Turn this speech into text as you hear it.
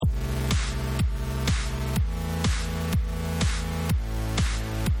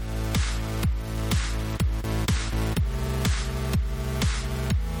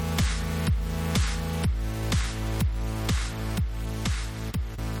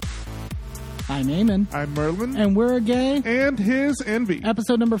I'm Eamon. I'm Merlin. And we're a gay. And his envy.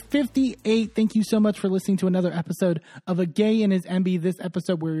 Episode number 58. Thank you so much for listening to another episode of A Gay and His Envy. This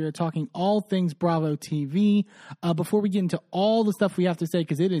episode where we are talking all things Bravo TV. Before we get into all the stuff we have to say,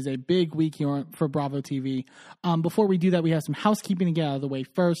 because it is a big week here for Bravo TV. Before we do that, we have some housekeeping to get out of the way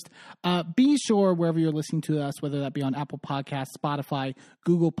first. Be sure wherever you're listening to us, whether that be on Apple Podcasts, Spotify,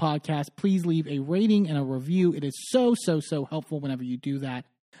 Google Podcasts, please leave a rating and a review. It is so helpful whenever you do that.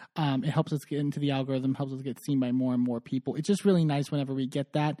 It helps us get into the algorithm, helps us get seen by more and more people. It's just really nice whenever we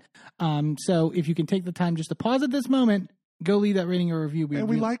get that. So if you can take the time just to pause at this moment, go leave that rating or review.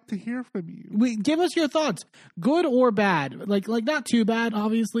 We like to hear from you. Give us your thoughts, good or bad. Like not too bad,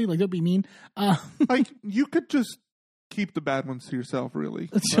 obviously. Like, don't be mean. Like, you could just keep the bad ones to yourself, really.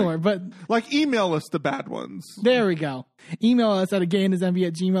 Sure, but... Like, email us the bad ones. There we go. Email us at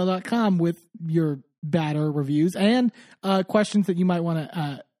agayandhisenvy@gmail.com with your badder reviews and questions that you might want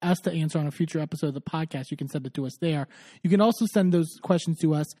to us to answer on a future episode of the podcast. You can send it to us there. You can also send those questions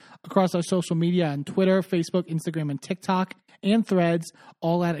to us across our social media on Twitter, Facebook, Instagram, and TikTok, and Threads,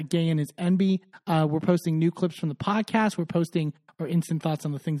 all at A Gay and His Envy. We're posting new clips from the podcast. We're posting our instant thoughts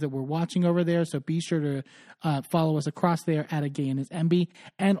on the things that we're watching over there. So be sure to follow us across there at A Gay and His Envy.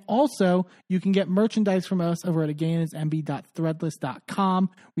 And also, you can get merchandise from us over at agayandhisenvy.threadless.com.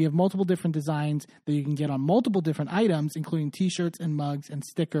 We have multiple different designs that you can get on multiple different items, including t-shirts and mugs and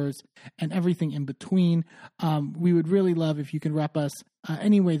stickers and everything in between. We would really love if you can rep us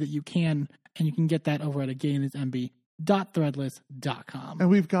any way that you can, and you can get that over at agayandhisenvy.threadless.com. And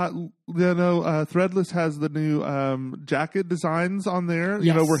we've got, Threadless has the new jacket designs on there. Yes.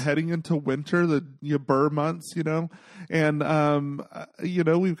 You know, we're heading into winter, the burr months, and,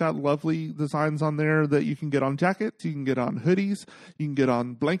 we've got lovely designs on there that you can get on jackets, you can get on hoodies, you can get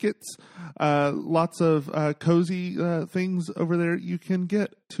on blankets, lots of cozy things over there you can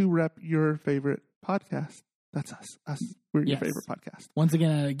get to rep your favorite podcast. That's us. We're your favorite podcast. Once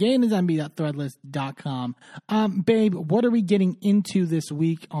again, at agayandhisenvy.threadless.com. Babe, what are we getting into this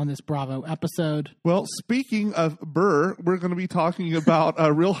week on this Bravo episode? Well, speaking of burr, we're going to be talking about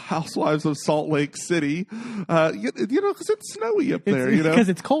Real Housewives of Salt Lake City. Because it's snowy up there. Because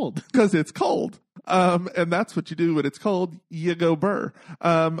it's cold. Because it's cold. And that's what you do when it's cold. You go burr.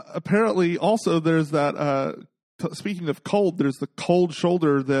 Apparently, also, there's that, speaking of cold, there's the cold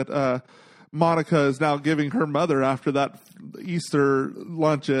shoulder that... Monica is now giving her mother after that Easter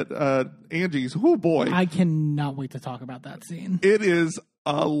lunch at Angie's. Oh, boy. I cannot wait to talk about that scene. It is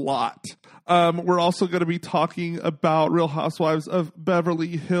a lot. We're also going to be talking about Real Housewives of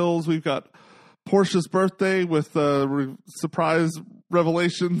Beverly Hills. We've got Portia's birthday with surprise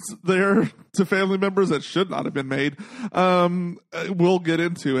revelations there to family members that should not have been made. We'll get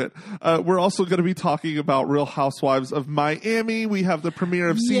into it. We're also going to be talking about Real Housewives of Miami. We have the premiere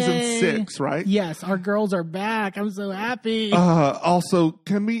of season 6, right? Yes, our girls are back. I'm so happy. Also,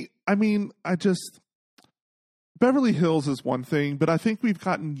 Beverly Hills is one thing, but I think we've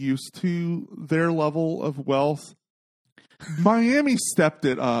gotten used to their level of wealth. Miami stepped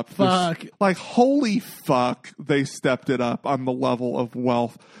it up. Fuck. Holy fuck, they stepped it up on the level of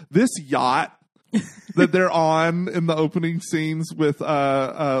wealth. This yacht that they're on in the opening scenes with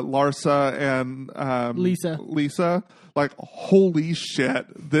Larsa and Lisa, holy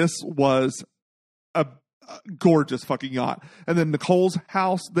shit, this was a gorgeous fucking yacht. And then Nicole's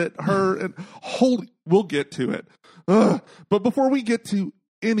house we'll get to it. Ugh. But before we get to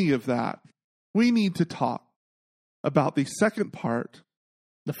any of that, we need to talk about the second part.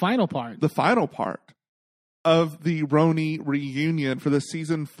 The final part of the Roni reunion for the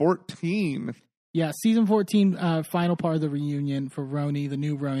season 14. Yeah, season 14, final part of the reunion for Roni, the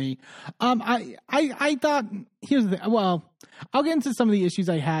new Roni. I thought, here's the thing. Well, I'll get into some of the issues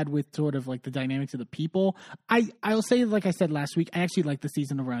I had with sort of like the dynamics of the people. I'll say, like I said last week, I actually liked the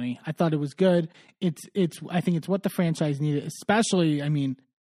season of Roni. I thought it was good. I think it's what the franchise needed, especially,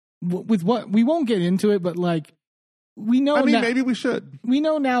 with what, we won't get into it, but like, we know. Maybe we should. We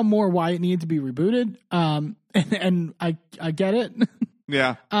know now more why it needed to be rebooted. And I get it.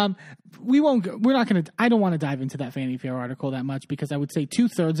 Yeah. We're not going to, I don't want to dive into that Vanity Fair article that much because I would say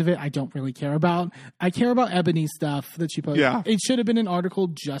 2/3 of it I don't really care about. I care about Ebony's stuff that she posted. Yeah. It should have been an article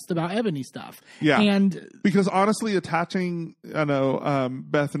just about Ebony stuff. Yeah. And because honestly, attaching,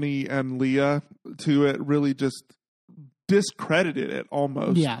 Bethany and Leah to it really just discredited it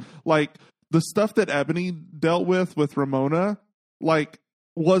almost. Yeah. Like, the stuff that Ebony dealt with Ramona,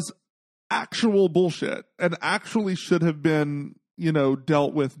 was actual bullshit and actually should have been,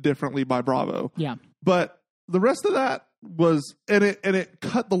 dealt with differently by Bravo. Yeah. But the rest of that was, and it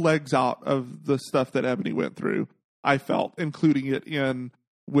cut the legs out of the stuff that Ebony went through, I felt, including it in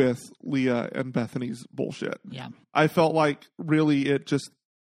with Leah and Bethany's bullshit. Yeah. I felt like really it just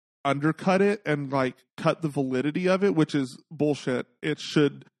undercut it and like cut the validity of it, which is bullshit. It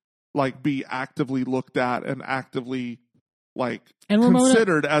should like be actively looked at and actively like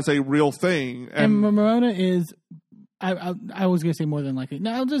considered as a real thing. And Ramona is, I was going to say more than likely.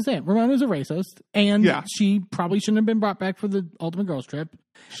 No, I'll just say it. Ramona's a racist, and she probably shouldn't have been brought back for the Ultimate Girls Trip.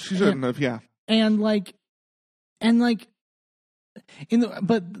 She shouldn't have, yeah. But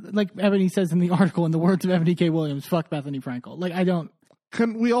like Ebony says in the article, in the words of Ebony K. Williams, fuck Bethany Frankel. Like, I don't.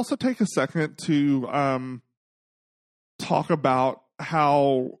 Can we also take a second to talk about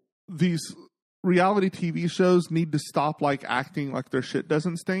how these reality TV shows need to stop like acting like their shit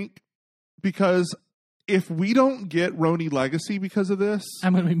doesn't stink? Because if we don't get Roni Legacy because of this,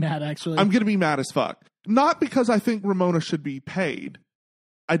 I'm going to be mad, actually. I'm going to be mad as fuck. Not because I think Ramona should be paid.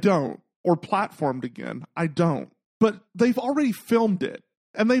 I don't. Or platformed again. I don't. But they've already filmed it.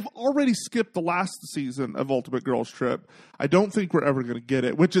 And they've already skipped the last season of Ultimate Girls Trip. I don't think we're ever going to get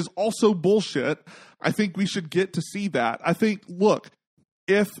it, which is also bullshit. I think we should get to see that. I think, look,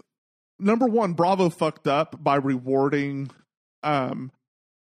 if, number one, Bravo fucked up by rewarding,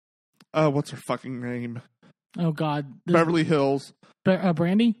 what's her fucking name? Oh, God. Beverly Hills.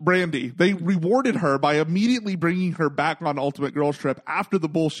 Brandy? Brandy. They rewarded her by immediately bringing her back on Ultimate Girls Trip after the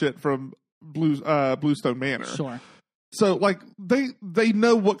bullshit from Bluestone Manor. Sure. So, like, they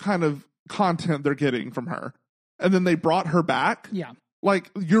know what kind of content they're getting from her. And then they brought her back. Yeah. Like,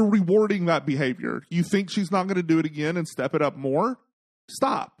 you're rewarding that behavior. You think she's not going to do it again and step it up more?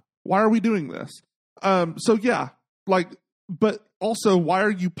 Stop. Why are we doing this? So, yeah. Like, but also, why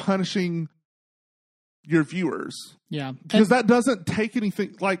are you punishing your viewers? Yeah. Because that doesn't take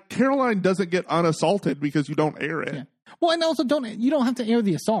anything. Like, Caroline doesn't get unassaulted because you don't air it. Yeah. Well, and also, you don't have to air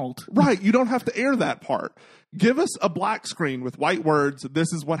the assault. Right. You don't have to air that part. Give us a black screen with white words.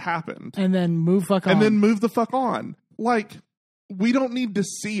 This is what happened. And then move fuck on. And then move the fuck on. Like, we don't need to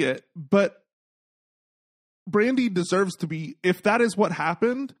see it, but Brandy deserves to be, if that is what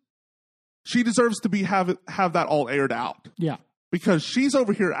happened, she deserves to be have that all aired out. Yeah. Because she's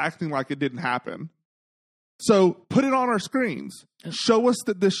over here acting like it didn't happen. So put it on our screens. Show us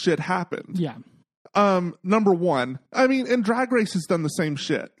that this shit happened. Yeah. Number one, I mean, and Drag Race has done the same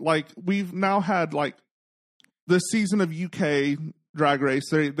shit. Like, we've now had like this season of UK Drag Race.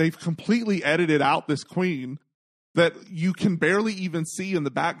 They've completely edited out this queen that you can barely even see in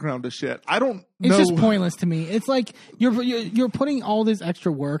the background of shit. I don't know. It's just pointless to me. It's like you're putting all this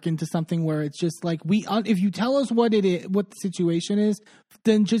extra work into something where it's just like, if you tell us what it is, what the situation is,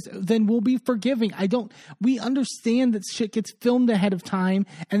 then we'll be forgiving. We understand that shit gets filmed ahead of time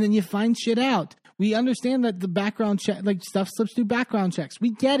and then you find shit out. We understand that the background check, like, stuff slips through background checks.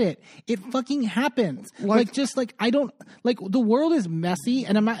 We get it. It fucking happens. The world is messy,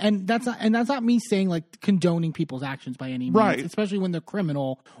 and that's not me saying like condoning people's actions by any means, right? Especially when they're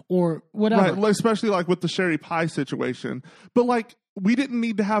criminal or whatever. Right. Especially like with the Sherry Pie situation. But like, we didn't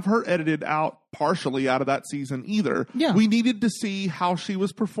need to have her edited out partially out of that season either. Yeah. We needed to see how she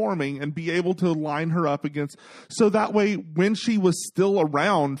was performing and be able to line her up against. So that way, when she was still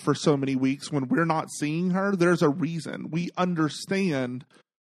around for so many weeks, when we're not seeing her, there's a reason. We understand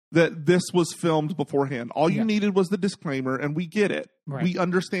that this was filmed beforehand. All you needed was the disclaimer, and we get it. Right. We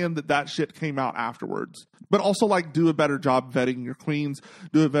understand that shit came out afterwards. But also, like, do a better job vetting your queens.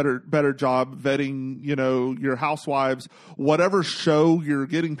 Do a better job vetting, your housewives. Whatever show you're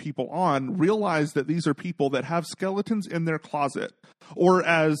getting people on, realize that these are people that have skeletons in their closet. Or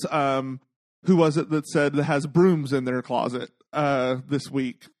as, who was it that said that has brooms in their closet this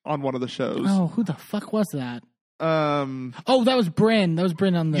week on one of the shows? Oh, who the fuck was that? That was Bryn. That was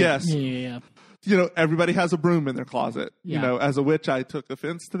Bryn on the... Yes. Yeah. Everybody has a broom in their closet. Yeah. As a witch, I took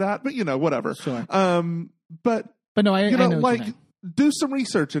offense to that, but whatever. Sure. But no, I know like, do some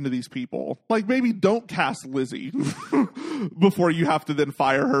research into these people. Like, maybe don't cast Lizzie before you have to then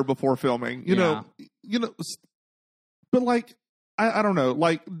fire her before filming. But like, I don't know.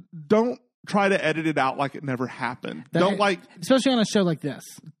 Like, don't try to edit it out like it never happened. Especially on a show like this.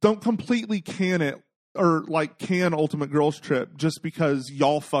 Don't completely can it. Or like can Ultimate Girls Trip just because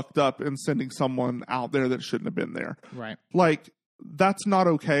y'all fucked up in sending someone out there that shouldn't have been there. Right. Like, that's not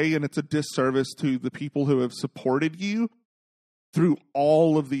okay, and it's a disservice to the people who have supported you through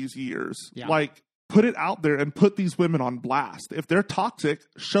all of these years. Yeah. Like, put it out there and put these women on blast. If they're toxic,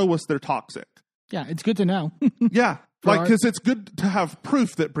 show us they're toxic. Yeah, it's good to know. Yeah. Because it's good to have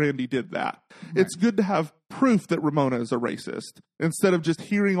proof that Brandy did that. Right. It's good to have proof that Ramona is a racist instead of just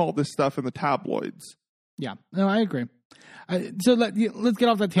hearing all this stuff in the tabloids. Yeah. No, I agree. So let's get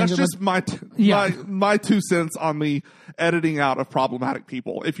off that tangent. That's just my 2 cents on the editing out of problematic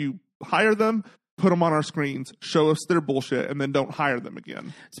people. If you hire them, put them on our screens, show us their bullshit, and then don't hire them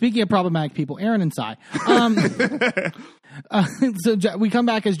again. Speaking of problematic people, Aaron and Cy. So we come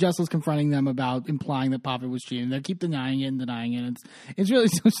back as Jessel's confronting them about implying that Papa was cheating. They keep denying it. It's really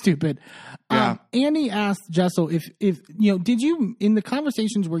so stupid. Yeah. Andy asked Jessel if did you, in the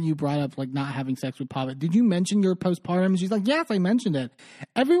conversations where you brought up like not having sex with Papa, did you mention your postpartum? And she's like, yes, I mentioned it.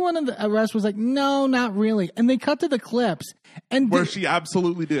 Everyone in the rest was like, no, not really. And they cut to the clips and where she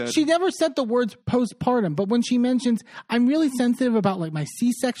absolutely did. She never said the words postpartum, but when she mentions, I'm really sensitive about like my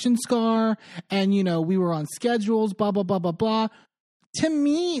C-section scar, and we were on schedules, blah blah blah blah blah. To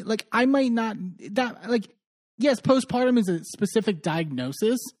me, like I might not yes, postpartum is a specific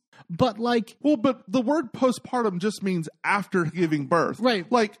diagnosis, but but the word postpartum just means after giving birth,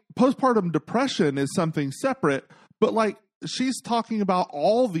 right? Like postpartum depression is something separate, but like she's talking about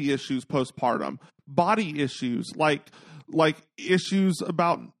all the issues postpartum, body issues, like issues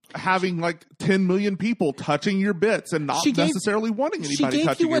about having like 10 million people touching your bits and not necessarily wanting anybody touching your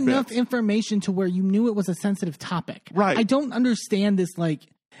bits. She gave you enough information to where you knew it was a sensitive topic. Right. I don't understand this,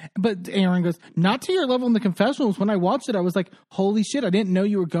 but Aaron goes, not to your level in the confessionals. When I watched it, I was like, holy shit, I didn't know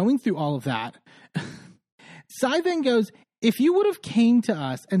you were going through all of that. Cy then goes, if you would have came to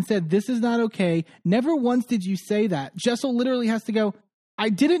us and said, this is not okay, never once did you say that. Jessel literally has to go, I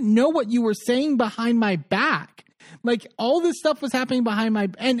didn't know what you were saying behind my back. Like all this stuff was happening behind my,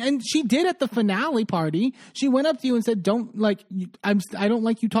 and she did at the finale party. She went up to you and said, I don't like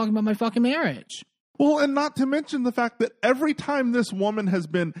you talking about my fucking marriage. Well, and not to mention the fact that every time this woman has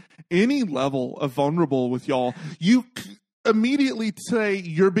been any level of vulnerable with y'all, you immediately say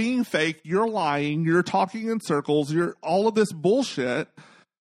you're being fake, you're lying, you're talking in circles, you're all of this bullshit,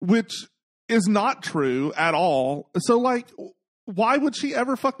 which is not true at all. So why would she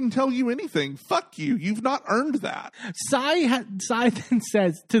ever fucking tell you anything? Fuck you. You've not earned that. Cy then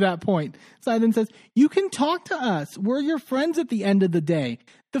says, to that point, you can talk to us. We're your friends at the end of the day.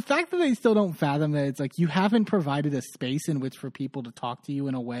 The fact that they still don't fathom that it's like you haven't provided a space in which for people to talk to you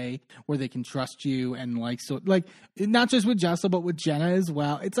in a way where they can trust you and not just with Jessel, but with Jenna as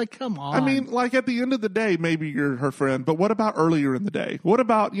well. It's like, come on. I mean, at the end of the day, maybe you're her friend, but what about earlier in the day? What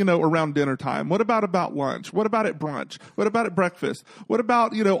about, around dinner time? What about lunch? What about at brunch? What about at breakfast? What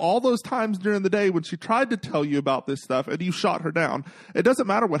about, all those times during the day when she tried to tell you about this stuff and you shot her down? It doesn't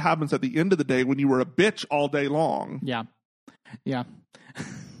matter what happens at the end of the day when you were a bitch all day long. Yeah. Yeah.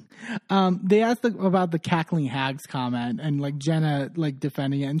 They asked about the cackling hags comment and Jenna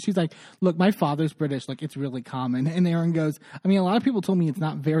defending it, and she's like, look, my father's British, it's really common. And Aaron goes, I mean, a lot of people told me it's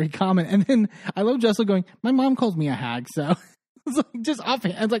not very common. And then I love Jessel going, my mom calls me a hag, so it's just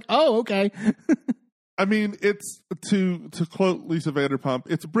offhand. It's like, oh, okay. I mean, it's to quote Lisa Vanderpump,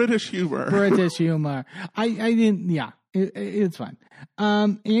 it's British humor. British humor. I didn't, yeah. It's fine.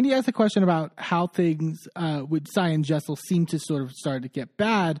 Andy asked a question about how things with Cy and Jessel seemed to sort of start to get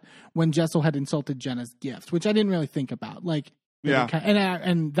bad when Jessel had insulted Jenna's gift, which I didn't really think about. Yeah.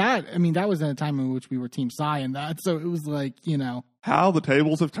 And that was in a time in which we were Team Cy and that. So it was how the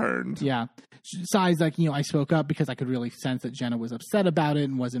tables have turned. Yeah. Cy's I spoke up because I could really sense that Jenna was upset about it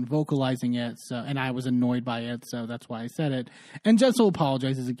and wasn't vocalizing it. So, and I was annoyed by it. So that's why I said it. And Jessel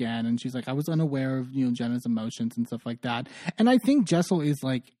apologizes again. And she's like, I was unaware of, Jenna's emotions and stuff like that. And I think Jessel is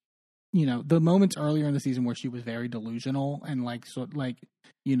the moments earlier in the season where she was very delusional and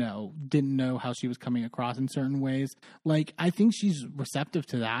didn't know how she was coming across in certain ways. I think she's receptive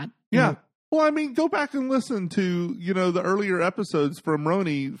to that. Yeah. Well, I mean, go back and listen to, the earlier episodes from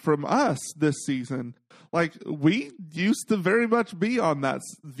Roni from us this season. We used to very much be on that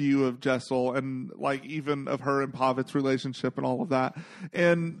view of Jessel and even of her and Pavit's relationship and all of that.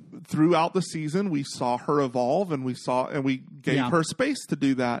 And throughout the season, we saw her evolve and we gave her space to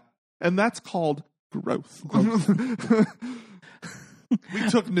do that. And that's called growth. We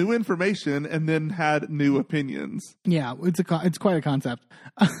took new information and then had new opinions. Yeah, it's quite a concept.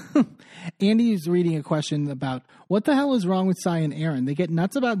 Andy's reading a question about what the hell is wrong with Cy and Aaron. They get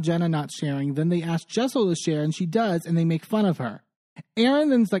nuts about Jenna not sharing. Then they ask Jessel to share, and she does, and they make fun of her. Aaron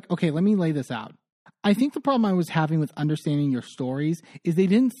then's like, okay, let me lay this out. I think the problem I was having with understanding your stories is they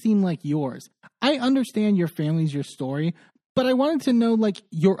didn't seem like yours. I understand your family's your story, but I wanted to know,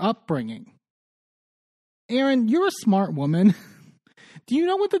 your upbringing. Aaron, you're a smart woman. Do you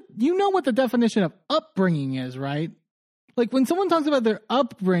know what the definition of upbringing is, right? When someone talks about their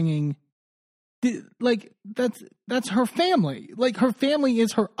upbringing, that's her family. Her family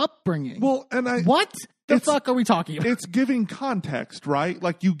is her upbringing. Well, and what? The fuck are we talking about? It's giving context, right?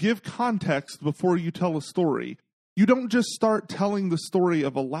 Like, you give context before you tell a story. You don't just start telling the story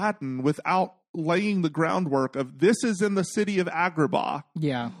of Aladdin without laying the groundwork of this is in the city of Agrabah.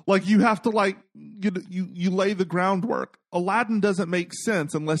 Yeah. Like, you have to, like, you lay the groundwork. Aladdin doesn't make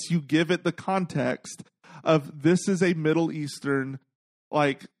sense unless you give it the context of this is a Middle Eastern,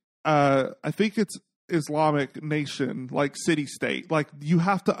 like, I think it's Islamic nation, like city-state. Like, you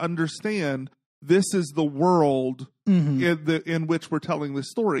have to understand this is the world in which we're telling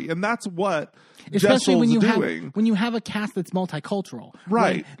this story. And that's what especially when doing. When you have a cast that's multicultural.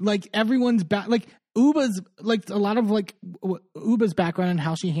 Right. Like everyone's like Uba's, like a lot of like Uba's background and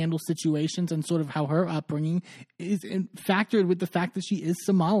how she handles situations and sort of how her upbringing is factored with the fact that she is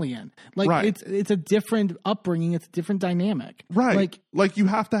Somalian. Like, right. it's a different upbringing. It's a different dynamic. Right. Like you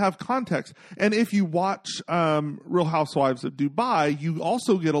have to have context. And if you watch Real Housewives of Dubai, you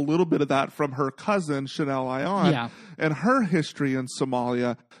also get a little bit of that from her cousin, Chanel Ayan, and her history in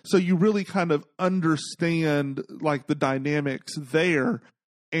Somalia. So you really kind of understand like the dynamics there.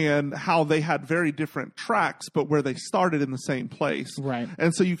 And how they had very different tracks, but where they started in the same place. Right.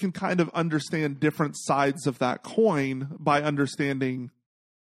 And so you can kind of understand different sides of that coin by understanding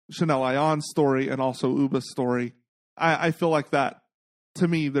Chanel Ayan's story and also Uba's story. I feel like that, to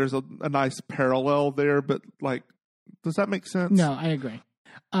me, there's a nice parallel there, but like, does that make sense? No, I agree.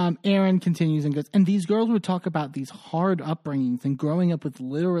 Aaron continues and goes, and these girls would talk about these hard upbringings and growing up with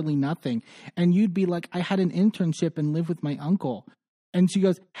literally nothing. And you'd be like, I had an internship and lived with my uncle. And she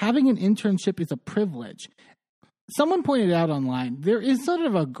goes, having an internship is a privilege. Someone pointed out online, there is sort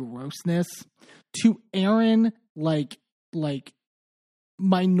of a grossness to Aaron, like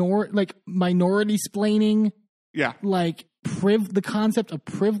minority splaining. Yeah. Like the concept of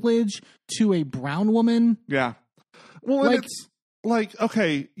privilege to a brown woman. Yeah. Well, and it's like,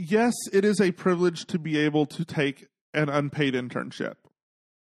 okay, yes, it is a privilege to be able to take an unpaid internship.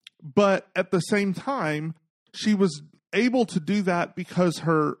 But at the same time, she was able to do that because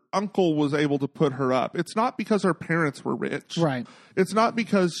her uncle was able to put her up. It's not because her parents were rich. Right. It's not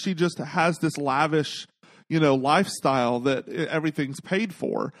because she just has this lavish, lifestyle that everything's paid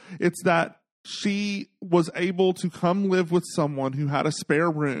for. It's that she was able to come live with someone who had a spare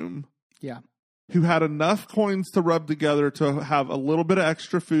room. Yeah. Who had enough coins to rub together to have a little bit of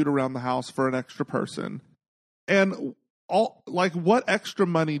extra food around the house for an extra person. And what extra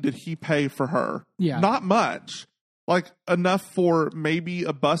money did he pay for her? Yeah. Not much. Like enough for maybe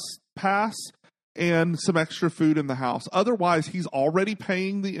a bus pass and some extra food in the house. Otherwise, he's already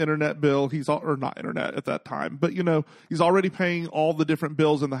paying the internet bill. Or not internet at that time, but he's already paying all the different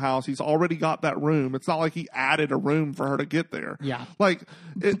bills in the house. He's already got that room. It's not like he added a room for her to get there. Yeah. Like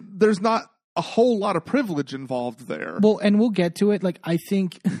there's not a whole lot of privilege involved there. Well, and we'll get to it. Like, I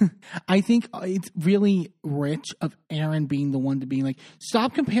think it's really rich of Aaron being the one to be like,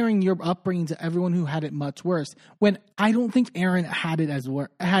 stop comparing your upbringing to everyone who had it much worse. When I don't think Aaron had it as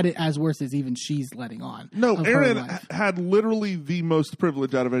worse as even she's letting on. No, Aaron had literally the most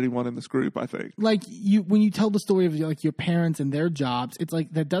privilege out of anyone in this group, I think. Like, when you tell the story of like your parents and their jobs, it's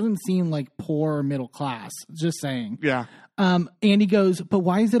like that doesn't seem like poor or middle class. Just saying. Yeah. Andy goes, but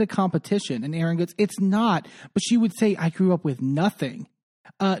why is it a competition? And Aaron goes, it's not. But she would say, I grew up with nothing.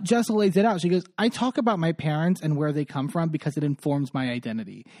 Jessa lays it out. She goes, I talk about my parents and where they come from because it informs my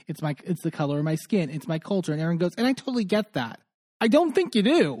identity. It's the color of my skin. It's my culture. And Aaron goes, and I totally get that. I don't think you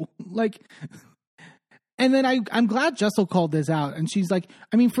do. Like, and then I'm glad Jessel called this out. And she's like,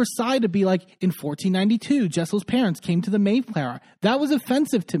 I mean, for Cy to be like, in 1492, Jessel's parents came to the Mayflower. That was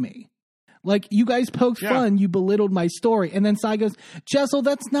offensive to me. Like, you guys poked fun, you belittled my story. And then Cy goes, Jessel,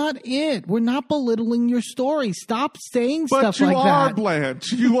 that's not it. We're not belittling your story. Stop saying stuff like that. But you are,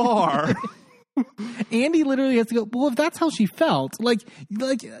 Blanche. You are. Andy literally has to go, well, if that's how she felt. Like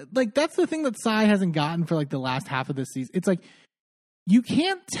that's the thing that Cy hasn't gotten for, like, the last half of this season. It's like, you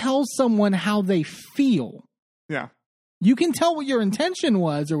can't tell someone how they feel. Yeah. You can tell what your intention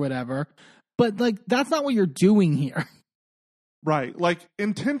was or whatever, but, like, that's not what you're doing here. Right. Like,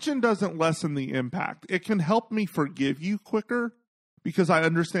 intention doesn't lessen the impact. It can help me forgive you quicker because I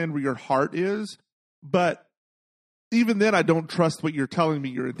understand where your heart is. But even then, I don't trust what you're telling me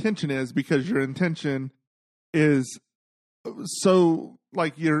your intention is because your intention is so,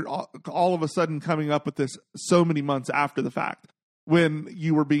 like, you're all of a sudden coming up with this so many months after the fact when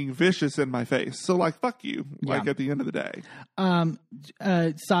you were being vicious in my face. So, like, fuck you, like, at the end of the day.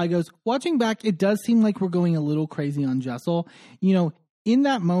 Sai goes, watching back, it does seem like we're going a little crazy on Jessel. In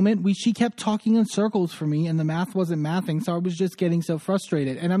that moment, she kept talking in circles for me, and the math wasn't mathing, so I was just getting so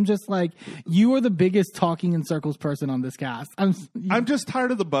frustrated. And I'm just like, you are the biggest talking in circles person on this cast. I'm just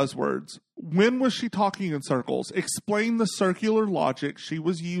tired of the buzzwords. when was she talking in circles? Explain the circular logic she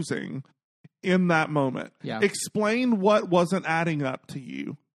was using in that moment. Yeah. Explain what wasn't adding up to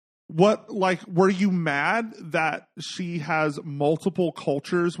you. What, like, were you mad that she has multiple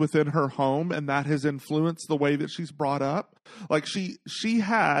cultures within her home and that has influenced the way that she's brought up? Like, she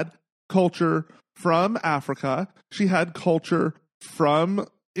had culture from Africa, she had culture from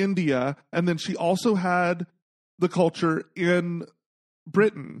India, and then she also had the culture in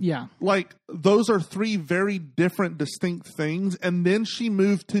Britain. Yeah. Like, those are three very different, distinct things. And then she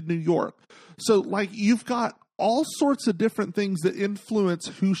moved to New York. So, like, you've got all sorts of different things that influence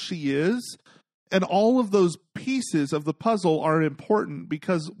who she is. And all of those pieces of the puzzle are important,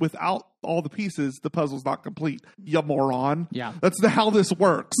 because without all the pieces, the puzzle's not complete. You moron. Yeah. That's how this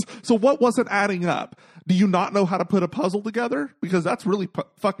works. So what wasn't adding up? Do you not know how to put a puzzle together? Because that's really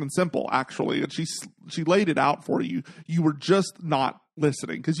fucking simple, actually. And she laid it out for you. You were just not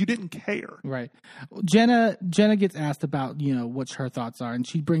listening because you didn't care. Right. Jenna gets asked about, what her thoughts are, and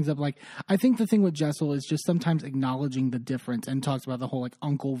she brings up, like, I think the thing with Jessel is just sometimes acknowledging the difference, and talks about the whole, like,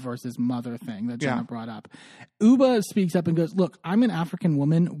 uncle versus mother thing that Jenna brought up. Uba speaks up and goes, look, I'm an African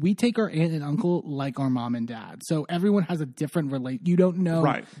woman. We take our aunt and uncle like our mom and dad. So everyone has a different you don't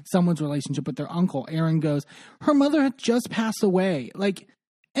know someone's relationship with their uncle. Aaron goes, her mother had just passed away. Like,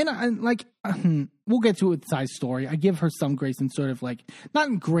 we'll get to it with Sai's story. I give her some grace and sort of, like, not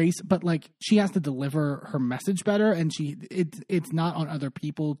in grace, but, like, she has to deliver her message better, and it's not on other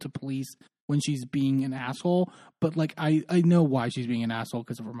people to police when she's being an asshole. But, like, I know why she's being an asshole,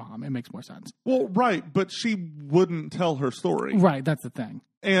 because of her mom. It makes more sense. Well, right, but she wouldn't tell her story. Right, that's the thing.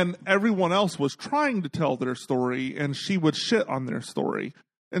 And everyone else was trying to tell their story, and she would shit on their story.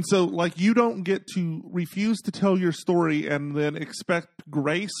 And so, like, you don't get to refuse to tell your story and then expect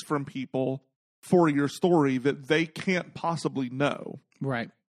grace from people for your story that they can't possibly know. Right.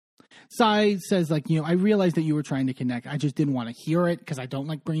 Sai says, like, I realized that you were trying to connect. I just didn't want to hear it because I don't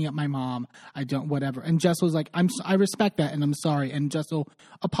like bringing up my mom. I don't, whatever. And Jessel was like, I respect that, and I'm sorry. And Jessel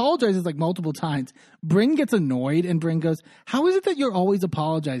apologizes, like, multiple times. Bryn gets annoyed, and Bryn goes, how is it that you're always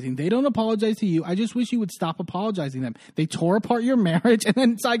apologizing? They don't apologize to you. I just wish you would stop apologizing to them. They tore apart your marriage. And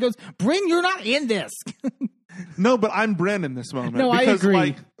then Sai goes, Bryn, you're not in this. No, but I'm Bryn in this moment. No, because, I agree.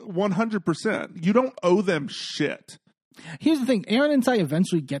 Like, 100%. You don't owe them shit. Here's the thing. Aaron and Sai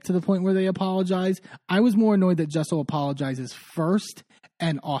eventually get to the point where they apologize. I was more annoyed that Jessel apologizes first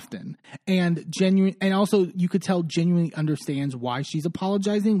and often. And also you could tell genuinely understands why she's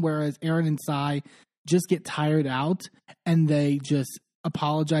apologizing, whereas Aaron and Sai just get tired out and they just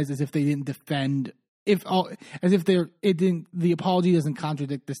apologize as if they didn't defend the apology doesn't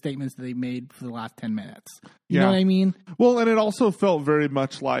contradict the statements that they made for the last 10 minutes. You know what I mean? Well, and it also felt very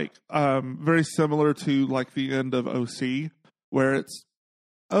much like, very similar to, like, the end of OC, where it's,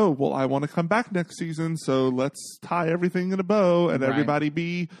 oh, well, I want to come back next season, so let's tie everything in a bow and everybody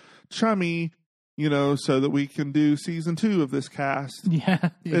be chummy, so that we can do season 2 of this cast. Yeah,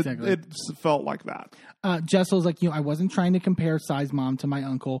 exactly. It felt like that. Jessel's like, I wasn't trying to compare Sai's mom to my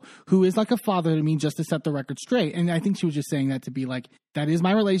uncle, who is like a father to me, just to set the record straight. And I think she was just saying that to be like, that is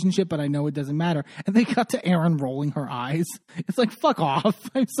my relationship, but I know it doesn't matter. And they cut to Aaron rolling her eyes. It's like, fuck off.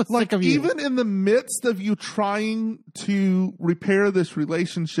 I'm so sick of you. Even in the midst of you trying to repair this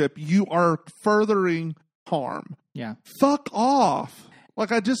relationship, you are furthering harm. Yeah. Fuck off.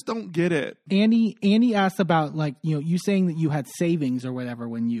 Like, I just don't get it. Andy asked about, like, you saying that you had savings or whatever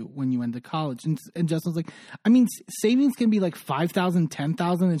when you went to college. And Justin's like, I mean, savings can be like 5,000,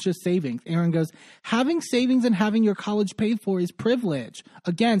 10,000. It's just savings. Aaron goes, having savings and having your college paid for is privilege.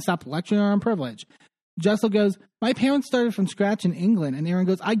 Again, stop lecturing on privilege. Jessel goes, my parents started from scratch in England. And Aaron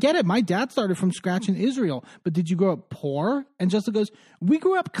goes, I get it. My dad started from scratch in Israel. But did you grow up poor? And Jessel goes, we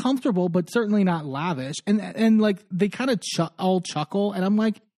grew up comfortable, but certainly not lavish. And like, they kind of all chuckle. And I'm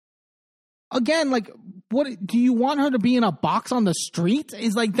like, again, like, what do you want her to be in a box on the street?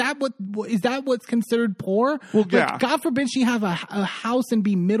 Is like that is that what's considered poor? Well, yeah. Like, God forbid she have a house and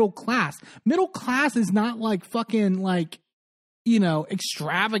be middle class. Middle class is not like fucking like,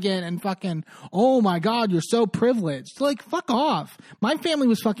 extravagant and fucking, oh my God, you're so privileged. Like, fuck off. My family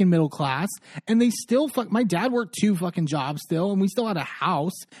was fucking middle class and they still my dad worked 2 fucking jobs still, and we still had a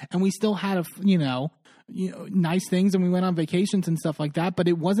house and we still had nice things, and we went on vacations and stuff like that. But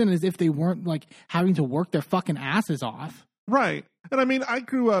it wasn't as if they weren't like having to work their fucking asses off. Right. And I mean, I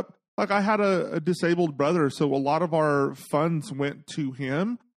grew up, like, I had a disabled brother, so a lot of our funds went to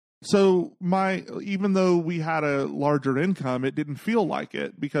him. So even though we had a larger income, it didn't feel like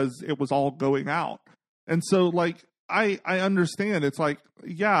it because it was all going out. And so, like, I understand. It's like,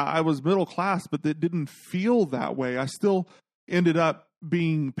 yeah, I was middle class, but it didn't feel that way. I still ended up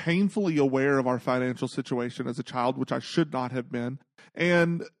being painfully aware of our financial situation as a child, which I should not have been.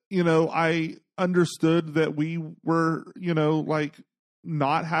 And, I understood that we were, like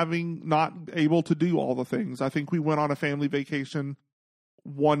not able to do all the things. I think we went on a family vacation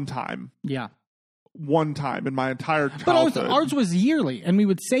one time. Yeah. One time in my entire childhood. But ours was yearly, and we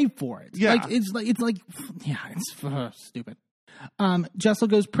would save for it. Yeah. It's stupid. Jessel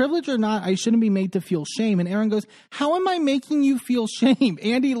goes, privilege or not, I shouldn't be made to feel shame. And Aaron goes, how am I making you feel shame?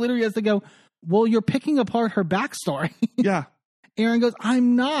 Andy literally has to go, well, you're picking apart her backstory. Yeah. Aaron goes,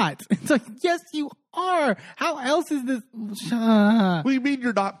 I'm not. It's like, yes, you are. How else is this? What do you mean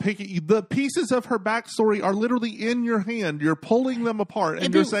you're not picking? The pieces of her backstory are literally in your hand. You're pulling them apart,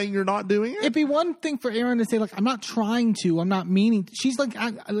 and you're saying you're not doing it? It'd be one thing for Aaron to say, like, I'm not trying to. I'm not meaning to. She's like,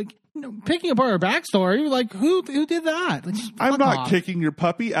 picking apart her backstory. Like, who did that? Like, I'm not kicking your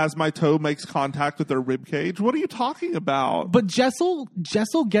puppy as my toe makes contact with her rib cage. What are you talking about? But Jessel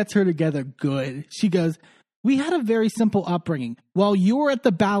gets her together good. She goes, we had a very simple upbringing. While you were at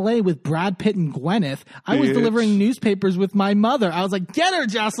the ballet with Brad Pitt and Gwyneth, I was delivering newspapers with my mother. I was like, get her,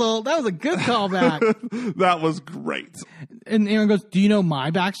 Jessel. That was a good callback. That was great. And Aaron goes, do you know my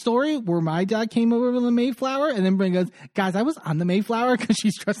backstory? Where my dad came over with the Mayflower? And then Bryn goes, guys, I was on the Mayflower because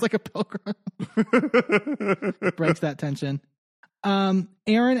she's dressed like a pilgrim. Breaks that tension.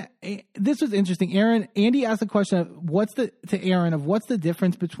 Aaron, this was interesting. Andy asked a question of what's the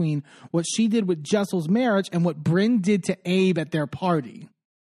difference between what she did with Jessel's marriage and what Bryn did to Abe at their party.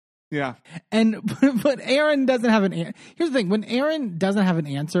 Yeah. But Aaron doesn't have an answer. Here's the thing. When Aaron doesn't have an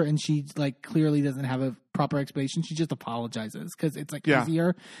answer and she like clearly doesn't have a proper explanation, she just apologizes because it's like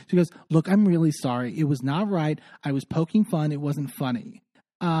easier. She goes, look, I'm really sorry. It was not right. I was poking fun. It wasn't funny.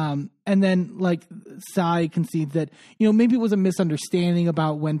 And then like Sai concedes that, maybe it was a misunderstanding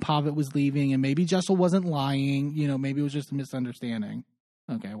about when Pavitt was leaving and maybe Jessel wasn't lying, maybe it was just a misunderstanding.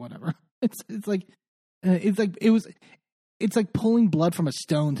 Okay, whatever. It's like pulling blood from a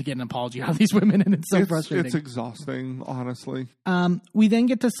stone to get an apology out of these women, and it's so frustrating. It's exhausting, honestly. We then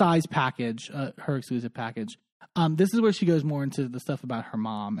get to Sai's package, her exclusive package. This is where she goes more into the stuff about her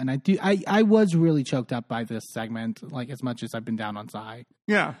mom, and I was really choked up by this segment, like as much as I've been down on Sai.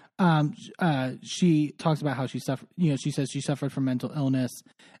 Yeah. She talks about how she suffered. She says she suffered from mental illness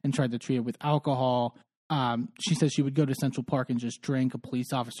and tried to treat it with alcohol. She says she would go to Central Park and just drink. A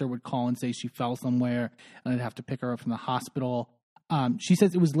police officer would call and say she fell somewhere, and I'd have to pick her up from the hospital. She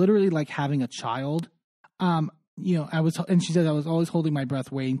says it was literally like having a child. She said I was always holding my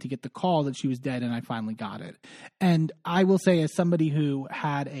breath waiting to get the call that she was dead, and I finally got it. And I will say, as somebody who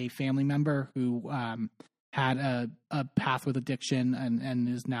had a family member who had a path with addiction and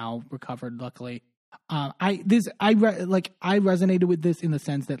is now recovered, luckily, I resonated with this in the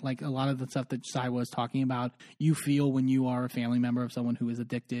sense that like a lot of the stuff that Sai was talking about, you feel when you are a family member of someone who is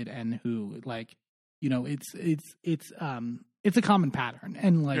addicted and who like, it's a common pattern,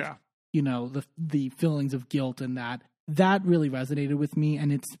 and like. Yeah. The feelings of guilt and that really resonated with me,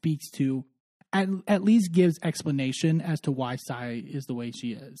 and it speaks to at least gives explanation as to why Sai is the way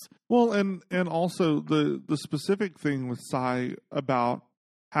she is. Well, and also the specific thing with Sai about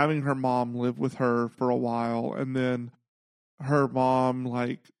having her mom live with her for a while, and then her mom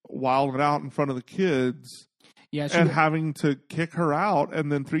like wilded out in front of the kids. Yeah, having to kick her out, and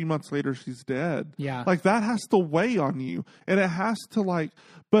then 3 months later she's dead. Yeah, like that has to weigh on you, and it has to like.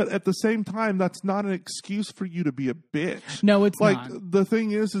 But at the same time, that's not an excuse for you to be a bitch. No, it's like, not. The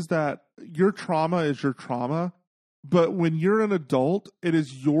thing is that your trauma is your trauma, but when you're an adult, it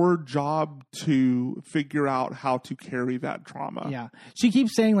is your job to figure out how to carry that trauma. Yeah, she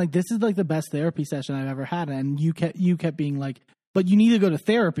keeps saying like this is like the best therapy session I've ever had, and you kept being like, but you need to go to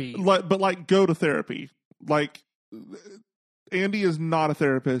therapy. But go to therapy. Like, Andy is not a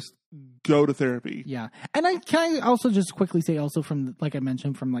therapist. Go to therapy. Yeah. And can I also just quickly say also from, like I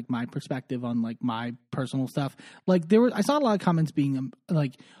mentioned, from like my perspective on like my personal stuff, like I saw a lot of comments being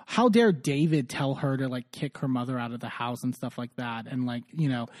like, how dare David tell her to like kick her mother out of the house and stuff like that. And like,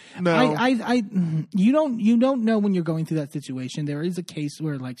 no. You don't know when you're going through that situation. There is a case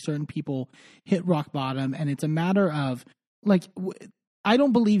where like certain people hit rock bottom, and it's a matter of like, I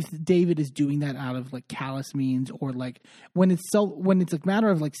don't believe David is doing that out of like callous means, or like when it's a matter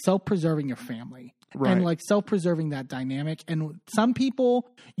of like self-preserving your family, right, and like self-preserving that dynamic. And some people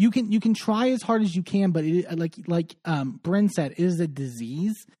you can try as hard as you can, but it, like Bryn said, it is a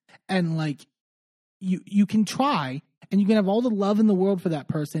disease, and like you can try and you can have all the love in the world for that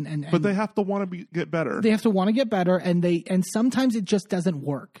person, but they have to want to get better. They have to want to get better, and sometimes it just doesn't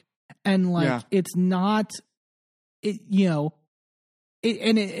work, and like it's not it.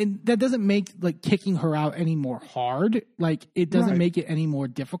 And that doesn't make like kicking her out any more hard. Like it doesn't make it any more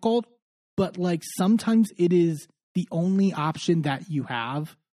difficult. But like sometimes it is the only option that you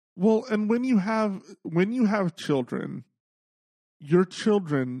have. Well, and when you have children, your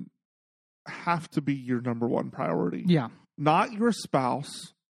children have to be your number one priority. Yeah. Not your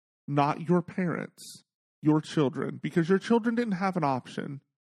spouse, not your parents, your children, because your children didn't have an option.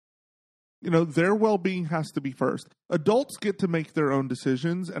 Their well-being has to be first. Adults get to make their own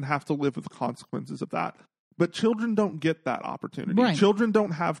decisions and have to live with the consequences of that. But children don't get that opportunity. Right. Children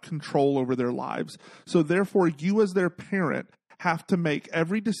don't have control over their lives. So therefore, you as their parent have to make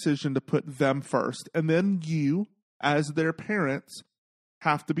every decision to put them first. And then you, as their parents,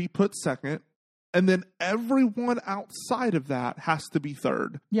 have to be put second. And then everyone outside of that has to be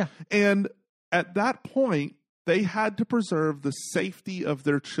third. Yeah. And at that point, they had to preserve the safety of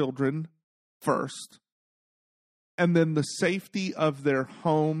their children first, and then the safety of their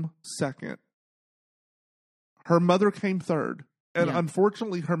home second. Her mother came third. And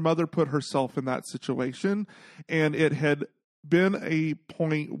unfortunately, her mother put herself in that situation. And it had been a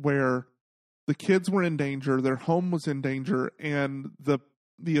point where the kids were in danger, their home was in danger, and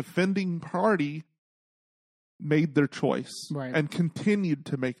the offending party made their choice and continued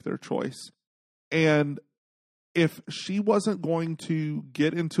to make their choice. And if she wasn't going to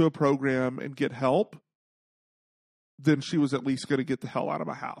get into a program and get help, then she was at least going to get the hell out of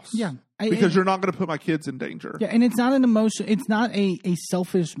my house. Yeah. Because you're not going to put my kids in danger. Yeah, and it's not an emotion. It's not a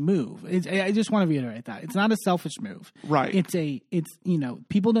selfish move. I just want to reiterate that. It's not a selfish move. Right.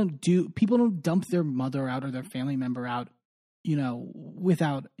 People don't dump their mother out or their family member out,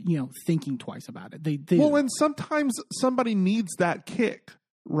 without, thinking twice about it. They well, and sometimes somebody needs that kick.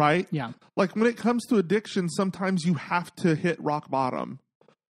 Right? Yeah. Like when it comes to addiction, sometimes you have to hit rock bottom.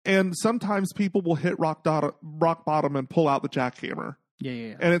 And sometimes people will hit rock bottom and pull out the jackhammer.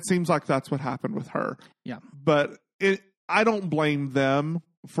 Yeah. And it seems like that's what happened with her. Yeah. But I don't blame them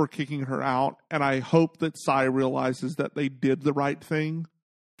for kicking her out. And I hope that Cy realizes that they did the right thing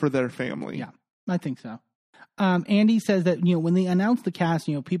for their family. Yeah, I think so. Andy says that, when they announced the cast,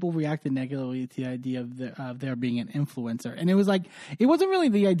 people reacted negatively to the idea of there being an influencer. And it was like, it wasn't really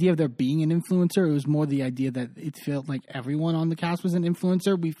the idea of there being an influencer. It was more the idea that it felt like everyone on the cast was an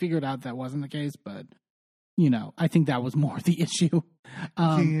influencer. We figured out that wasn't the case, but, I think that was more the issue.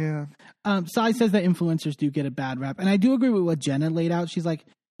 Cy says that influencers do get a bad rap. And I do agree with what Jenna laid out. She's like,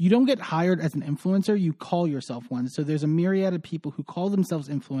 you don't get hired as an influencer, you call yourself one. So there's a myriad of people who call themselves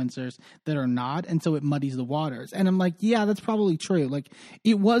influencers that are not, and so it muddies the waters. And I'm like, yeah, that's probably true. Like,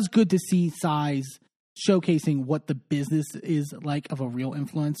 it was good to see Cy's showcasing what the business is like of a real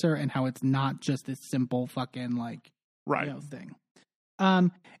influencer and how it's not just this simple fucking thing.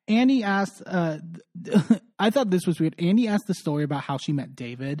 Andy asked, I thought this was weird. Andy asked the story about how she met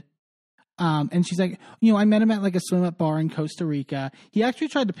David. And she's like, I met him at like a swim up bar in Costa Rica. He actually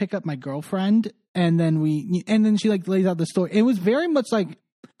tried to pick up my girlfriend. And then she like lays out the story. It was very much like,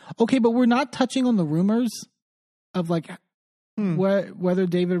 okay, but we're not touching on the rumors of like whether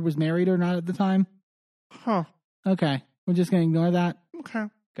David was married or not at the time. Huh. Okay. We're just going to ignore that. Okay.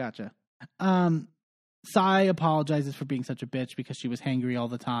 Gotcha. Cy apologizes for being such a bitch because she was hangry all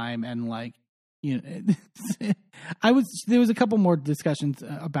the time. And like, there was a couple more discussions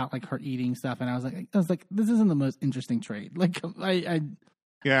about like her eating stuff, and I was like, this isn't the most interesting trait. Like,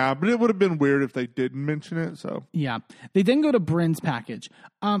 yeah, but it would have been weird if they didn't mention it. So yeah, they then go to Bryn's package.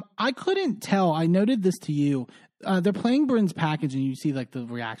 I couldn't tell. I noted this to you. They're playing Bryn's package, and you see like the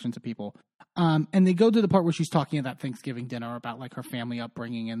reactions of people. And they go to the part where she's talking at that Thanksgiving dinner about like her family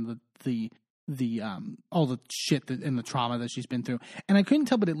upbringing and the all the shit and the trauma that she's been through. And I couldn't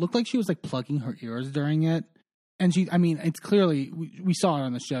tell, but it looked like she was like plugging her ears during it. And it's clearly, we saw her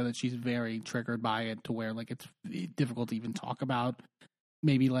on the show that she's very triggered by it to where like it's difficult to even talk about,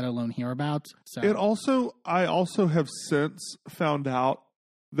 maybe let alone hear about. So I also have since found out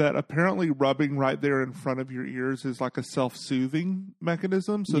that apparently rubbing right there in front of your ears is like a self-soothing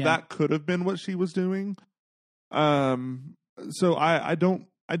mechanism. So that could have been what she was doing. So I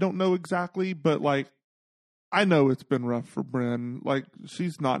don't know exactly, but like, I know it's been rough for Bryn. Like,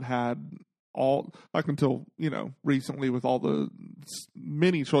 she's not had all, like, until, recently with all the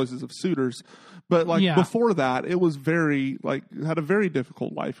many choices of suitors. But like before that, it was very, like, had a very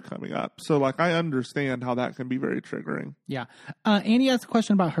difficult life coming up. So like, I understand how that can be very triggering. Yeah. Andy asked a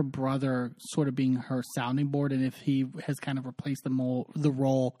question about her brother sort of being her sounding board and if he has kind of replaced the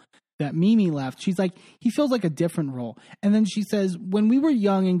role that Mimi left. She's like, he feels like a different role. And then she says, when we were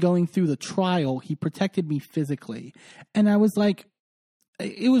young and going through the trial, he protected me physically. And I was like,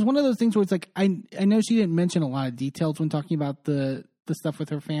 it was one of those things where it's like, I know she didn't mention a lot of details when talking about the the stuff with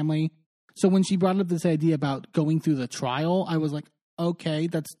her family. So when she brought up this idea about going through the trial, I was like, okay,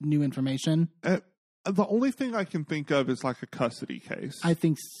 that's new information. The only thing I can think of is like a custody case. I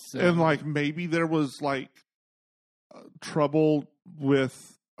think so. And like maybe there was like trouble with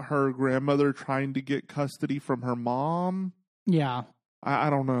her grandmother trying to get custody from her mom. Yeah.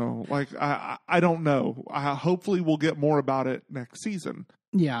 I don't know. Like, I don't know. Hopefully we'll get more about it next season.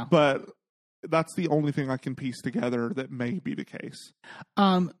 Yeah. But that's the only thing I can piece together that may be the case.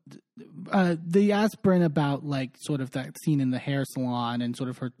 They asked Bryn about like sort of that scene in the hair salon and sort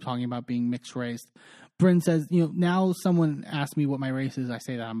of her talking about being mixed race. Bryn says, now someone asks me what my race is, I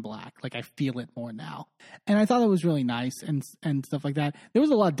say that I'm black. Like, I feel it more now. And I thought that was really nice and stuff like that. There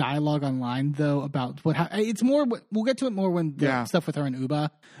was a lot of dialogue online, though, about it's more, we'll get to it more when the stuff with her and Uba,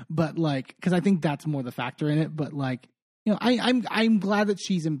 but like, because I think that's more the factor in it. But like, I'm glad that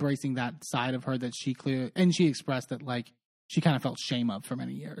she's embracing that side of her that she and she expressed that like, she kind of felt shame of for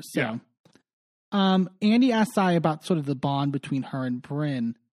many years. So, Andy asked Sai about sort of the bond between her and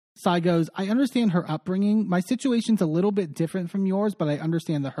Bryn. Sai goes, I understand her upbringing. My situation's a little bit different from yours, but I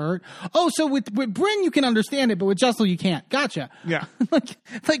understand the hurt. Oh, so with Bryn, you can understand it, but with Jessel, you can't. Gotcha. Yeah.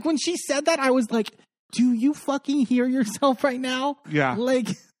 like when she said that, I was like, do you fucking hear yourself right now? Yeah. Like,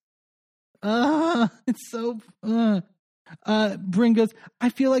 it's so, Bryn goes, I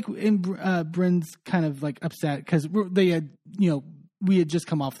feel like Bryn's kind of like upset because they had, we had just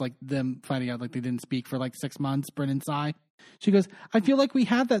come off like them finding out like they didn't speak for like 6 months, Bryn and Sai. She goes, I feel like we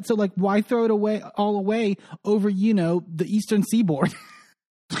had that. So like, why throw it all away over, the Eastern Seaboard?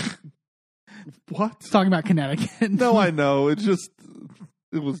 What? Talking about Connecticut. No, I know. It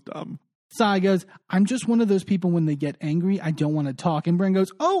was dumb. Sai goes, I'm just one of those people when they get angry, I don't want to talk. And Bryn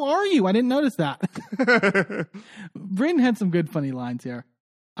goes, oh, are you? I didn't notice that. Bryn had some good funny lines here.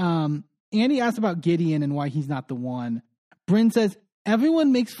 Andy asked about Gideon and why he's not the one. Bryn says,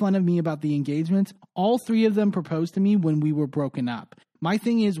 everyone makes fun of me about the engagements. All 3 of them proposed to me when we were broken up. My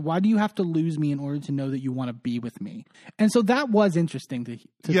thing is, why do you have to lose me in order to know that you want to be with me? And so that was interesting to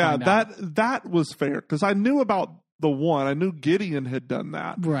find out. that was fair because I knew about the one. I knew Gideon had done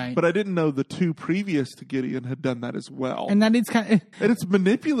that, right? But I didn't know the 2 previous to Gideon had done that as well. And that is kind of, and it's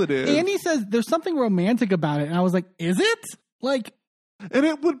manipulative. Andy says there's something romantic about it, and I was like, is it? Like, and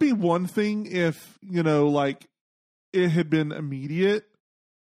it would be one thing if like it had been immediate.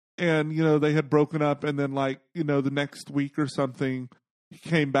 And, they had broken up and then like, the next week or something, he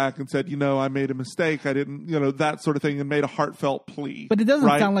came back and said, I made a mistake. I didn't, that sort of thing and made a heartfelt plea. But it doesn't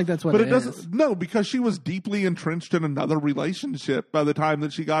sound like that's what it is. But it doesn't, no, because she was deeply entrenched in another relationship by the time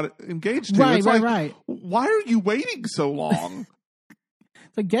that she got engaged to. Right. Why are you waiting so long?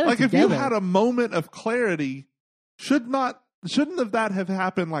 Like, get it like together. If you had a moment of clarity, shouldn't that have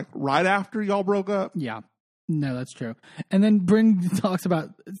happened like right after y'all broke up? Yeah. No, that's true. And then Bryn talks about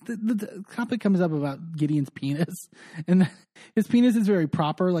the topic comes up about Gideon's penis, and his penis is very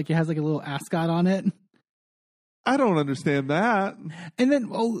proper, like it has like a little ascot on it. I don't understand that. And then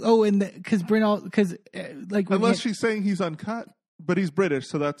because Bryn, like unless she's saying he's uncut, but he's British,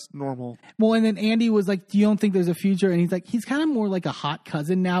 so that's normal. Well, and then Andy was like, "Do you don't think there's a future?" And he's like, "He's kind of more like a hot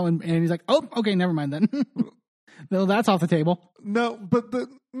cousin now," and he's like, "Oh, okay, never mind then." No, that's off the table. No, but the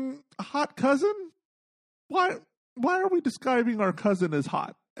hot cousin. Why are we describing our cousin as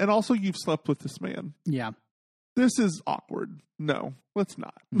hot? And also, you've slept with this man. Yeah. This is awkward. No, let's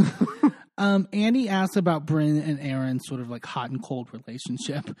not. Andy asks about Bryn and Aaron's sort of like hot and cold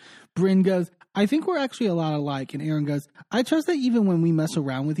relationship. Bryn goes, I think we're actually a lot alike. And Aaron goes, I trust that even when we mess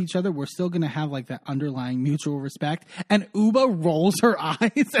around with each other, we're still going to have like that underlying mutual respect. And Uba rolls her eyes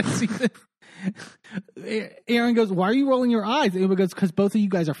and sees it. Aaron goes, why are you rolling your eyes? And Uba goes, because both of you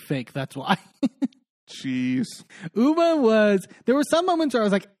guys are fake. That's why. Jeez. There were some moments where I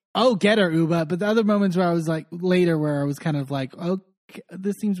was like, oh, get her, Uba. But the other moments where I was like, later where I was kind of like, oh,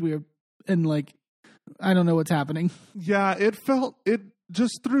 this seems weird. And like, I don't know what's happening. Yeah, it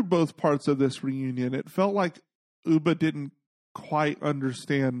just through both parts of this reunion, it felt like Uba didn't quite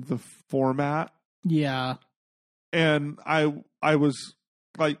understand the format. Yeah. And I was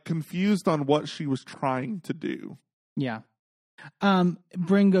like confused on what she was trying to do. Yeah.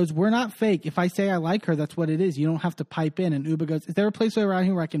 Bryn goes, we're not fake. If I say I like her, that's what it is. You don't have to pipe in. And Uba goes, is there a place around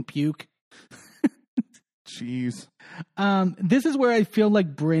here where I can puke? Jeez. This is where I feel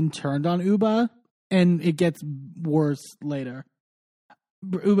like Bryn turned on Uba, and it gets worse later.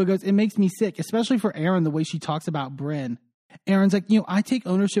 Uba goes, it makes me sick, especially for Aaron, the way she talks about Bryn. Aaron's like, I take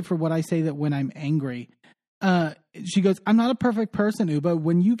ownership for what I say that when I'm angry. She goes, I'm not a perfect person, Uba.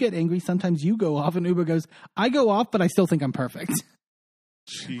 When you get angry, sometimes you go off. And Uba goes, I go off, but I still think I'm perfect.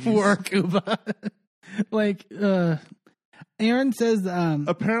 Jeez. Work, Uba. Aaron says,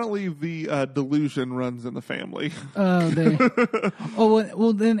 apparently the delusion runs in the family.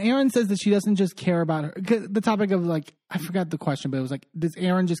 Well, then Aaron says that she doesn't just care about her. The topic of like, I forgot the question, but it was like, does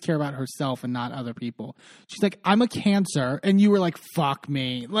Aaron just care about herself and not other people? She's like, I'm a Cancer. And you were like, fuck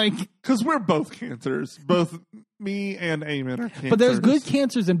me. Like, because we're both Cancers. Both me and Eamon are Cancers. But there's good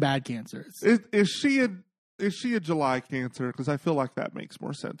Cancers and bad Cancers. Is she a July Cancer? Because I feel like that makes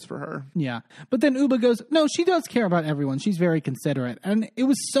more sense for her. Yeah. But then Uba goes, no, she does care about everyone. She's very considerate. And it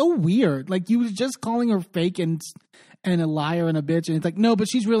was so weird. Like, you was just calling her fake and a liar and a bitch. And it's like, no, but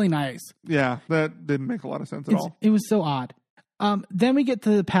she's really nice. Yeah, that didn't make a lot of sense at all. It was so odd. Then we get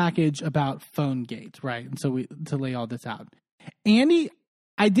to the package about phone gates, right? And so to lay all this out. Andy,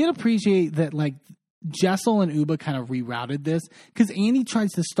 I did appreciate that, like, Jessel and Uba kind of rerouted this. Because Andy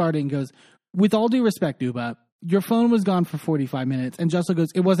tries to start it and goes, with all due respect, Uba, your phone was gone for 45 minutes. And Jessel goes,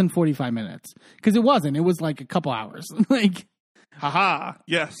 it wasn't 45 minutes. Because it wasn't. It was like a couple hours. Like, haha.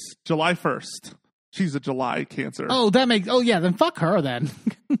 Yes. July 1st. She's a July Cancer. Then fuck her then.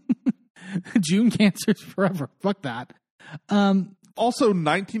 June Cancers forever. Fuck that. Also,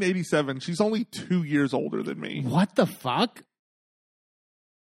 1987. She's only 2 years older than me. What the fuck?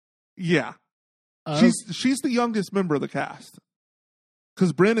 Yeah. She's the youngest member of the cast.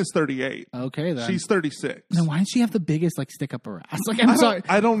 Because Bryn is 38. Okay, then. She's 36. Then why does she have the biggest, like, stick up her ass? Like, I'm sorry.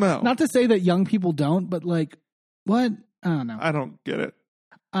 I don't know. Not to say that young people don't, but, like, what? I don't know. I don't get it.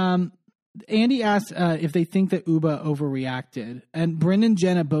 Andy asks if they think that Uba overreacted. And Bryn and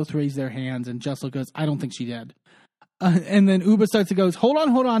Jenna both raise their hands, and Jessel goes, I don't think she did. And then Uba starts to go, hold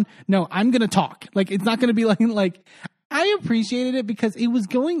on. No, I'm going to talk. Like, it's not going to be like, I appreciated it because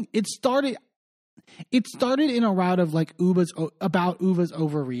it started in a route of like Uba's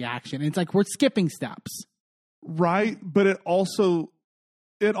overreaction. It's like we're skipping steps. Right, but it also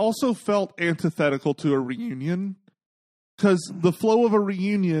felt antithetical to a reunion. Because the flow of a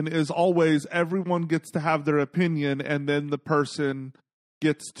reunion is always everyone gets to have their opinion and then the person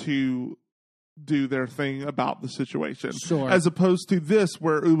gets to do their thing about the situation. Sure. As opposed to this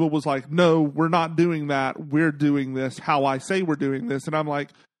where Uba was like, no, we're not doing that. We're doing this how I say we're doing this. And I'm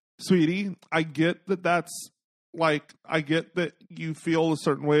like, sweetie, I get that you feel a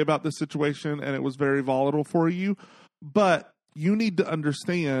certain way about this situation and it was very volatile for you, but you need to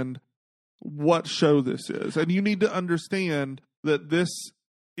understand what show this is. And you need to understand that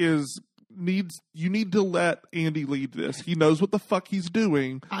you need to let Andy lead this. He knows what the fuck he's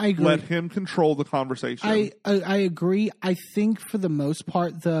doing. I agree. Let him control the conversation. I agree. I think for the most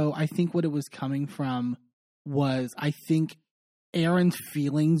part, though, I think what it was coming from was, I think Aaron's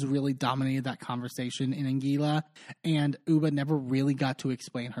feelings really dominated that conversation in Anguilla, and Uba never really got to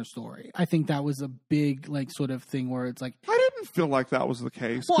explain her story. I think that was a big, like, sort of thing where it's like... I didn't feel like that was the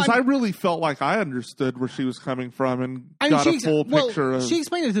case, because I really felt like I understood where she was coming from and got a full picture of... She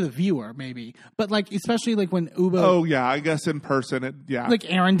explained it to the viewer, maybe, but, like, especially, like, when Uba... Oh, yeah, I guess in person,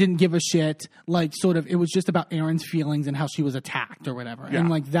 Like, Aaron didn't give a shit, like, sort of, it was just about Aaron's feelings and how she was attacked or whatever, and,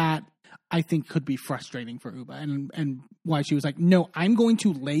 like, that... I think could be frustrating for Uba and why she was like, no, I'm going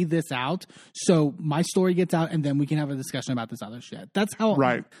to lay this out so my story gets out and then we can have a discussion about this other shit. That's how,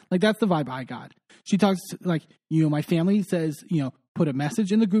 right. Like, that's the vibe I got. She talks like, my family says, put a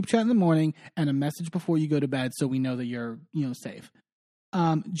message in the group chat in the morning and a message before you go to bed so we know that you're, safe.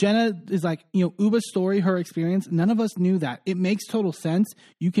 Jenna is like, Uba's story, her experience, none of us knew that. It makes total sense.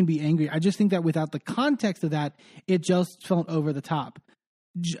 You can be angry. I just think that without the context of that, it just felt over the top.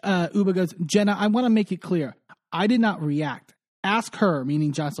 Uba goes, Jenna, I want to make it clear. I did not react. Ask her,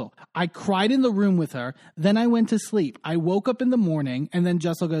 meaning Jessel. I cried in the room with her. Then I went to sleep. I woke up in the morning. And then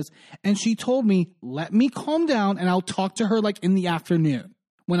Jessel goes, and she told me, let me calm down and I'll talk to her like in the afternoon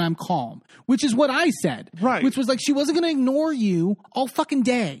when I'm calm, which is what I said. Right. Which was like, she wasn't going to ignore you all fucking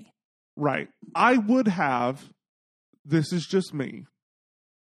day. Right. I would have, this is just me,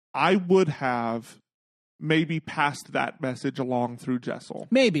 I would have maybe passed that message along through Jessel.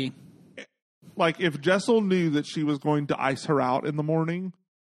 Maybe. Like, if Jessel knew that she was going to ice her out in the morning,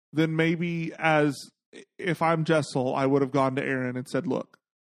 then maybe if I'm Jessel, I would have gone to Aaron and said, look,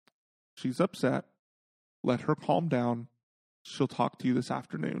 she's upset. Let her calm down. She'll talk to you this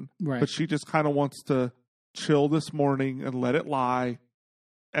afternoon. Right. But she just kind of wants to chill this morning and let it lie.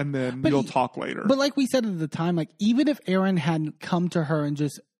 And then you'll talk later. But like we said at the time, like, even if Aaron hadn't come to her and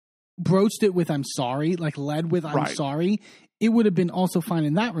just broached it with I'm sorry, like led with I'm sorry, it would have been also fine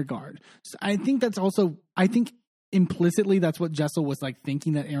in that regard. So I think implicitly that's what Jessel was like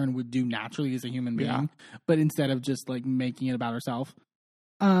thinking that Aaron would do naturally as a human being, but instead of just like making it about herself.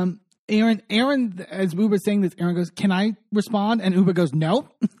 Aaron, as Uba was saying this, Aaron goes, can I respond? And Uba goes, no.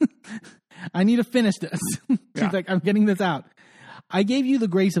 I need to finish this. She's like, I'm getting this out. I gave you the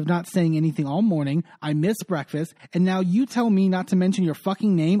grace of not saying anything all morning. I missed breakfast. And now you tell me not to mention your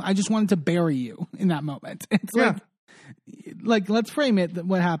fucking name. I just wanted to bury you in that moment. It's like, let's frame it.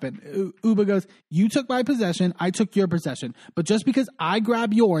 What happened? Uba goes, you took my possession. I took your possession. But just because I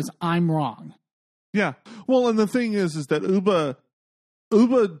grab yours, I'm wrong. Yeah. Well, and the thing is that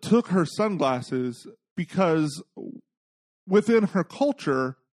Uba took her sunglasses because within her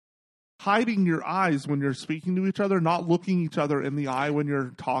culture, hiding your eyes when you're speaking to each other, not looking each other in the eye when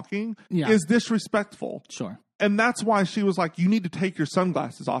you're talking, is disrespectful. Sure. And that's why she was like, you need to take your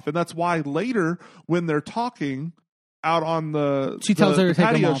sunglasses off. And that's why later, when they're talking out on the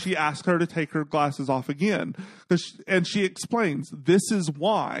patio, she asks her to take her glasses off again. And she explains, this is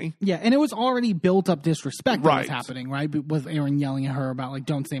why. Yeah, and it was already built up disrespect that was happening, right? With Aaron yelling at her about, like,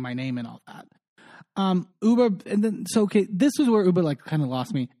 don't say my name and all that. Uba, and then, so, okay, this is where Uba, like, kind of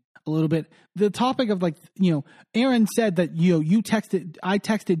lost me a little bit. The topic of, like, you know, Aaron said that, you know, I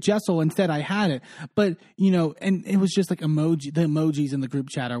texted Jessel and said I had it, but, you know, and it was just like the emojis in the group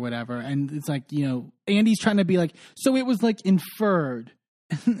chat or whatever. And it's like, you know, Andy's trying to be like, so it was like inferred.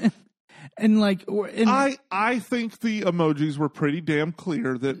 And like, I think the emojis were pretty damn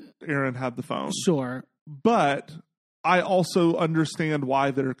clear that Aaron had the phone. Sure. But I also understand why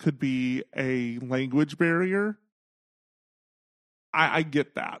there could be a language barrier. I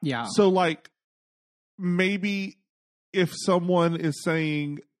get that. Yeah. So, like, maybe if someone is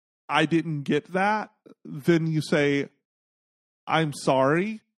saying, I didn't get that, then you say, I'm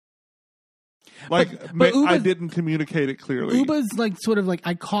sorry. Like, but I didn't communicate it clearly. Uba's like, sort of like,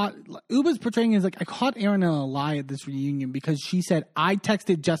 Uba's portraying as like, I caught Aaron in a lie at this reunion because she said, I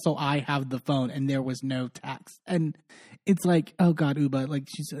texted Jessel, I have the phone, and there was no text. And it's like, oh God, Uba, like,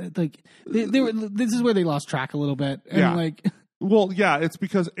 she's like, this is where they lost track a little bit. And like, well, yeah, it's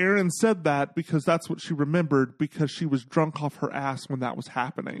because Aaron said that because that's what she remembered because she was drunk off her ass when that was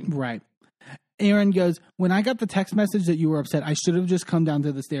happening. Right. Aaron goes, when I got the text message that you were upset, I should have just come down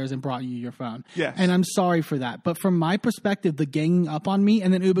to the stairs and brought you your phone. Yes. And I'm sorry for that. But from my perspective, the ganging up on me,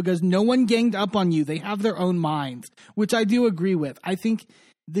 and then Uba goes, no one ganged up on you. They have their own minds, which I do agree with. I think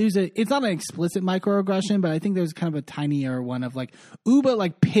it's not an explicit microaggression, but I think there's kind of a tinier one of like, Uba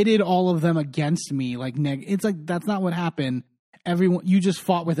like pitted all of them against me. Like, it's like, that's not what happened. You just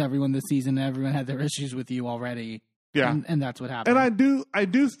fought with everyone this season and everyone had their issues with you already. Yeah. And that's what happened. And I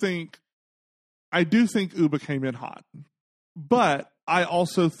do think Uba came in hot, but I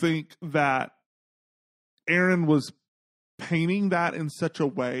also think that Aaron was painting that in such a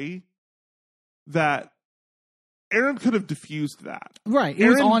way that Aaron could have diffused that. Right. It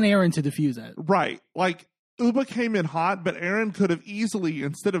was on Aaron to diffuse it. Right. Like, Uba came in hot, but Aaron could have easily,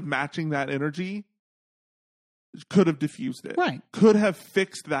 instead of matching that energy, could have diffused it. Right. Could have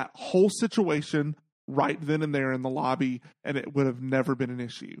fixed that whole situation right then and there in the lobby, and it would have never been an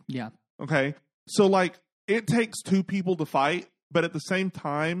issue. Yeah. Okay? So, like, it takes two people to fight, but at the same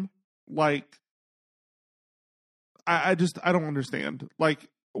time, like, I don't understand. Like,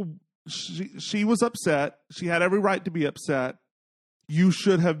 she was upset. She had every right to be upset. You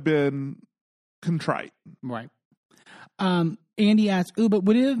should have been contrite. Right. Andy asks, Uba,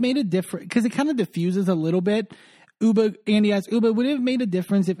 would it have made a difference? Because it kind of diffuses a little bit. Andy asks, Uba, would it have made a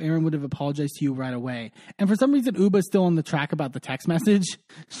difference if Aaron would have apologized to you right away? And for some reason, Uba's still on the track about the text message.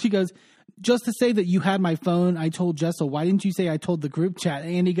 She goes, just to say that you had my phone, I told Jessel. Why didn't you say I told the group chat?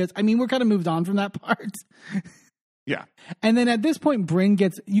 And Andy goes, I mean, we're kind of moved on from that part. Yeah. And then at this point,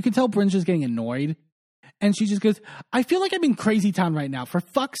 you can tell Bryn's just getting annoyed. And she just goes, I feel like I'm in crazy town right now. For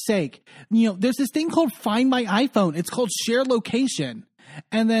fuck's sake. You know, there's this thing called Find My iPhone. It's called Share Location.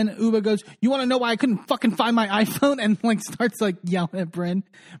 And then Uba goes, you want to know why I couldn't fucking find my iPhone? And like starts like yelling at Bryn.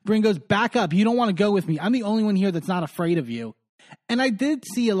 Bryn goes, back up. You don't want to go with me. I'm the only one here that's not afraid of you. And I did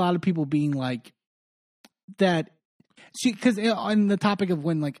see a lot of people being like that. Because on the topic of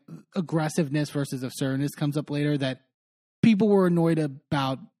when like aggressiveness versus absurdness comes up later, that people were annoyed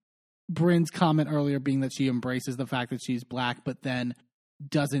about Bryn's comment earlier being that she embraces the fact that she's black, but then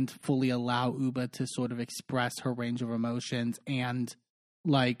doesn't fully allow Uba to sort of express her range of emotions, and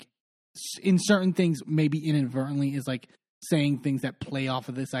like in certain things, maybe inadvertently is like saying things that play off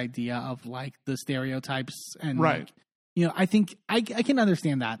of this idea of like the stereotypes and right. Like, you know, I think I can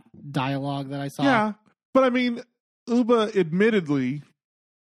understand that dialogue that I saw. Yeah, but I mean, Uba admittedly,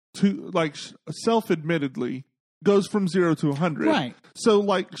 self-admittedly, goes from 0 to 100. Right. So,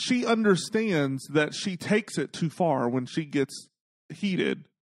 like, she understands that she takes it too far when she gets heated.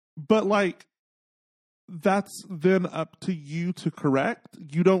 But, like, that's then up to you to correct.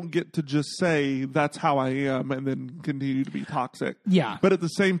 You don't get to just say, that's how I am, and then continue to be toxic. Yeah. But at the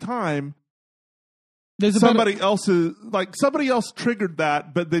same time, somebody else triggered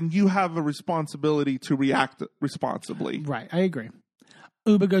that, but then you have a responsibility to react responsibly. Right, I agree.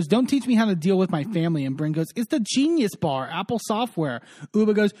 Uba goes, don't teach me how to deal with my family. And Bryn goes, it's the Genius Bar, Apple software.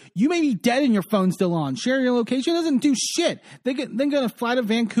 Uba goes, you may be dead and your phone's still on. Share your location doesn't do shit. They're going to fly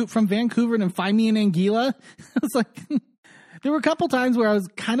to from Vancouver and find me in Anguilla. I was like, there were a couple times where I was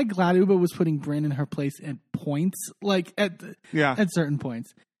kind of glad Uba was putting Bryn in her place at points, like at certain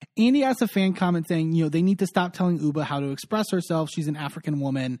points. Andy asked a fan comment saying, they need to stop telling Uba how to express herself. She's an African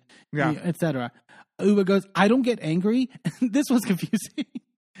woman, etc. Uba goes, I don't get angry. This was confusing.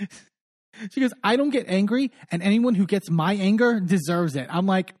 She goes, I don't get angry, and anyone who gets my anger deserves it. I'm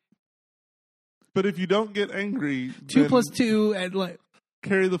like, but if you don't get angry, 2 plus 2 and like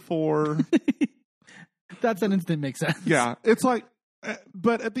carry the 4. That sentence didn't make sense. Yeah, it's like,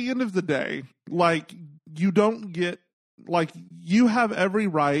 but at the end of the day, like you don't get, like you have every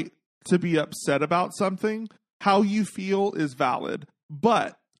right to be upset about something. How you feel is valid,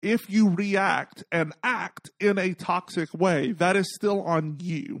 but if you react and act in a toxic way, that is still on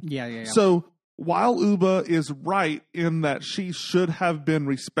you. Yeah. So while Uba is right in that she should have been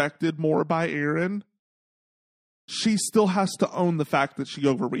respected more by Aaron, she still has to own the fact that she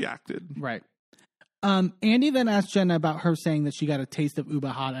overreacted. Right. Andy then asked Jenna about her saying that she got a taste of Uba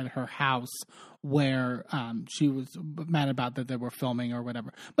hot at her house where she was mad about that they were filming or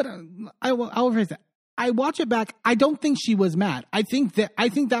whatever. But I'll rephrase that. I watch it back. I don't think she was mad. I think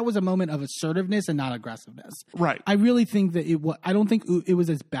that was a moment of assertiveness and not aggressiveness. Right. I really think that it was. I don't think it was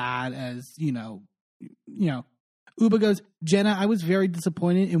as bad as Uba goes, Jenna, I was very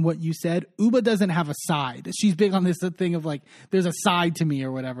disappointed in what you said. Uba doesn't have a side. She's big on this thing of like, there's a side to me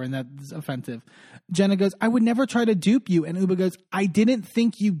or whatever, and that's offensive. Jenna goes, I would never try to dupe you. And Uba goes, I didn't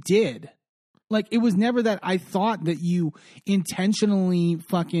think you did. Like, it was never that I thought that you intentionally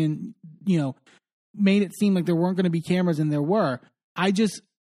fucking, made it seem like there weren't going to be cameras, and there were. I just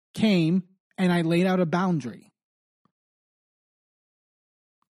came and I laid out a boundary.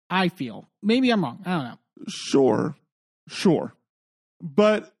 I feel. Maybe I'm wrong. I don't know. Sure.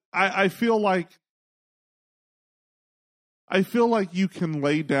 But I feel like you can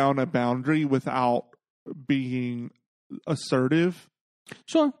lay down a boundary without being assertive.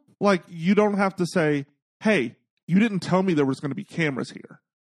 Sure. Like, you don't have to say, hey, you didn't tell me there was going to be cameras here.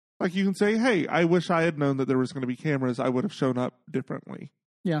 Like, you can say, hey, I wish I had known that there was going to be cameras. I would have shown up differently.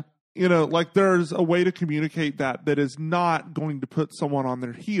 Yeah. Like, there's a way to communicate that is not going to put someone on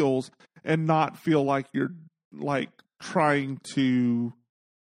their heels and not feel like you're, like, trying to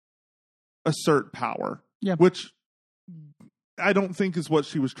assert power. Yeah. Which I don't think is what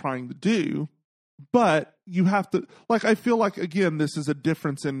she was trying to do. But you have to, like, I feel like, again, this is a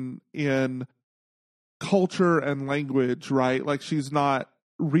difference in culture and language, right? Like, she's not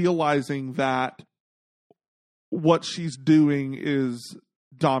realizing that what she's doing is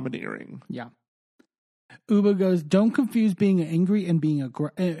domineering. Yeah. Uba goes, don't confuse being angry and being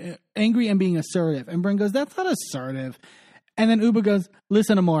assertive. And Bryn goes, that's not assertive. And then Uba goes,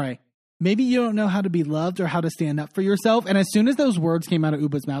 listen, Amore, maybe you don't know how to be loved or how to stand up for yourself. And as soon as those words came out of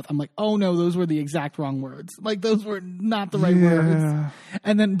Uba's mouth, I'm like, oh no, those were the exact wrong words. Like, those were not the right words.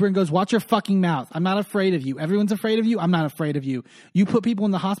 And then Bryn goes, watch your fucking mouth. I'm not afraid of you. Everyone's afraid of you. I'm not afraid of you. You put people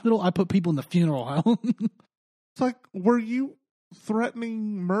in the hospital. I put people in the funeral home. It's like, were you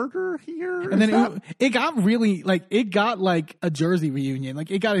threatening murder here? And then it got really, like, a Jersey reunion. Like,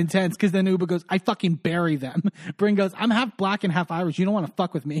 it got intense because then Uba goes, I fucking bury them. Bryn goes, I'm half black and half Irish. You don't want to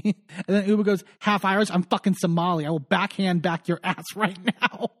fuck with me. And then Uba goes, half Irish, I'm fucking Somali. I will backhand back your ass right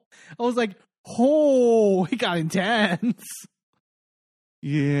now. I was like, oh, it got intense.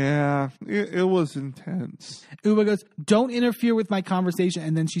 Yeah, it was intense. Uba goes, don't interfere with my conversation.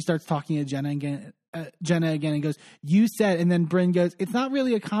 And then she starts talking to Jenna again and goes, you said, and then Bryn goes, it's not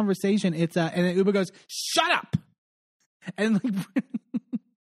really a conversation. It's and then Uba goes, shut up. And like,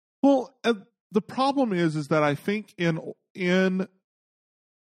 well, the problem is that I think in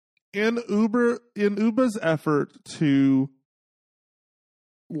Uba's effort to,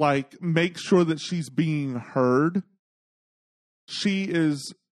 like, make sure that she's being heard, she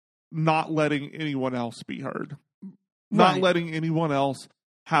is not letting anyone else be heard. Not letting anyone else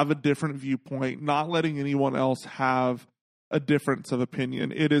have a different viewpoint. Not letting anyone else have a difference of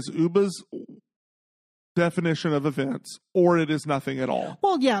opinion. It is Uba's definition of events, or it is nothing at all.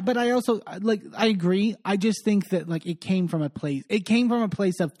 Well, yeah, but I also, like, I agree. I just think that, like, it came from a place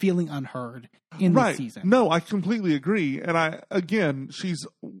of feeling unheard in this season. No, I completely agree. And she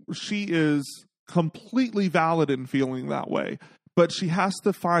is completely valid in feeling that way. But she has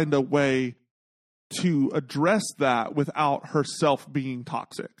to find a way to address that without herself being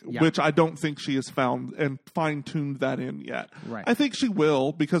toxic, Yeah. which I don't think she has found and fine-tuned that in yet. Right. I think she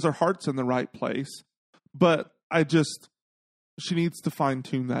will because her heart's in the right place, but she needs to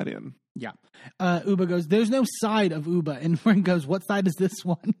fine-tune that in. Yeah. Uba goes, there's no side of Uba. And Bryn goes, what side is this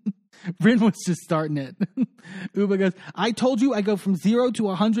one? Bryn was just starting it. Uba goes, I told you I go from 0 to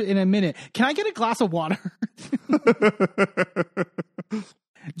 100 in a minute. Can I get a glass of water?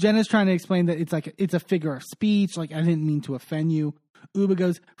 Jenna's trying to explain that it's a figure of speech. Like, I didn't mean to offend you. Uba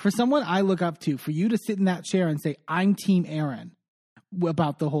goes, for someone I look up to, for you to sit in that chair and say, I'm Team Aaron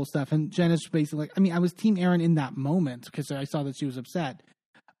about the whole stuff. And Jenna's basically like, I mean, I was Team Aaron in that moment because I saw that she was upset.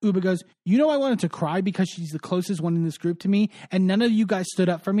 Uba goes, I wanted to cry because she's the closest one in this group to me, and none of you guys stood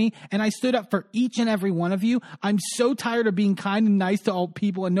up for me, and I stood up for each and every one of you. I'm so tired of being kind and nice to all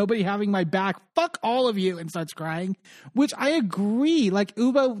people and nobody having my back. Fuck all of you, and starts crying, which I agree. Like,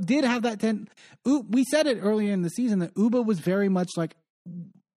 Uba did have that we said it earlier in the season that Uba was very much like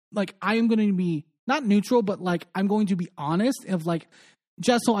I am going to be not neutral, but like I'm going to be honest of like,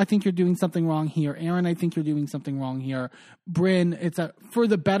 Jessel, I think you're doing something wrong here. Aaron, I think you're doing something wrong here. Bryn, it's for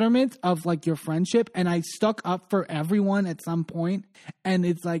the betterment of like your friendship. And I stuck up for everyone at some point. And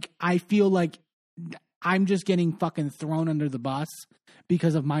it's like, I feel like I'm just getting fucking thrown under the bus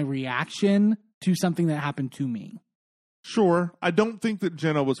because of my reaction to something that happened to me. Sure. I don't think that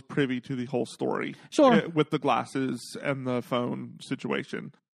Jenna was privy to the whole story. Sure. With the glasses and the phone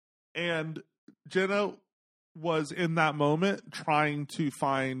situation. And Jenna was in that moment trying to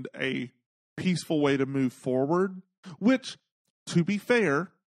find a peaceful way to move forward, which, to be fair,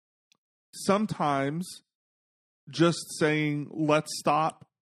 sometimes just saying, let's stop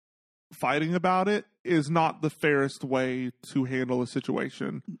fighting about it is not the fairest way to handle a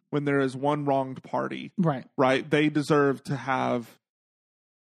situation when there is one wronged party. Right. Right? They deserve to have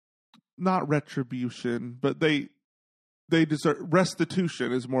not retribution, but they deserve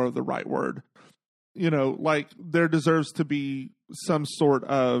restitution is more of the right word. Like there deserves to be some sort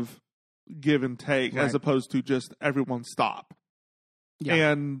of give and take as opposed to just everyone stop.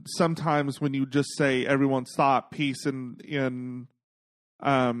 Yeah. And sometimes when you just say everyone stop, peace in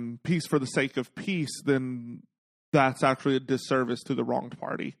peace for the sake of peace, then that's actually a disservice to the wronged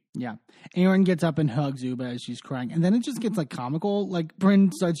party. Yeah. Aaron gets up and hugs Uba as she's crying. And then it just gets like comical. Like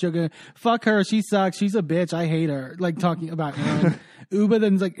Bryn starts joking, fuck her, she sucks, she's a bitch, I hate her. Like talking about Aaron. Uba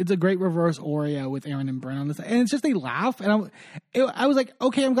then's like, it's a great reverse Oreo with Aaron and Bryn on this. And it's just they laugh. And I was like,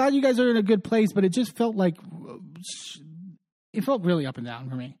 okay, I'm glad you guys are in a good place, but it just felt like it felt really up and down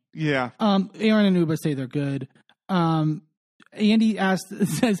for me. Yeah. Aaron and Uba say they're good. Andy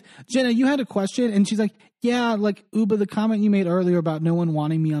says, Jenna, you had a question? And she's like, yeah, like Uba, the comment you made earlier about no one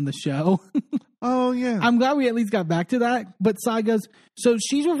wanting me on the show. Oh, yeah. I'm glad we at least got back to that. But Sai goes, so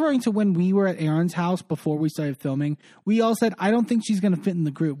she's referring to when we were at Aaron's house before we started filming. We all said, I don't think she's going to fit in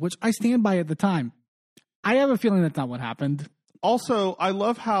the group, which I stand by at the time. I have a feeling that's not what happened. Also, I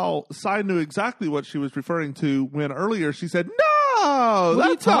love how Sai knew exactly what she was referring to when earlier she said, no,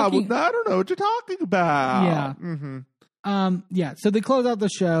 that's not, I don't know what you're talking about. Yeah. Mm-hmm. Yeah, so they close out the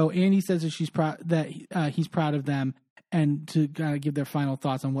show. Andy says that he's proud of them and to kind of give their final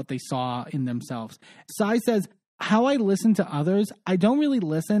thoughts on what they saw in themselves. Sai says, how I listen to others, I don't really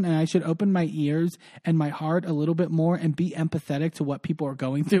listen, and I should open my ears and my heart a little bit more and be empathetic to what people are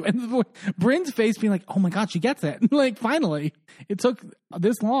going through. And Bryn's face being like, oh my God, she gets it. Like, finally. It took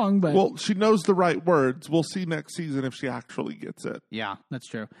this long, but... Well, she knows the right words. We'll see next season if she actually gets it. Yeah, that's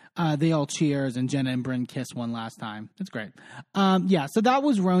true. They all cheers, and Jenna and Bryn kiss one last time. It's great. Yeah, so that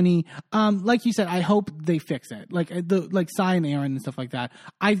was Roni. Like you said, I hope they fix it. Like Sai and Aaron and stuff like that.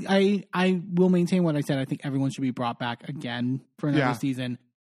 I will maintain what I said. I think everyone should be brought back again for another season.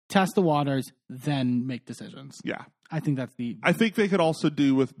 Test the waters, then make decisions. Yeah. I think that's I think they could also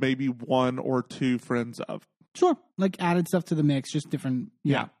do with maybe one or two friends of. Sure. Like added stuff to the mix, just different.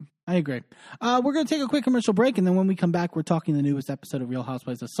 Yeah. I agree. We're going to take a quick commercial break, and then when we come back, we're talking the newest episode of Real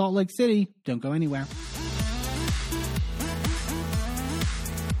Housewives of Salt Lake City. Don't go anywhere.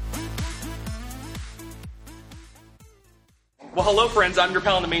 Well, hello, friends. I'm your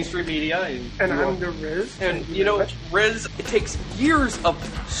pal in the mainstream media. And I'm the Riz. And, you know, Riz, it takes years of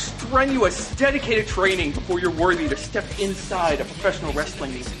strenuous, dedicated training before you're worthy to step inside a professional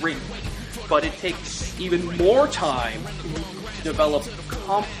wrestling ring. But it takes even more time to develop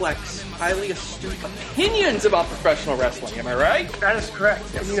complex, highly astute opinions about professional wrestling. Am I right? That is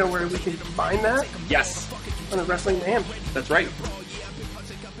correct. And you know where we can combine that? Yes. On the Wrestling Man. That's right.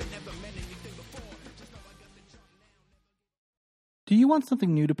 Do you want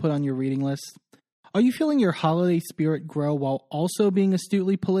something new to put on your reading list? Are you feeling your holiday spirit grow while also being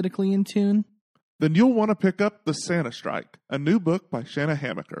astutely politically in tune? then you'll want to pick up The Santa Strike, a new book by Shanna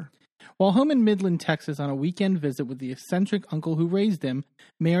Hamaker. While home in Midland, Texas, on a weekend visit with the eccentric uncle who raised him,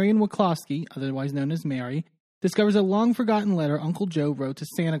 Marion Wachlowski, otherwise known as Mary, discovers a long-forgotten letter Uncle Joe wrote to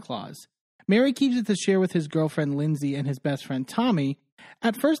Santa Claus. Mary keeps it to share with his girlfriend Lindsay and his best friend Tommy.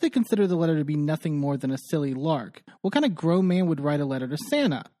 At first, they consider the letter to be nothing more than a silly lark. What kind of grown man would write a letter to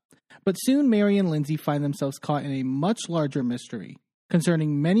Santa? But soon, Mary and Lindsay find themselves caught in a much larger mystery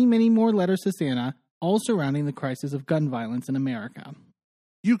concerning many, many more letters to Santa, all surrounding the crisis of gun violence in America.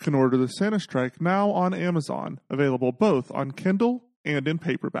 You can order The Santa Strike now on Amazon, available both on Kindle and in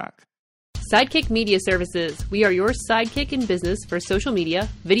paperback. Sidekick Media Services. We are your sidekick in business for social media,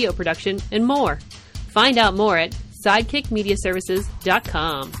 video production, and more. Find out more at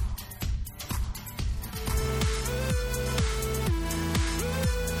sidekickmediaservices.com.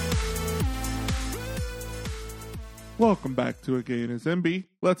 Welcome back to A Gay and His MB.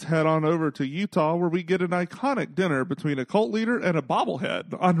 Let's head on over to Utah, where we get an iconic dinner between a cult leader and a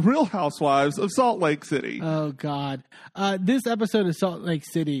bobblehead on Real Housewives of Salt Lake City. Oh, God. This episode of Salt Lake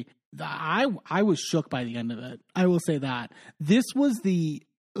City, I was shook by the end of it. I will say that. This was the,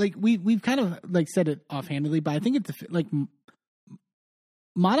 like, we've kind of, like, said it offhandedly, but I think it's, like,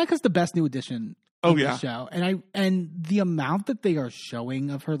 Monica's the best new addition of the show. And the amount that they are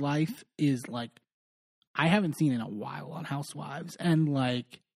showing of her life is, like, I haven't seen in a while on Housewives. And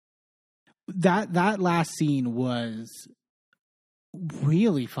like that last scene was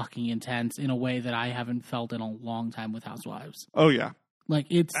really fucking intense in a way that I haven't felt in a long time with Housewives. Oh yeah. Like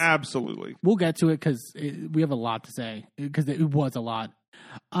it's absolutely. We'll get to it because we have a lot to say because it was a lot.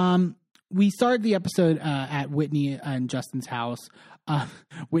 We started the episode at Whitney and Justin's house.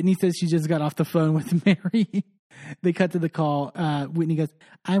 Whitney says she just got off the phone with Mary. They cut to the call. Whitney goes,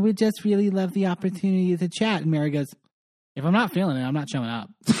 I would just really love the opportunity to chat. And Mary goes, if I'm not feeling it, I'm not showing up.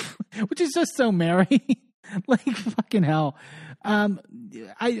 Which is just so Mary. Like, fucking hell. I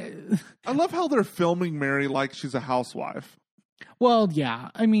love how they're filming Mary like she's a housewife. Well, yeah.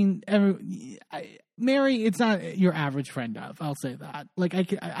 I mean, Mary, it's not your average friend of. I'll say that. Like,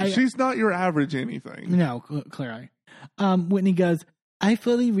 she's not your average anything. No, clearly. Whitney goes, I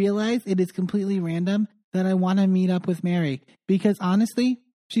fully realize it is completely random that I want to meet up with Mary because honestly,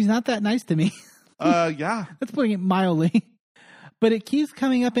 she's not that nice to me. Yeah. That's putting it mildly. But it keeps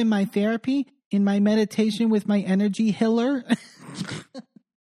coming up in my therapy, in my meditation with my energy healer.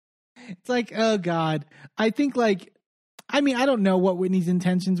 It's like, oh God. I think like, I mean, I don't know what Whitney's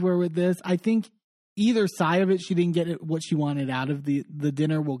intentions were with this. I think either side of it, she didn't get what she wanted out of the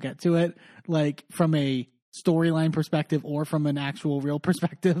dinner. We'll get to it. Like from a storyline perspective or from an actual real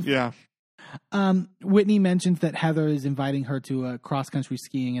perspective. Yeah. Whitney mentions that Heather is inviting her to cross-country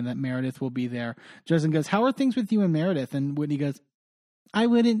skiing and that Meredith will be there. Justin goes, how are things with you and Meredith? And Whitney goes, I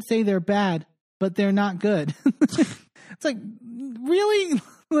wouldn't say they're bad, but they're not good. It's like, really?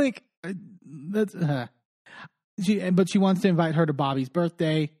 Like, that's, but she wants to invite her to Bobby's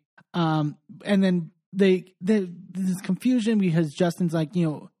birthday. And then there's confusion because Justin's like, you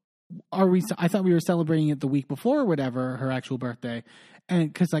know, I thought we were celebrating it the week before or whatever, her actual birthday.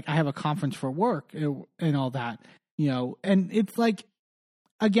 And cause like I have a conference for work and all that, you know, and it's like,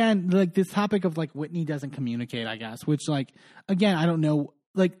 again, like this topic of like Whitney doesn't communicate, I guess, which like, again, I don't know.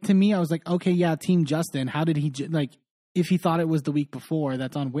 Like to me, I was like, okay, yeah, team Justin. How did he like, if he thought it was the week before,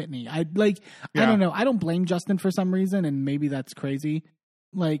 that's on Whitney. I don't know. I don't blame Justin for some reason. And maybe that's crazy.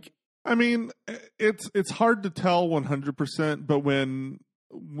 Like, I mean, it's hard to tell 100%, but when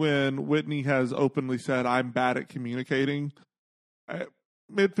Whitney has openly said, I'm bad at communicating,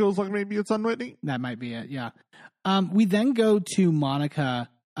 it feels like maybe it's on Whitney. That might be it, yeah. We then go to Monica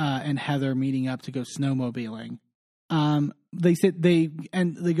and Heather meeting up to go snowmobiling. They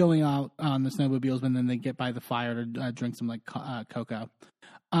going out on the snowmobiles, and then they get by the fire to drink some like cocoa.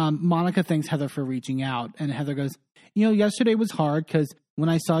 Monica thanks Heather for reaching out, and Heather goes, you know, yesterday was hard because when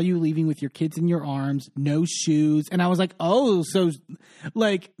I saw you leaving with your kids in your arms, no shoes, and I was like, oh, so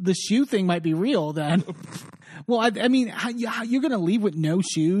like the shoe thing might be real then. Well, I mean, how you're going to leave with no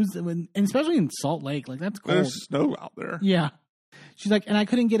shoes, and especially in Salt Lake, like that's cold. There's snow out there. Yeah. She's like, and I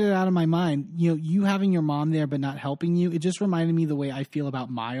couldn't get it out of my mind. You know, you having your mom there but not helping you, it just reminded me the way I feel about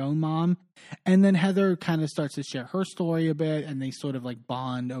my own mom. And then Heather kind of starts to share her story a bit, and they sort of like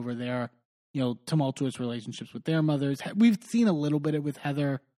bond over their, you know, tumultuous relationships with their mothers. We've seen a little bit with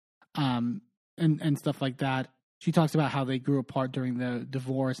Heather and stuff like that. She talks about how they grew apart during the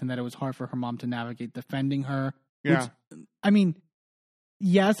divorce and that it was hard for her mom to navigate defending her. Yeah. Which, I mean,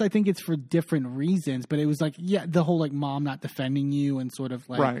 yes, I think it's for different reasons, but it was like, yeah, the whole like mom not defending you and sort of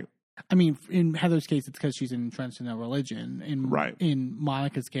like, right. I mean, in Heather's case, it's because she's entrenched in a religion. In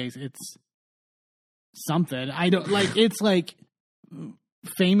Monica's case, it's something. I don't like. It's like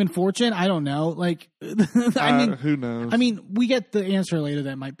fame and fortune. I don't know. Like, I mean, who knows? I mean, we get the answer later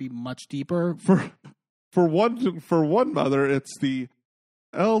that might be much deeper. For one mother, it's the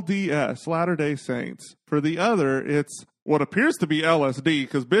LDS, Latter-day Saints. For the other, it's what appears to be LSD,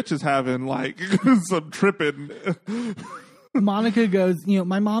 because bitch is having, like, some tripping. Monica goes,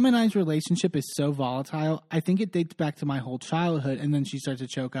 my mom and I's relationship is so volatile. I think it dates back to my whole childhood. And then she starts to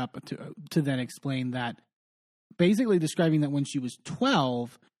choke up to then explain that, basically describing that when she was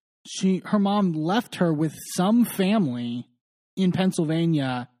 12, her mom left her with some family in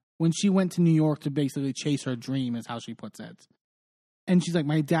Pennsylvania when she went to New York to basically chase her dream, is how she puts it. And she's like,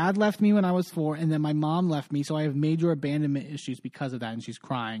 my dad left me when I was 4, and then my mom left me, so I have major abandonment issues because of that, and she's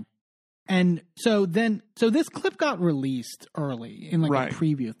crying. And so this clip got released early in like a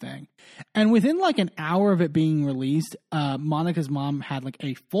preview thing. And within like an hour of it being released, Monica's mom had like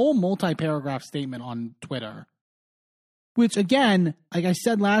a full multi-paragraph statement on Twitter. Which again, like I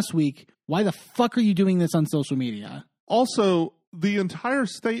said last week, why the fuck are you doing this on social media? Also, the entire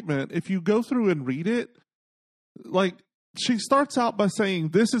statement, if you go through and read it, like, she starts out by saying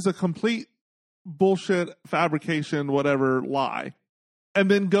this is a complete bullshit, fabrication, whatever, lie.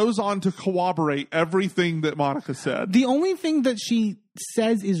 And then goes on to corroborate everything that Monica said. The only thing that she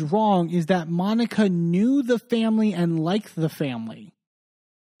says is wrong is that Monica knew the family and liked the family.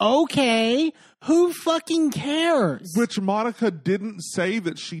 Okay, who fucking cares? Which Monica didn't say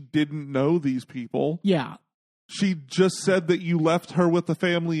that she didn't know these people. Yeah. She just said that you left her with the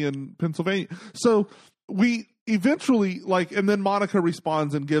family in Pennsylvania. So we eventually, like, and then Monica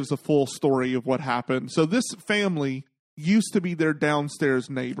responds and gives a full story of what happened. So this family used to be their downstairs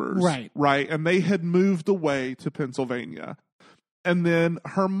neighbors. Right. And they had moved away to Pennsylvania. And then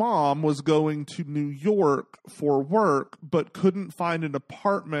her mom was going to New York for work, but couldn't find an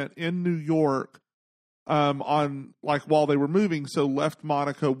apartment in New York while they were moving. So left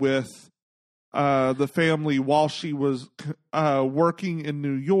Monica with the family while she was working in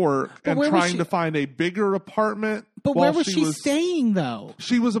New York and trying to find a bigger apartment. But where was she staying, though?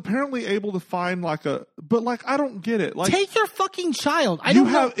 She was apparently able to find I don't get it. Like, take your fucking child.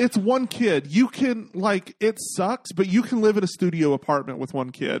 It's one kid. You can, like, it sucks, but you can live in a studio apartment with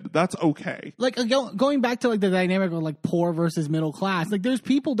one kid. That's okay. Like, going back to, like, the dynamic of, like, poor versus middle class, like, there's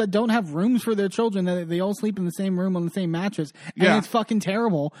people that don't have rooms for their children, that they all sleep in the same room on the same mattress, and it's fucking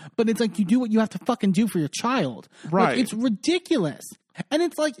terrible, but it's like, you do what you have to fucking do for your child. Right. Like, it's ridiculous. And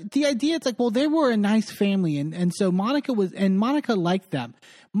it's like, the idea, it's like, well, they were a nice family, and so Monica liked them.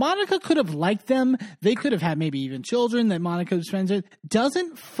 Monica could have liked them. They could have had maybe even children that Monica was friends with.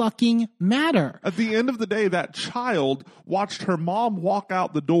 Doesn't fucking matter. At the end of the day, that child watched her mom walk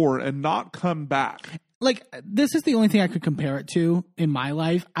out the door and not come back. Like, this is the only thing I could compare it to in my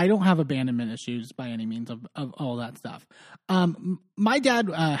life. I don't have abandonment issues by any means of all that stuff. My dad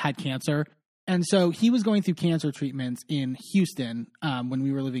had cancer. And so he was going through cancer treatments in Houston when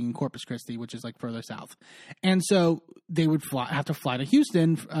we were living in Corpus Christi, which is like further south. And so they would have to fly to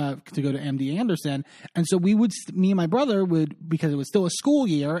Houston to go to MD Anderson. And so me and my brother would, because it was still a school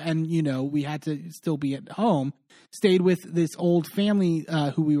year and, we had to still be at home, stayed with this old family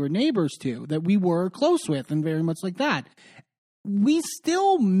who we were neighbors to, that we were close with and very much like that. We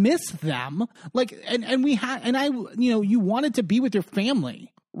still miss them. Like, and we had, and I, you wanted to be with your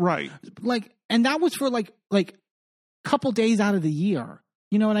family. Right. Like, and that was for like couple days out of the year.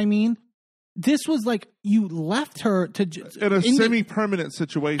 You know what I mean? This was like, you left her to in a semi-permanent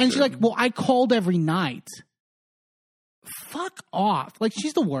situation. And she's like, well, I called every night. Fuck off. Like,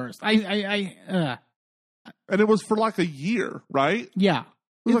 she's the worst. And it was for like a year, right? Yeah.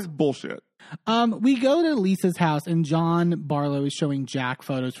 It was like bullshit. We go to Lisa's house and John Barlow is showing Jack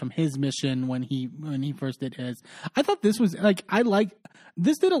photos from his mission when he first did his. I thought this was like,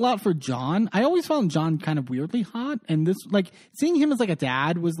 this did a lot for John. I always found John kind of weirdly hot, and this, like, seeing him as like a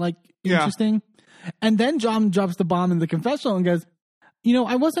dad was like interesting. And then John drops the bomb in the confessional and goes,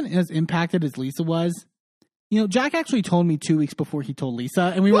 I wasn't as impacted as Lisa was. Jack actually told me 2 weeks before he told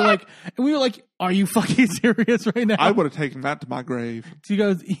Lisa, and we were like, are you fucking serious right now? I would have taken that to my grave. He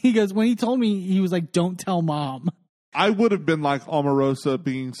goes, when he told me, he was like, don't tell mom. I would have been like Omarosa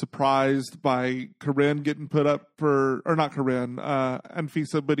being surprised by Corinne getting put up for, or not Corinne,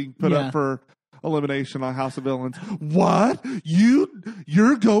 Anfisa being put up for elimination on House of Villains. What?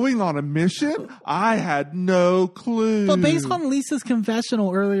 You're going on a mission? I had no clue. But based on Lisa's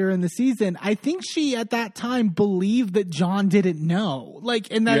confessional earlier in the season, I think she at that time believed that John didn't know. Like,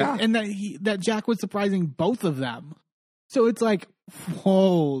 and that Jack was surprising both of them. So it's like,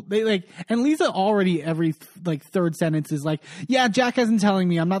 whoa. And Lisa already every like third sentence is like, yeah, Jack isn't telling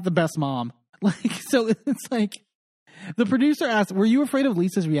me I'm not the best mom. Like, so it's like the producer asked, were you afraid of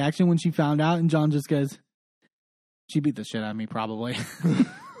Lisa's reaction when she found out? And John just goes, she beat the shit out of me, probably.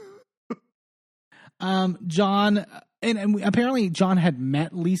 John, and apparently John had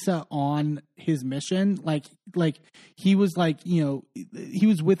met Lisa on his mission. Like he was like, you know, he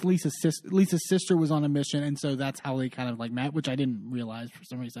was with Lisa's sister. Lisa's sister was on a mission. And so that's how they kind of like met, which I didn't realize for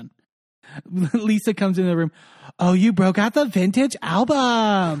some reason. Lisa comes in the room. Oh, you broke out the vintage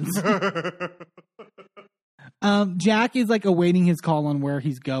albums. Jack is like awaiting his call on where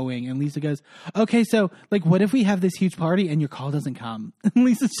he's going, and Lisa goes, okay, so like what if we have this huge party and your call doesn't come? And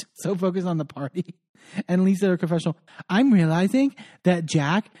Lisa's just so focused on the party. And Lisa, her confessional, I'm realizing that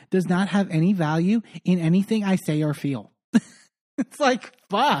Jack does not have any value in anything I say or feel. It's like,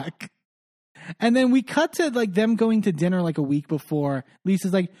 fuck. And then we cut to like them going to dinner like a week before.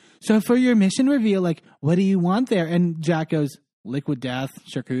 Lisa's like, so for your mission reveal, like, what do you want there? And Jack goes, liquid death,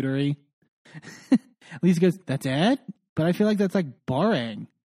 charcuterie. Lisa goes, that's it? But I feel like that's like boring.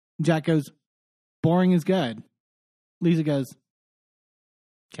 Jack goes, boring is good. Lisa goes,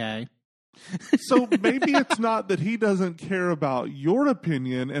 okay. So maybe it's not that he doesn't care about your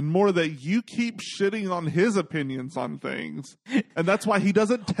opinion and more that you keep shitting on his opinions on things. And that's why he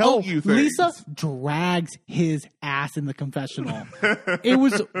doesn't tell you things. Lisa drags his ass in the confessional. It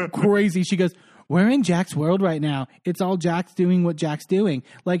was crazy. She goes, we're in Jack's world right now. It's all Jack's doing what Jack's doing.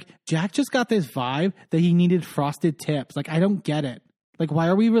 Like, Jack just got this vibe that he needed frosted tips. Like, I don't get it. Like, why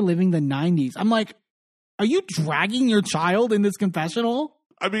are we reliving the 90s? I'm like, are you dragging your child in this confessional?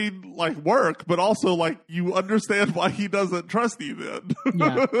 I mean, like, work, but also, like, you understand why he doesn't trust you then.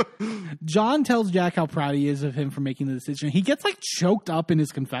 Yeah. John tells Jack how proud he is of him for making the decision. He gets, like, choked up in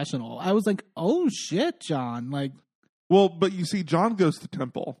his confessional. I was like, oh, shit, John. Like, well, but you see, John goes to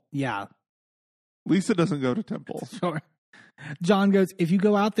temple. Yeah. Lisa doesn't go to temple. Sure. John goes, if you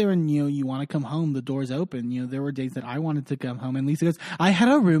go out there and, you know, you want to come home, the door's open. You know, there were days that I wanted to come home. And Lisa goes, I had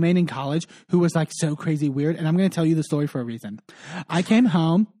a roommate in college who was like so crazy weird. And I'm going to tell you the story for a reason. I came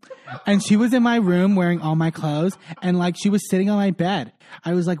home and she was in my room wearing all my clothes. And like, she was sitting on my bed.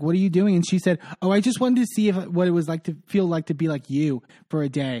 I was like, what are you doing? And she said, oh, I just wanted to see what it was like to feel like to be like you for a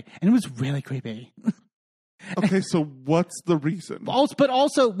day. And it was really creepy. Okay, so what's the reason? But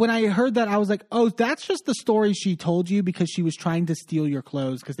also, when I heard that, I was like, oh, that's just the story she told you because she was trying to steal your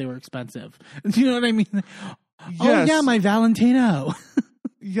clothes because they were expensive. Do you know what I mean? Yes. Oh, yeah, my Valentino.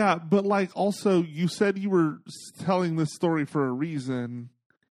 Yeah, but like also, you said you were telling this story for a reason.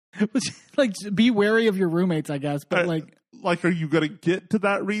 Like, be wary of your roommates, I guess. But like, are you going to get to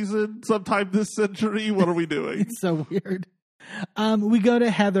that reason sometime this century? What are we doing? It's so weird. We go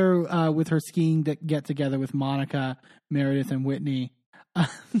to Heather with her skiing get together with Monica, Meredith, and Whitney.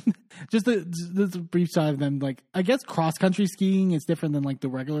 Just this brief shot of them. Like, I guess cross country skiing is different than like the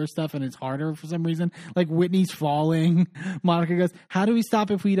regular stuff, and it's harder for some reason. Like, Whitney's falling. Monica goes, "How do we stop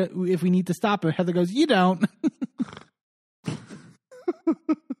if we need to stop?" And Heather goes, "You don't."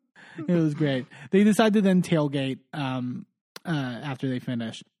 It was great. They decide to then tailgate after they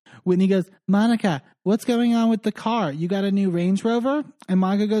finish. Whitney goes, Monica, what's going on with the car? You got a new Range Rover? And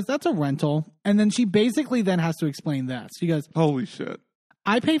Monica goes, that's a rental. And then she basically then has to explain this. She goes, holy shit.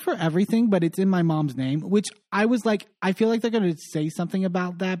 I pay for everything, but it's in my mom's name, which I was like, I feel like they're going to say something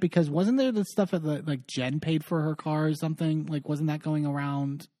about that because wasn't there the stuff that like Jen paid for her car or something? Like, wasn't that going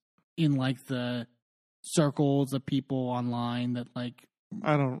around in like the circles of people online that like,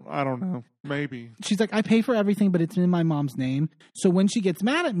 I don't know. Maybe. She's like, I pay for everything, but it's in my mom's name. So when she gets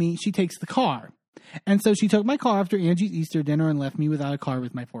mad at me, she takes the car. And so she took my car after Angie's Easter dinner and left me without a car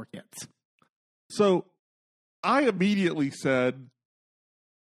with my 4 kids. So I immediately said,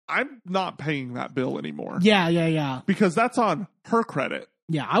 I'm not paying that bill anymore. Yeah. Because that's on her credit.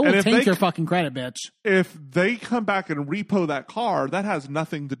 Yeah, I will take your fucking credit, bitch. If they come back and repo that car, that has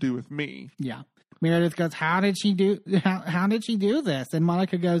nothing to do with me. Yeah. Meredith goes, how did she do this? And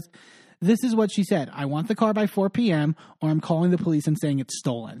Monica goes, this is what she said. I want the car by 4 p.m. or I'm calling the police and saying it's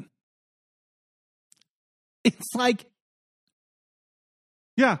stolen. It's like,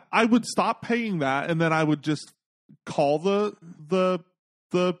 yeah, I would stop paying that and then I would just call the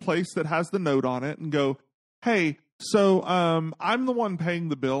place that has the note on it and go, hey, so I'm the one paying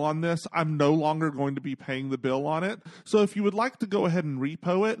the bill on this. I'm no longer going to be paying the bill on it. So if you would like to go ahead and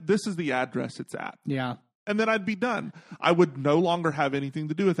repo it, this is the address it's at. Yeah. And then I'd be done. I would no longer have anything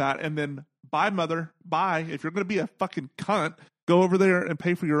to do with that. And then, bye, mother. Bye. If you're going to be a fucking cunt, Go over there and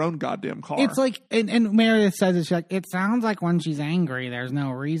pay for your own goddamn car. It's like, and Meredith says it, she's like, it sounds like when she's angry, there's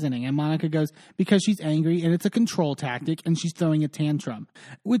no reasoning. And Monica goes, because she's angry and it's a control tactic and she's throwing a tantrum.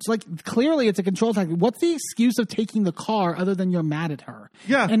 Which, like, clearly it's a control tactic. What's the excuse of taking the car other than you're mad at her?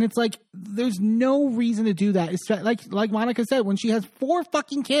 Yeah. And it's like, there's no reason to do that. It's like Monica said, when she has 4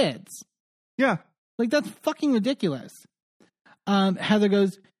 fucking kids. Yeah. Like, that's fucking ridiculous. Heather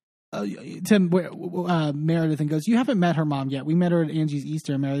goes to Meredith and goes, you haven't met her mom yet. We met her at Angie's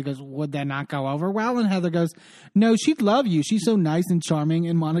Easter. And Meredith goes, would that not go over well? And Heather goes, no, she'd love you. She's so nice and charming.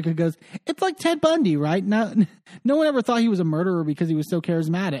 And Monica goes, it's like Ted Bundy, right? No one ever thought he was a murderer because he was so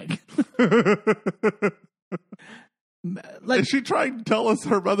charismatic. Is she trying to tell us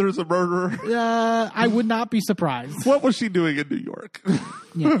her mother's a murderer? I would not be surprised. What was she doing in New York?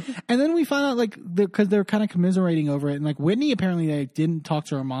 Yeah. And then we find out, like, because they're kind of commiserating over it. And, like, Whitney apparently like, didn't talk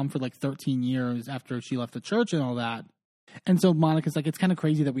to her mom for, like, 13 years after she left the church and all that. And so Monica's like, it's kind of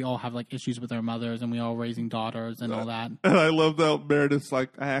crazy that we all have, like, issues with our mothers and we all raising daughters and all that. And I love that Meredith's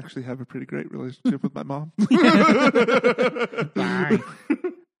like, I actually have a pretty great relationship with my mom. Bye.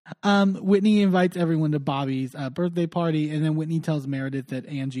 Whitney invites everyone to Bobby's birthday party, and then Whitney tells Meredith that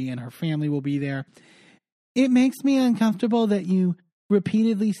Angie and her family will be there. It makes me uncomfortable that you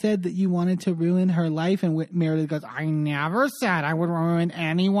repeatedly said that you wanted to ruin her life, and Meredith goes, I never said I would ruin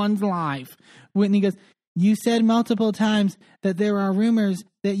anyone's life. Whitney goes, you said multiple times that there are rumors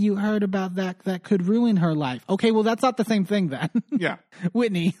that you heard about that could ruin her life. Okay, well, that's not the same thing then. Yeah.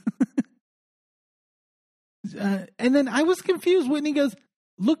 Whitney. And then I was confused. Whitney goes,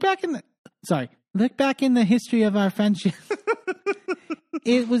 look back in the history of our friendship.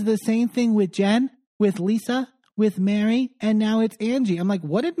 It was the same thing with Jen, with Lisa, with Mary, and now it's Angie. I'm like,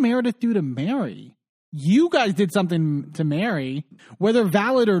 what did Meredith do to Mary? You guys did something to Mary, whether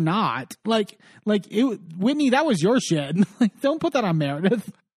valid or not. Whitney, that was your shit. Like, don't put that on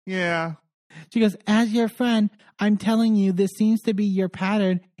Meredith. Yeah. She goes, as your friend, I'm telling you, this seems to be your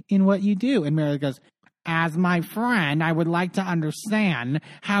pattern in what you do. And Meredith goes, as my friend, I would like to understand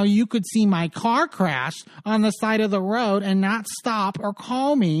how you could see my car crash on the side of the road and not stop or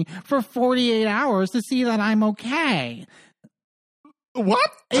call me for 48 hours to see that I'm okay. What?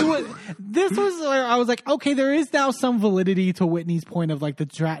 This was where I was like, okay, there is now some validity to Whitney's point of like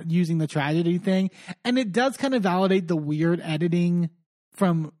using the tragedy thing. And it does kind of validate the weird editing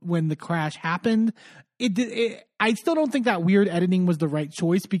from when the crash happened. I still don't think that weird editing was the right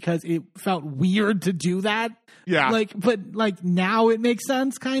choice because it felt weird to do that. Yeah. But now it makes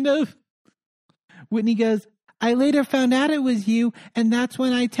sense, kind of. Whitney goes, I later found out it was you, and that's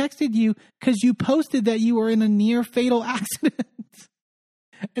when I texted you because you posted that you were in a near fatal accident.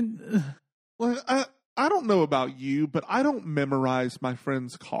 And well, I don't know about you, but I don't memorize my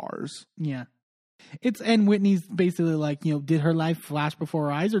friends' cars. Yeah. And Whitney's basically like, did her life flash before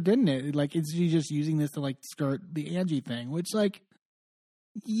her eyes or didn't it? Like, is she just using this to like skirt the Angie thing? Which, like,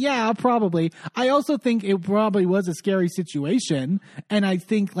 yeah, probably. I also think it probably was a scary situation. And I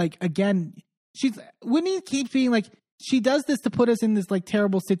think, like, again, Whitney keeps being like, she does this to put us in this like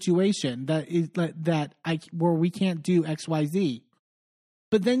terrible situation where we can't do XYZ.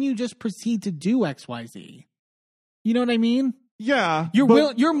 But then you just proceed to do XYZ. You know what I mean? Yeah.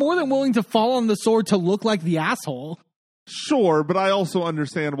 You're more than willing to fall on the sword to look like the asshole. Sure, but I also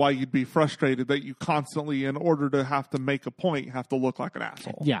understand why you'd be frustrated that you constantly, in order to have to make a point, have to look like an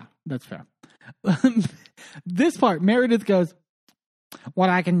asshole. Yeah, that's fair. This part, Meredith goes, what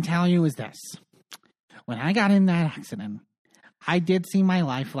I can tell you is this. When I got in that accident, I did see my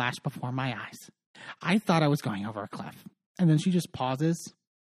life flash before my eyes. I thought I was going over a cliff. And then she just pauses.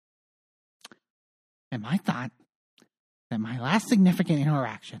 And I thought that my last significant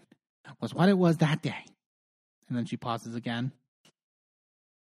interaction was what it was that day. And then she pauses again.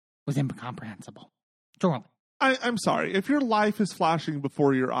 Was incomprehensible. Truly. I'm sorry. If your life is flashing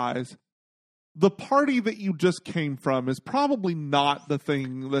before your eyes, the party that you just came from is probably not the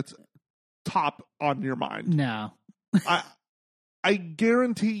thing that's top on your mind. No. I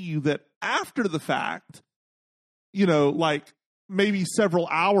guarantee you that after the fact, like maybe several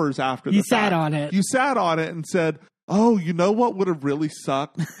hours after the fact, you sat on it and said, oh, you know what would have really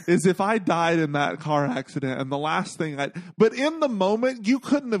sucked is if I died in that car accident and the last thing but in the moment, you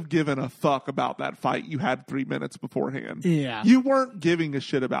couldn't have given a fuck about that fight you had 3 minutes beforehand. Yeah. You weren't giving a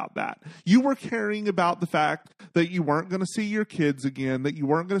shit about that. You were caring about the fact that you weren't going to see your kids again, that you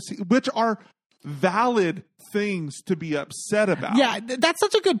weren't going to see, which are valid things to be upset about. Yeah, that's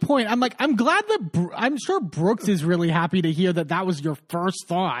such a good point. I'm like, I'm glad that I'm sure Brooks is really happy to hear that was your first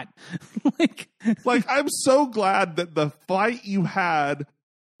thought. like, I'm so glad that the fight you had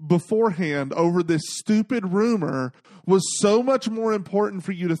beforehand over this stupid rumor was so much more important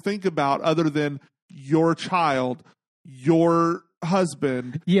for you to think about other than your child, your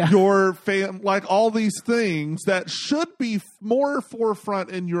husband, your like all these things that should be more forefront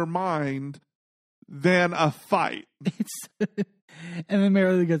in your mind than a fight. And then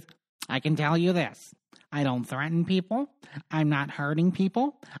Mary goes, I can tell you this. I don't threaten people. I'm not hurting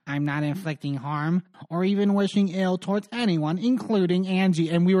people. I'm not inflicting harm or even wishing ill towards anyone, including Angie.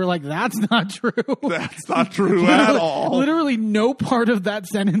 And we were like, that's not true. That's not true at all. Literally no part of that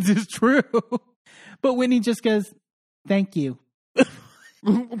sentence is true. But Whitney just goes, thank you.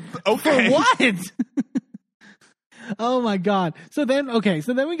 Okay. For what? Oh my God. So then we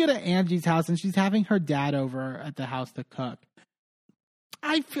go to Angie's house and she's having her dad over at the house to cook.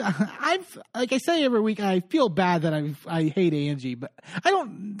 I've like I say every week, I feel bad that I hate Angie, but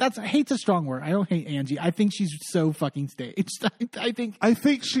hate's a strong word. I don't hate Angie. I think she's so fucking staged. I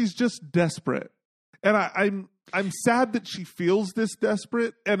think she's just desperate. And I'm sad that she feels this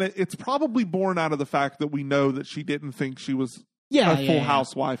desperate, and it's probably born out of the fact that we know that she didn't think she was a full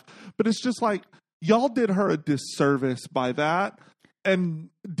housewife. But it's just like, y'all did her a disservice by that, and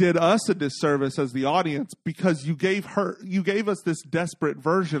did us a disservice as the audience, because you gave us this desperate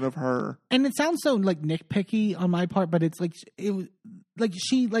version of her. And it sounds so like nitpicky on my part, but it's like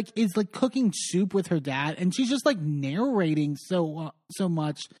she is cooking soup with her dad, and she's just like narrating so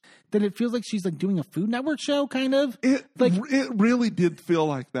much that it feels like she's like doing a Food Network show, kind of. It really did feel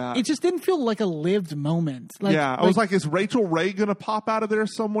like that. It just didn't feel like a lived moment. I was like, is Rachel Ray gonna pop out of there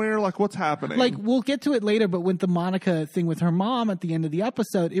somewhere? Like, what's happening? Like, we'll get to it later, but with the Monica thing with her mom at the end of the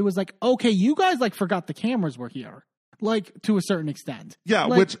episode, it was like, okay, you guys like forgot the cameras were here, like to a certain extent. Yeah,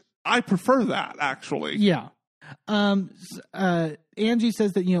 like, which I prefer that, actually. Yeah. Angie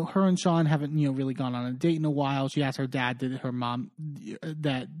says that, her and Sean haven't, really gone on a date in a while. She asked her dad, did her mom,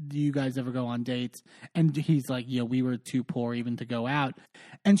 that do you guys ever go on dates? And he's like, we were too poor even to go out.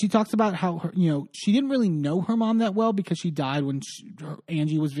 And she talks about how her, she didn't really know her mom that well because she died when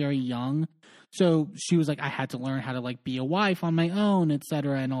Angie was very young. So she was like, I had to learn how to like be a wife on my own,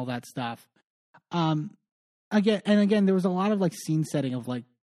 etc., and all that stuff. Again, there was a lot of like scene setting of like,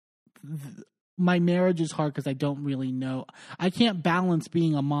 my marriage is hard because I don't really know. I can't balance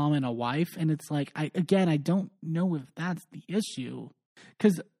being a mom and a wife. And it's like, I don't know if that's the issue.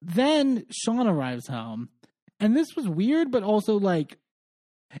 Because then Sean arrives home. And this was weird, but also like,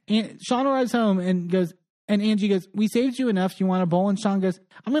 Sean arrives home and goes, and Angie goes, we saved you enough. You want a bowl? And Sean goes,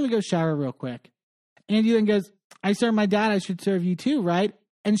 I'm going to go shower real quick. Angie then goes, I serve my dad. I should serve you too, right?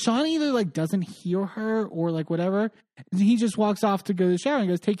 And Sean either like doesn't hear her or like whatever. He just walks off to go to the shower and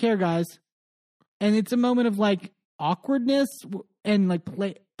goes, take care, guys. And it's a moment of like awkwardness and like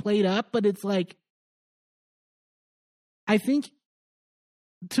played up, but it's like, I think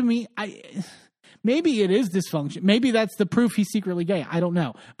to me, maybe it is dysfunction. Maybe that's the proof he's secretly gay. I don't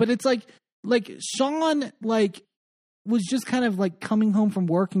know. But it's like Sean like was just kind of like coming home from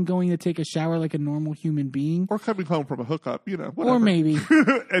work and going to take a shower like a normal human being. Or coming home from a hookup, whatever. Or maybe.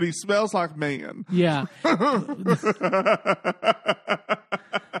 And he smells like man. Yeah.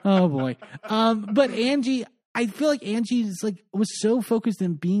 Oh boy. But Angie, I feel like Angie's like was so focused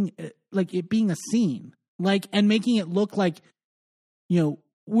in being like it being a scene, like, and making it look like,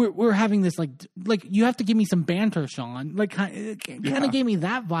 we're having this like you have to give me some banter, Sean. Like kind of gave me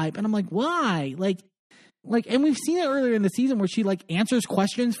that vibe, and I'm like, why? Like, and we've seen it earlier in the season where she like answers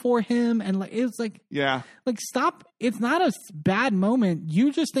questions for him, and like it's like, like stop. It's not a bad moment.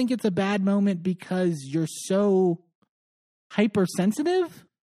 You just think it's a bad moment because you're so hypersensitive.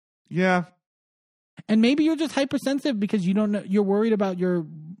 Yeah. And maybe you're just hypersensitive because you don't know, you're worried about your,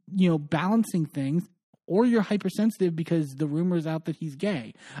 balancing things, or you're hypersensitive because the rumor's out that he's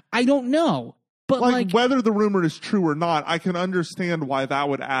gay. I don't know. But like whether the rumor is true or not, I can understand why that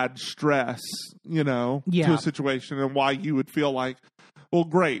would add stress, to a situation, and why you would feel like, well,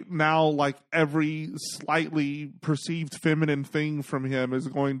 great. Now, like, every slightly perceived feminine thing from him is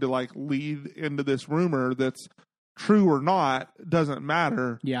going to like lead into this rumor that's true or not, doesn't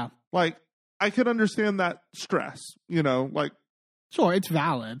matter. Yeah. Like, I can understand that stress, like. Sure, it's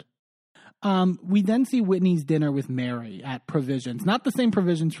valid. We then see Whitney's dinner with Mary at Provisions. Not the same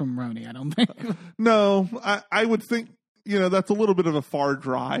Provisions from Roni, I don't think. No, I would think, that's a little bit of a far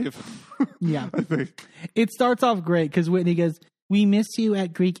drive. Yeah. I think. It starts off great because Whitney goes, we missed you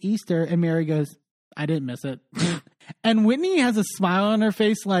at Greek Easter. And Mary goes, I didn't miss it. And Whitney has a smile on her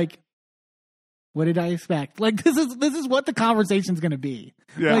face like, What did I expect? Like, this is what the conversation's going to be.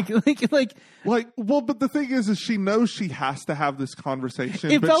 Yeah. Well, but the thing is she knows she has to have this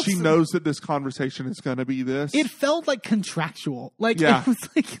conversation, It but felt she so- knows that this conversation is going to be this. it felt like contractual. Like, Yeah. it was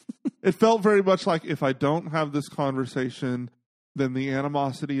like, It felt very much like if I don't have this conversation, then the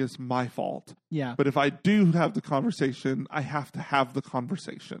animosity is my fault. yeah. But if I do have the conversation, I have to have the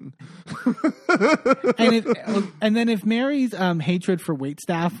conversation. And then if Mary's hatred for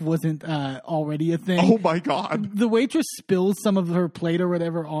waitstaff wasn't already a thing, Oh my God. the waitress spills some of her plate or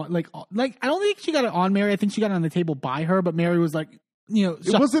whatever on, like I don't think she got it on Mary. I think she got it on the table by her, but Mary was like,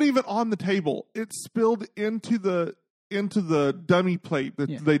 It wasn't even on the table. It spilled into the dummy plate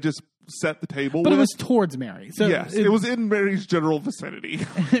that they just set the table but with. it was towards Mary. So Yes, it was in Mary's general vicinity.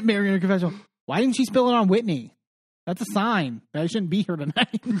 Mary in her confessional. Why didn't she spill it on Whitney? That's a sign that I shouldn't be here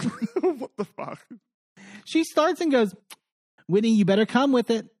tonight. What the fuck? She starts and goes, Whitney, you better come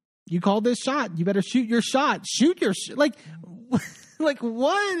with it. You called this shot. You better shoot your shot. Shoot your like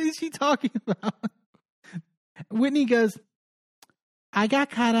what is she talking about? Whitney goes, I got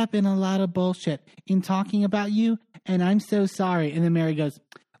caught up in a lot of bullshit in talking about you, and I'm so sorry. And then Mary goes,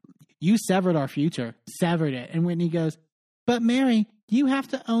 you severed our future. Severed it. And Whitney goes, but Mary, you have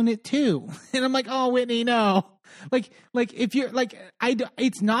to own it too. And I'm like, oh, Whitney, no. Like if you're like,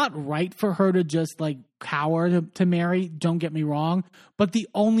 it's not right for her to just like cower to Mary. Don't get me wrong. But the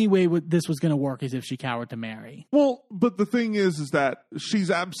only way this was going to work is if she cowered to Mary. Well, but the thing is that she's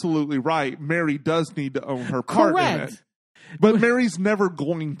absolutely right. Mary does need to own her part in it. But Mary's never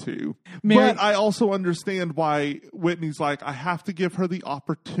going to. But I also understand why Whitney's like, I have to give her the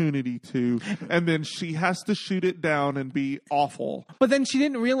opportunity to, and then she has to shoot it down and be awful. But then she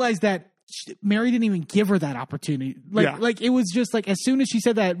didn't realize that Mary didn't even give her that opportunity. Like it was just like, as soon as she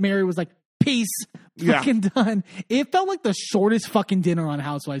said that, Mary was like, peace, fucking done. It felt like the shortest fucking dinner on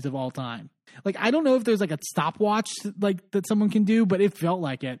Housewives of all time. Like, I don't know if there's like a stopwatch like that someone can do, but it felt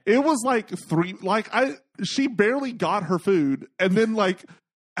like it. It was like she barely got her food and then like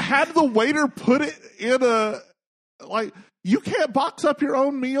had the waiter put it in you can't box up your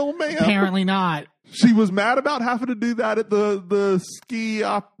own meal, man. Apparently not. She was mad about having to do that at the ski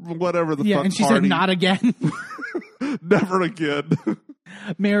up, whatever the fuck and she party. said not again. Never again.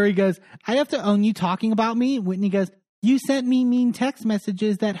 Mary goes, I have to own you talking about me. Whitney goes, you sent me mean text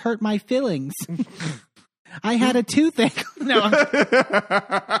messages that hurt my feelings. I had a toothache. No.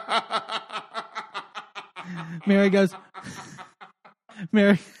 Mary goes,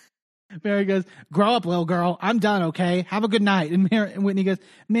 grow up, little girl. I'm done, okay? Have a good night. And Whitney goes,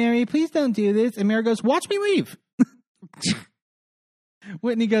 Mary, please don't do this. And Mary goes, watch me leave.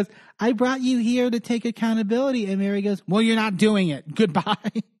 Whitney goes, I brought you here to take accountability. And Mary goes, well, you're not doing it. Goodbye.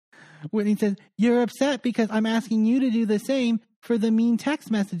 Whitney says, you're upset because I'm asking you to do the same for the mean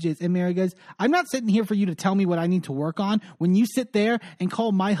text messages. And Mary goes, I'm not sitting here for you to tell me what I need to work on when you sit there and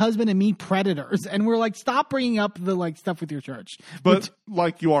call my husband and me predators. And we're like, stop bringing up the like stuff with your church. But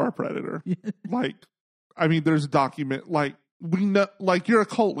like, you are a predator. Like, I mean, there's a document, like, we know, like, you're a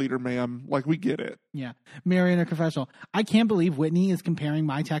cult leader, ma'am. Like, we get it. Yeah. Mary in her confessional. I can't believe Whitney is comparing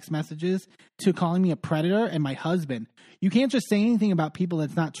my text messages to calling me a predator and my husband. You can't just say anything about people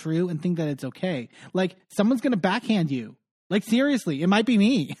that's not true and think that it's okay. Like, someone's going to backhand you. Like, seriously, it might be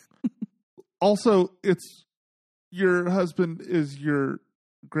me. Also, it's your husband is your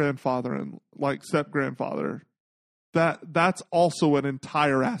grandfather and like step-grandfather. That's also an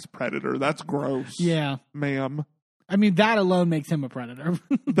entire ass predator. That's gross. Yeah. Ma'am. I mean, that alone makes him a predator.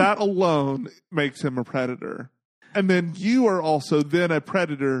 That alone makes him a predator. And then you are also then a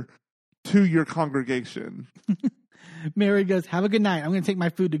predator to your congregation. Mary goes, have a good night. I'm going to take my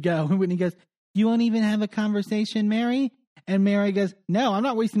food to go. And Whitney goes, you won't even have a conversation, Mary? And Mary goes, no, I'm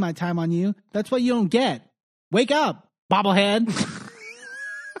not wasting my time on you. That's what you don't get. Wake up, bobblehead.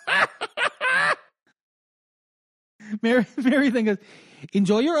 Mary then goes,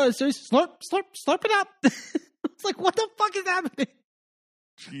 enjoy your oysters. Slurp it up. It's like, what the fuck is happening?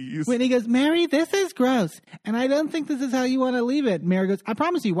 Jeez. Whitney goes, Mary, this is gross. And I don't think this is how you want to leave it. Mary goes, I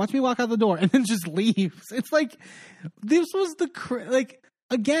promise you, watch me walk out the door. And then just leaves. It's like, this was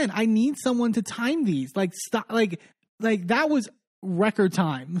again, I need someone to time these. Like, stop, like that was record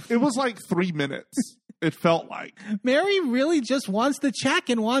time. It was like 3 minutes. It felt like. Mary really just wants the check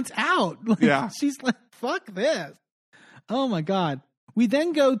and wants out. Like, yeah. She's like, fuck this. Oh my God. We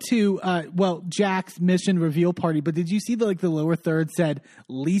then go to, Jack's mission reveal party, but did you see the lower third said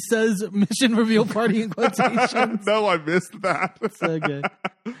Lisa's mission reveal party in quotations? No, I missed that. So good.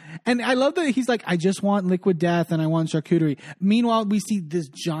 And I love that he's like, I just want liquid death and I want charcuterie. Meanwhile, we see this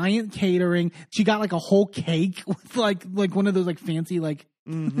giant catering. She got like a whole cake with like one of those like fancy like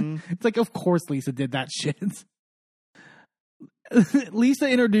It's like, of course Lisa did that shit. Lisa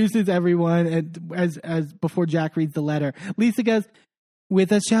introduces everyone and as before Jack reads the letter. Lisa goes,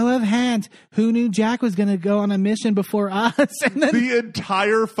 with a show of hands, who knew Jack was going to go on a mission before us? And then the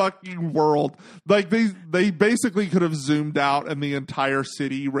entire fucking world, like they basically could have zoomed out and the entire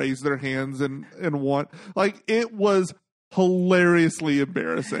city raised their hands and one, like it was hilariously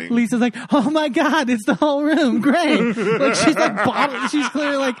embarrassing. Lisa's like, oh my God, it's the whole room. Great. Like she's like, she's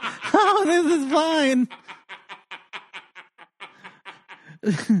clearly like, oh, this is fine.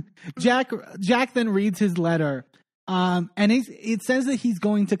 Jack then reads his letter, and it says that he's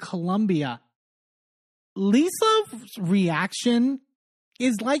going to Colombia. Lisa's reaction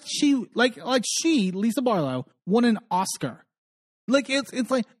is like Lisa Barlow won an Oscar. Like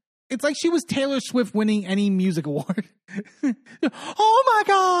it's like she was Taylor Swift winning any music award. Oh my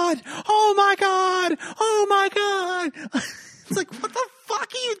God! Oh my God! Oh my God! It's like, what the fuck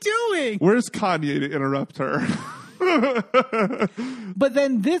are you doing? Where's Kanye to interrupt her? But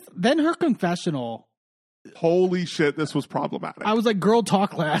then her confessional. Holy shit, this was problematic. I was like, girl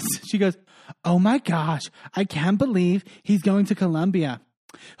talk less. She goes, oh my gosh, I can't believe he's going to Colombia.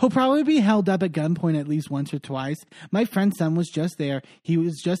 He'll probably be held up at gunpoint at least once or twice. My friend's son was just there. He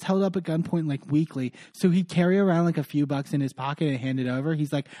was just held up at gunpoint like weekly. So he'd carry around like a few bucks in his pocket and hand it over.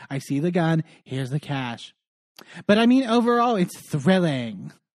 He's like, I see the gun. Here's the cash. But I mean, overall, it's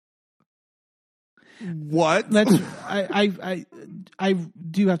thrilling. What? I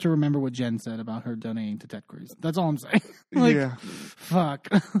do have to remember what Jen said about her donating to Ted Cruz. That's all I'm saying. Like, yeah. Fuck.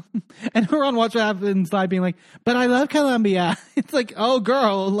 And her on Watch What Happens Live being like, but I love Colombia. It's like, oh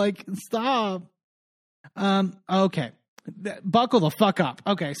girl, like stop. Okay. Buckle the fuck up.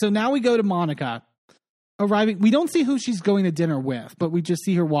 Okay, so now we go to Monica arriving. We don't see who she's going to dinner with, but we just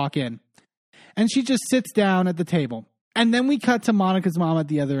see her walk in. And she just sits down at the table. And then we cut to Monica's mom at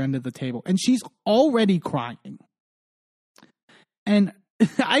the other end of the table. And she's already crying. And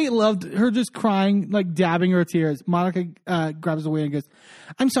I loved her just crying, like dabbing her tears. Monica grabs away and goes,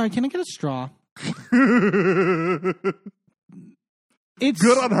 I'm sorry, can I get a straw? It's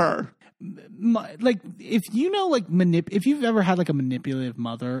good on her. Like, if you know, like, if you've ever had like a manipulative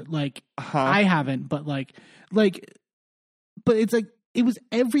mother, like, I haven't, but but it's like, it was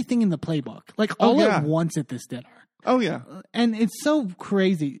everything in the playbook, like all at once at this dinner. Oh, yeah. And it's so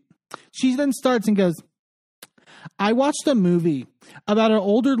crazy. She then starts and goes, I watched a movie about an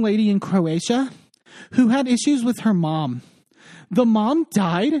older lady in Croatia who had issues with her mom. The mom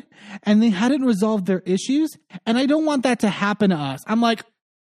died and they hadn't resolved their issues. And I don't want that to happen to us. I'm like,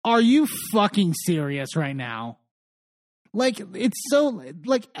 are you fucking serious right now? Like, it's so,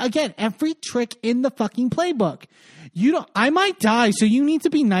 like, again, every trick in the fucking playbook. I might die, so you need to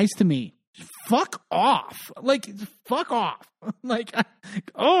be nice to me. Fuck off. Like, fuck off. Like,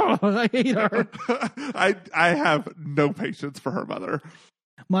 I hate her. I have no patience for her mother.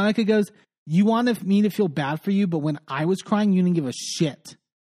 Monica goes, you wanted me to feel bad for you, but when I was crying, you didn't give a shit.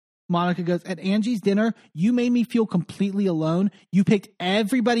 Monica goes, at Angie's dinner, you made me feel completely alone. You picked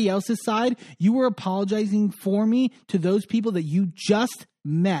everybody else's side. You were apologizing for me to those people that you just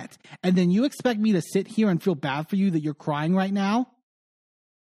met. And then you expect me to sit here and feel bad for you that you're crying right now?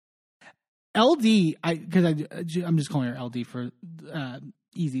 LD, I'm just calling her LD for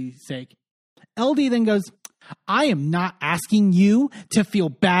easy sake. LD then goes, I am not asking you to feel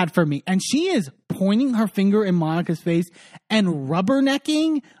bad for me. And she is pointing her finger in Monica's face and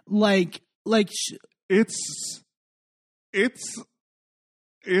rubbernecking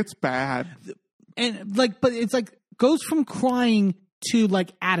it's bad. And like, but it's like goes from crying to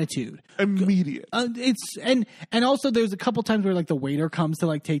like attitude immediate. And also there's a couple times where like the waiter comes to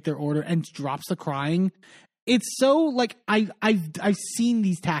like take their order and drops the crying. It's so like I've seen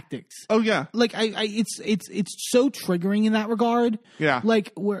these tactics. Oh yeah. Like it's so triggering in that regard. Yeah.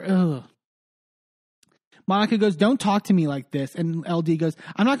 Like Monica goes, don't talk to me like this. And LD goes,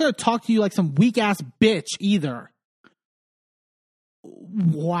 I'm not going to talk to you like some weak ass bitch either.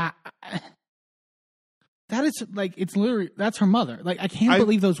 Wow. That is like, it's literally, that's her mother. Like, I can't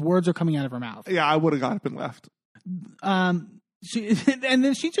believe those words are coming out of her mouth. Yeah, I would have got up and left. And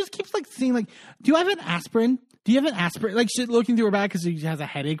then she just keeps like saying like, do you have an aspirin? Do you have an aspirin? Like she's looking through her bag because she has a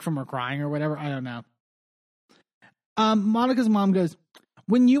headache from her crying or whatever. I don't know. Monica's mom goes,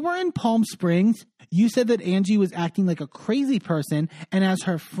 when you were in Palm Springs, you said that Angie was acting like a crazy person. And as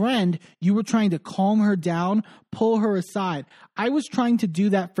her friend, you were trying to calm her down, pull her aside. I was trying to do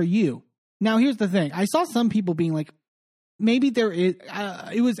that for you. Now, here's the thing. I saw some people being like, maybe there is,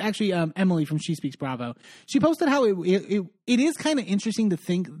 it was actually Emily from She Speaks Bravo. She posted how it is kind of interesting to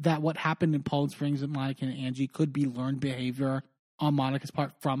think that what happened in Palm Springs with Monica and Angie could be learned behavior on Monica's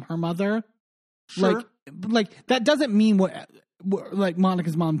part from her mother. Sure. Like that doesn't mean what like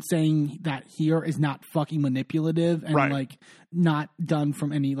Monica's mom saying that here is not fucking manipulative and Right. like not done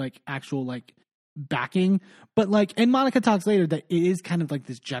from any like actual like backing. But like, and Monica talks later that it is kind of like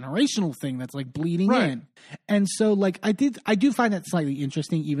this generational thing that's like bleeding Right. in. And so like I do find that slightly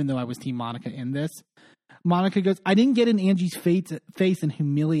interesting, even though I was Team Monica in this. Monica goes, I didn't get in Angie's face and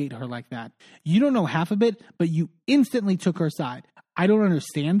humiliate her like that. You don't know half of it, but you instantly took her side. I don't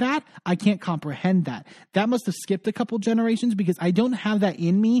understand that. I can't comprehend that. That must have skipped a couple generations because I don't have that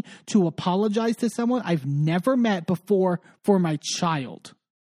in me to apologize to someone I've never met before for my child.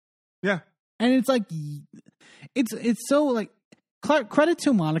 Yeah. And it's like, it's so like, credit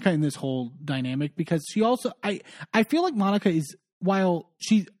to Monica in this whole dynamic because she also, I feel like Monica is, while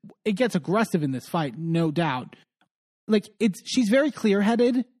it gets aggressive in this fight, no doubt. Like she's very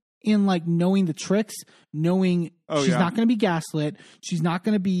clear-headed in like knowing the tricks, knowing she's not going to be gaslit. She's not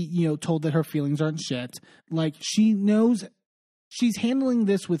going to be, told that her feelings aren't shit. Like she knows she's handling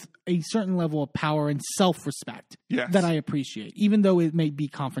this with a certain level of power and self-respect that I appreciate, even though it may be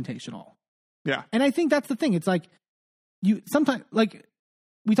confrontational. Yeah. And I think that's the thing. It's like sometimes like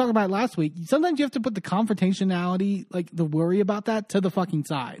we talked about it last week. Sometimes you have to put the confrontationality, like the worry about that, to the fucking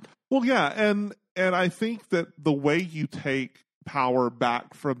side. Well, yeah. And I think that the way you take power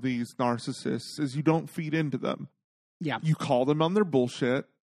back from these narcissists is you don't feed into them. Yeah. You call them on their bullshit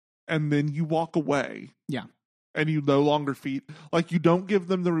and then you walk away. Yeah. And you no longer feed, like you don't give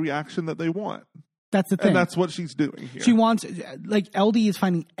them the reaction that they want. That's the thing. And that's what she's doing here. She wants, like LD is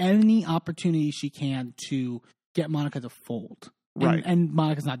finding any opportunity she can to get Monica to fold. Right. And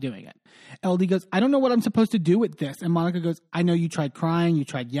Monica's not doing it. LD goes, I don't know what I'm supposed to do with this. And Monica goes, I know you tried crying, you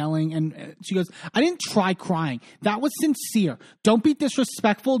tried yelling. And she goes, I didn't try crying. That was sincere. Don't be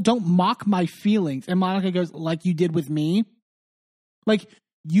disrespectful. Don't mock my feelings. And Monica goes, like you did with me? Like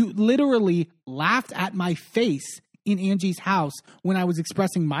you literally laughed at my face in Angie's house when I was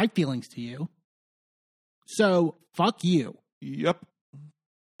expressing my feelings to you. So fuck you. Yep.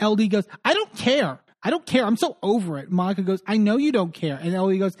 LD goes, I don't care. I don't care. I'm so over it. Monica goes, I know you don't care. And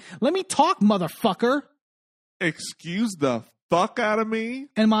LD goes, let me talk, motherfucker. Excuse the fuck out of me.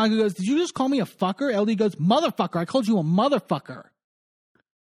 And Monica goes, did you just call me a fucker? LD goes, motherfucker. I called you a motherfucker.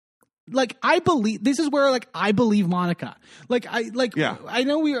 Like, I believe, this is where, like, I believe Monica. Like, I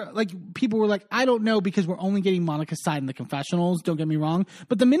know we are, like, people were like, I don't know because we're only getting Monica's side in the confessionals. Don't get me wrong.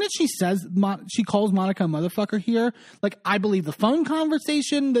 But the minute she says, she calls Monica a motherfucker here, like, I believe the phone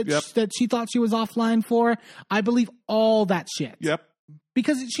conversation that she thought she was offline for. I believe all that shit. Yep.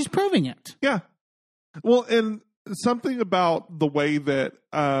 Because she's proving it. Yeah. Well, and something about the way that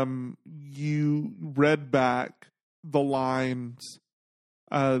you read back the lines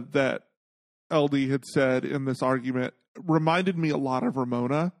that LD had said in this argument reminded me a lot of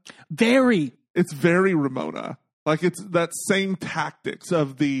Ramona. Very. It's very Ramona. Like it's that same tactics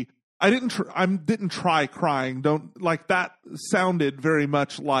of the I didn't try crying. Don't like that sounded very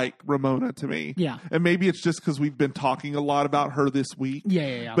much like Ramona to me. Yeah. And maybe it's just because we've been talking a lot about her this week.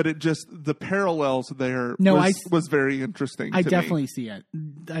 Yeah. But it just the parallels there was very interesting. I definitely see it.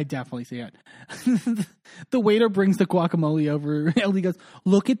 I definitely see it. The waiter brings the guacamole over. LD goes,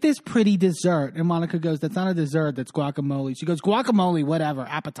 look at this pretty dessert. And Monica goes, that's not a dessert, that's guacamole. She goes, guacamole, whatever,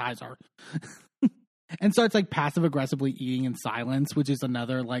 appetizer. And starts like passive aggressively eating in silence, which is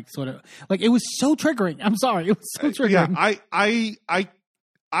another like sort of like it was so triggering. I'm sorry, it was so triggering. Yeah,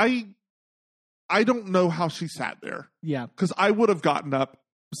 I don't know how she sat there. Yeah, because I would have gotten up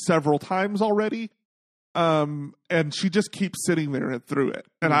several times already, and she just keeps sitting there and through it,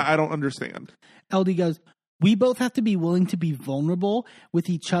 and I don't understand. LD goes, we both have to be willing to be vulnerable with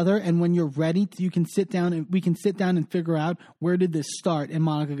each other, and when you're ready, we can sit down and figure out where did this start. And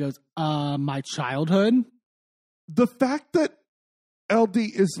Monica goes, my childhood. The fact that LD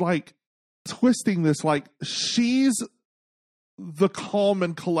is like twisting this, like she's the calm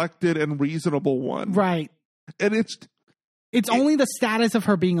and collected and reasonable one, right? And it's only the status of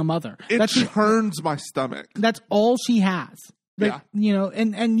her being a mother. It churns my stomach. That's all she has. Like, yeah. You know,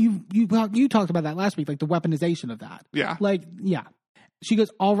 and you talked about that last week, like the weaponization of that. Yeah. Like, yeah. She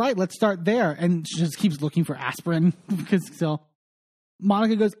goes, all right, let's start there. And she just keeps looking for aspirin because so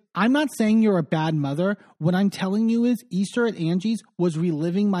Monica goes, I'm not saying you're a bad mother. What I'm telling you is Easter at Angie's was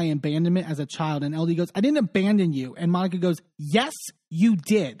reliving my abandonment as a child. And LD goes, I didn't abandon you. And Monica goes, yes, you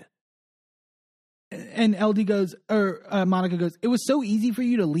did. And LD goes, Monica goes, it was so easy for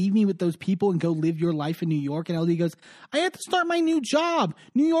you to leave me with those people and go live your life in New York. And LD goes, I had to start my new job.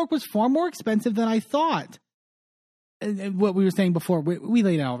 New York was far more expensive than I thought. what we were saying before, we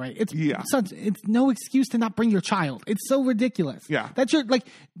laid it out right. It's it's no excuse to not bring your child. It's so ridiculous. Yeah. That's your, like,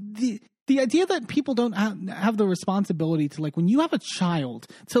 the idea that people don't have the responsibility to, like, when you have a child,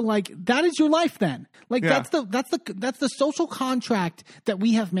 to, like, that is your life then. Like, that's the social contract that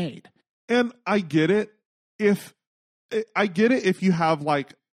we have made. And I get it if you have,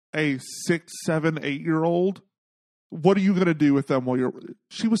 like, a 6, 7, 8-year-old. What are you going to do with them while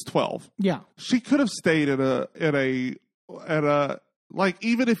she was 12? Yeah. She could have stayed at a like,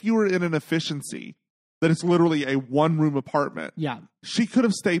 even if you were in an efficiency that it's literally a 1-room apartment. Yeah. She could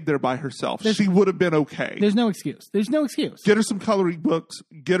have stayed there by herself. She would have been okay. There's no excuse. Get her some coloring books,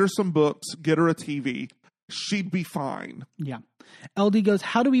 get her some books, get her a TV. She'd be fine. Yeah. LD goes,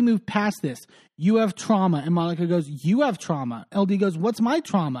 how do we move past this? You have trauma. And Monica goes, you have trauma. LD goes, what's my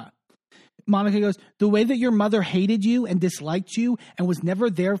trauma? Monica goes, the way that your mother hated you and disliked you and was never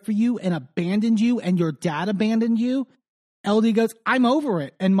there for you and abandoned you and your dad abandoned you. LD goes, I'm over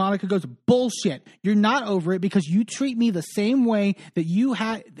it. And Monica goes, bullshit. You're not over it because you treat me the same way that you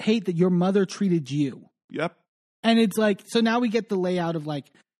hate that your mother treated you. Yep. And it's like, so now we get the layout of, like,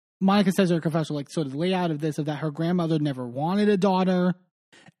 Monica says in her confessional, like, sort of the layout of this, of that her grandmother never wanted a daughter.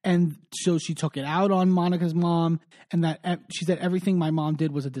 And so she took it out on Monica's mom, and that she said everything my mom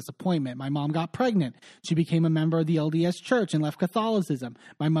did was a disappointment. My mom got pregnant. She became a member of the LDS church and left Catholicism.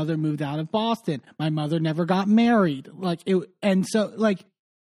 My mother moved out of Boston. My mother never got married. Like, it, and so, like,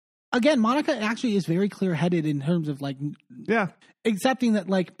 again, Monica actually is very clear-headed in terms of, like, accepting that,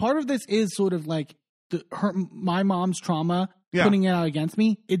 like, part of this is sort of like my mom's trauma, putting it out against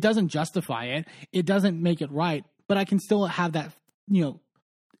me. It doesn't justify it. It doesn't make it right, but I can still have that, you know,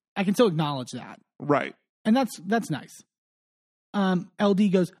 I can still acknowledge that. Right. And that's nice. LD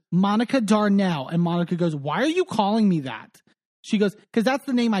goes, Monica Darnell. And Monica goes, why are you calling me that? She goes, because that's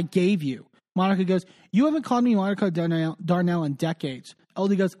the name I gave you. Monica goes, you haven't called me Monica Darnell in decades.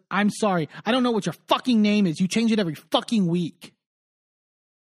 LD goes, I'm sorry. I don't know what your fucking name is. You change it every fucking week.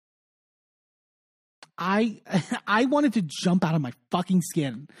 I wanted to jump out of my fucking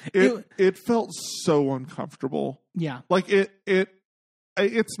skin. It felt so uncomfortable. Yeah. Like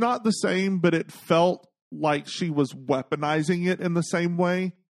it's not the same, but it felt like she was weaponizing it in the same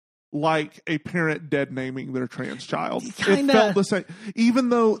way, like a parent dead naming their trans child. It felt the same, even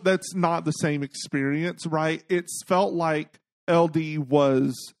though that's not the same experience, right? It felt like LD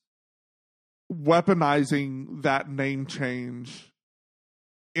was weaponizing that name change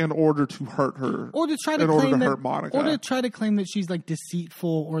in order to hurt her, or to try to hurt Monica, or to try to claim that she's, like,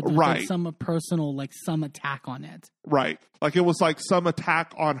 deceitful, or there's some personal, like, some attack on it. Right, like it was like some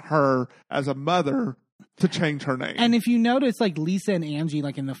attack on her as a mother to change her name. And if you notice, like, Lisa and Angie,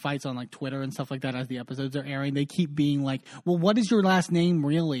 like, in the fights on, like, Twitter and stuff like that, as the episodes are airing, they keep being like, "Well, what is your last name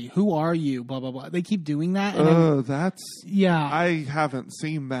really? Who are you? Blah blah blah." They keep doing that. I haven't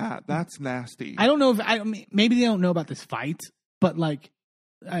seen that. That's nasty. I don't know if maybe they don't know about this fight, but, like,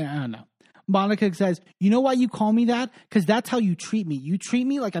 I don't know. Monica says, you know why you call me that? Because that's how you treat me. You treat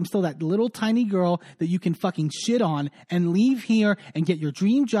me like I'm still that little tiny girl that you can fucking shit on and leave here and get your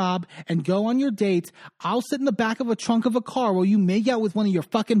dream job and go on your dates. I'll sit in the back of a trunk of a car while you make out with one of your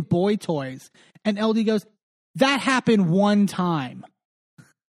fucking boy toys. And LD goes, that happened one time.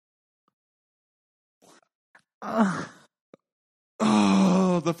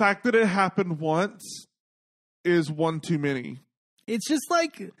 The fact that it happened once is one too many. It's just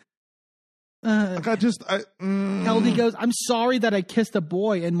like, LD goes, I'm sorry that I kissed a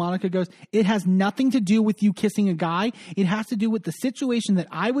boy. And Monica goes, it has nothing to do with you kissing a guy. It has to do with the situation that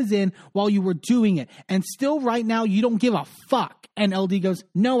I was in while you were doing it. And still right now, you don't give a fuck. And LD goes,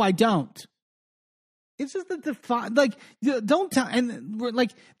 no, I don't. It's just don't tell. And we're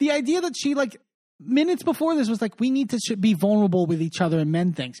like, the idea that she, like, minutes before this was like, we need to be vulnerable with each other and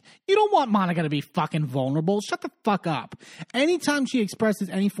mend things. You don't want Monica to be fucking vulnerable. Shut the fuck up. Anytime she expresses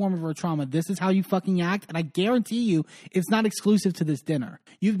any form of her trauma, this is how you fucking act. And I guarantee you, it's not exclusive to this dinner.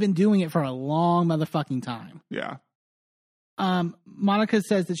 You've been doing it for a long motherfucking time. Yeah. Monica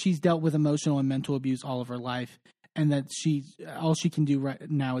says that she's dealt with emotional and mental abuse all of her life, and that all she can do right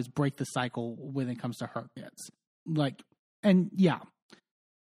now is break the cycle when it comes to her kids. Like, and yeah.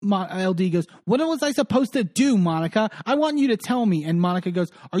 LD goes, what was I supposed to do, Monica? I want you to tell me. And Monica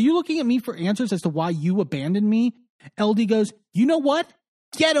goes, are you looking at me for answers as to why you abandoned me? LD goes, you know what?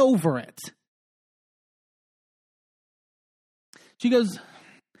 Get over it. She goes,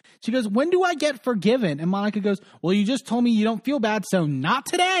 when do I get forgiven? And Monica goes, well, you just told me you don't feel bad, so not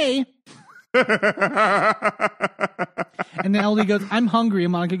today. And then LD goes, I'm hungry.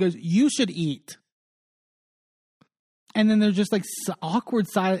 And Monica goes, you should eat. And then they're just like awkward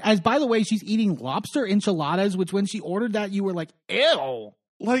silence. As by the way, she's eating lobster enchiladas, which when she ordered that, you were like, ew.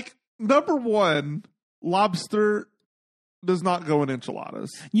 Like, number one, lobster does not go in enchiladas.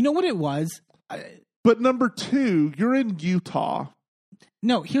 You know what it was? But number two, you're in Utah.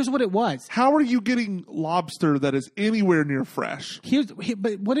 No, here's what it was. How are you getting lobster that is anywhere near fresh?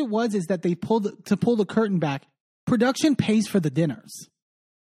 But what it was is that they pull the curtain back. Production pays for the dinners.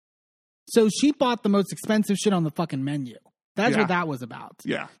 So she bought the most expensive shit on the fucking menu. That's what that was about.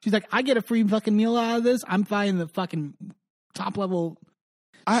 Yeah. She's like, I get a free fucking meal out of this. I'm buying the fucking top level.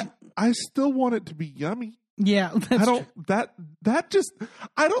 I still want it to be yummy. Yeah,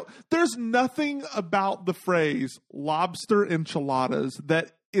 there's nothing about the phrase lobster enchiladas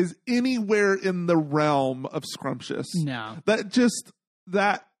that is anywhere in the realm of scrumptious. No. Like just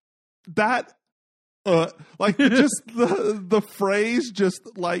the phrase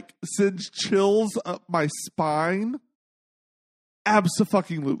just like sends chills up my spine.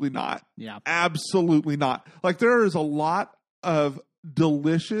 Abso-fucking-lutely not. Yeah. Absolutely not. Like there is a lot of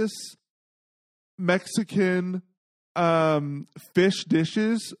delicious Mexican fish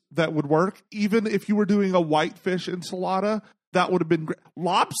dishes that would work. Even if you were doing a whitefish enchilada, that would have been great.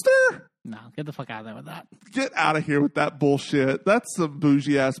 Lobster? No, get the fuck out of there with that. Get out of here with that bullshit. That's some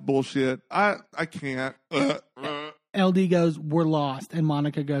bougie ass bullshit. I can't. LD goes, we're lost. And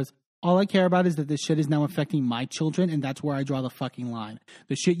Monica goes, all I care about is that this shit is now affecting my children, and that's where I draw the fucking line.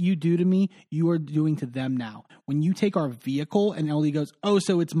 The shit you do to me, you are doing to them now. When you take our vehicle, and LD goes, oh,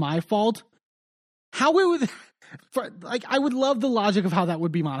 so it's my fault? How it would... I would love the logic of how that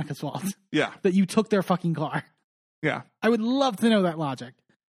would be Monica's fault. Yeah. That you took their fucking car. Yeah. I would love to know that logic.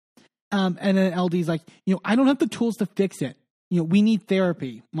 And then LD's like, I don't have the tools to fix it. We need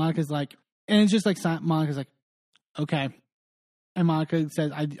therapy. Monica's like, and it's just like, Monica's like, okay. And Monica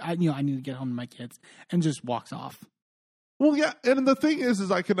says, I need to get home to my kids, and just walks off. Well, yeah. And the thing is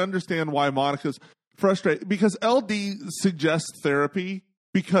I can understand why Monica's frustrated, because LD suggests therapy,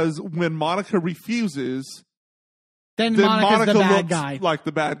 because when Monica refuses, then Monica's the bad guy. Like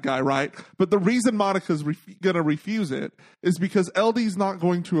the bad guy, right? But the reason Monica's going to refuse it is because LD's not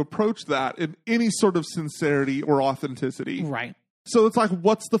going to approach that in any sort of sincerity or authenticity. Right. So it's like,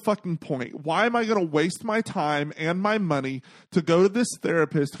 what's the fucking point? Why am I going to waste my time and my money to go to this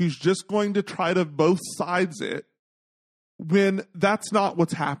therapist who's just going to try to both sides it when that's not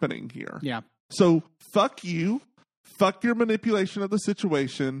what's happening here? Yeah. So fuck you. Fuck your manipulation of the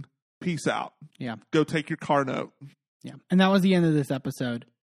situation. Peace out. Yeah. Go take your car note. Yeah. And that was the end of this episode.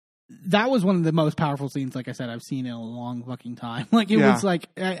 That was one of the most powerful scenes, like I said, I've seen in a long fucking time. Like, it was like,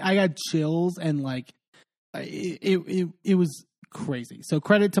 I got chills, and like, it was crazy. So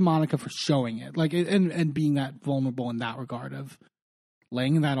credit to Monica for showing it, like, and being that vulnerable in that regard of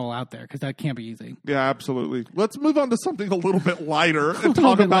laying that all out there, because that can't be easy. Yeah, absolutely. Let's move on to something a little bit lighter and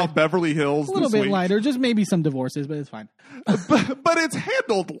talk about Beverly Hills. A little bit lighter, just maybe some divorces, but it's fine. but it's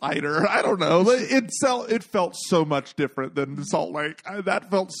handled lighter. I don't know. It felt so much different than Salt Lake.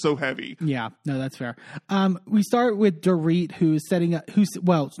 That felt so heavy. Yeah, no, that's fair. We start with Dorit, who's setting up.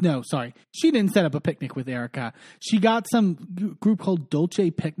 She didn't set up a picnic with Erica. She got some group called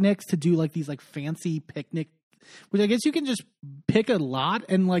Dolce Picnics to do like these like fancy picnic. Which I guess you can just pick a lot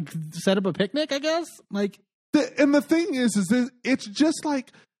and like set up a picnic, I guess. Like, and the thing is it's just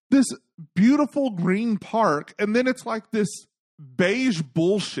like this beautiful green park, and then it's like this beige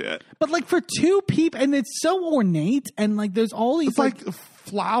bullshit. But like for two people, and it's so ornate, and like there's all these it's like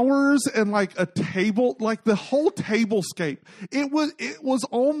flowers and like a table, like the whole tablescape. It was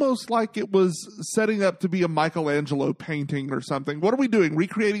almost like it was setting up to be a Michelangelo painting or something. What are we doing?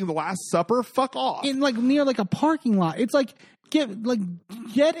 Recreating The Last Supper? Fuck off. In like near like a parking lot. It's like get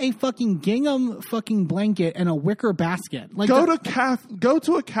a fucking gingham fucking blanket and a wicker basket. Like go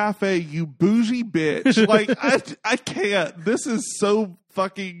to a cafe, you bougie bitch. Like I can't. This is so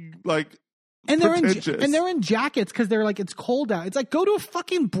fucking like. And they're in jackets because they're like, it's cold out. It's like, go to a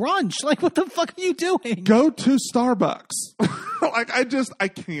fucking brunch. Like, what the fuck are you doing? Go to Starbucks. I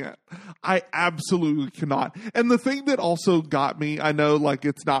can't. I absolutely cannot. And the thing that also got me, I know like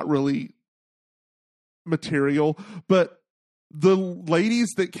it's not really material, but the ladies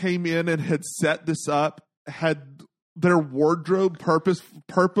that came in and had set this up had their wardrobe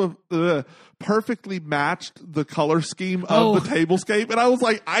perfectly matched the color scheme of the tablescape. And I was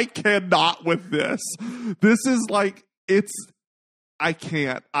like, I cannot with this. This is like, I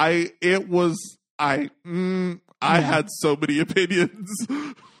can't. I had so many opinions.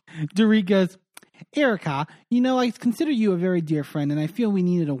 Dorit goes, Erica, I consider you a very dear friend, and I feel we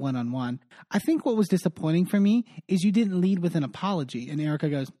needed a one-on-one. I think what was disappointing for me is you didn't lead with an apology. And Erica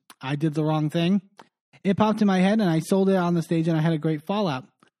goes, I did the wrong thing. It popped in my head and I sold it on the stage and I had a great fallout.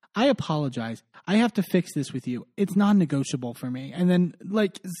 I apologize. I have to fix this with you. It's non-negotiable for me. And then,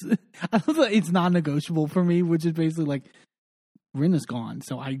 like, I love that it's non-negotiable for me, which is basically like, Rinna's gone,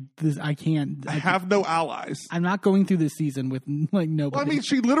 so I can't. I have no allies. I'm not going through this season with, like, nobody. Well, I mean,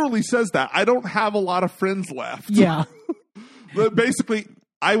 she literally says that. I don't have a lot of friends left. Yeah. But basically,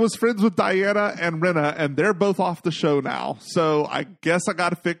 I was friends with Diana and Rinna, and they're both off the show now. So I guess I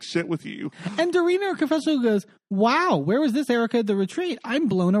got to fix shit with you. And Doreen in her confessional goes, wow, where was this Erica at the retreat? I'm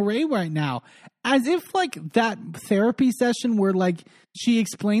blown away right now. As if, like, that therapy session where, like, she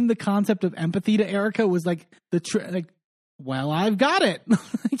explained the concept of empathy to Erica was, like, well, I've got it.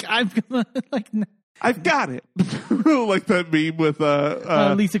 I've got it. Like that meme with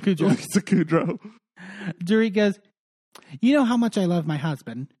Lisa Kudrow. Lisa Kudrow. Dorit goes, you know how much I love my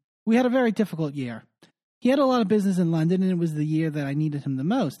husband. We had a very difficult year. He had a lot of business in London, and it was the year that I needed him the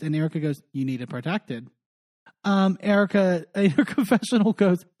most. And Erica goes, you need it protected. Erica, in her confessional,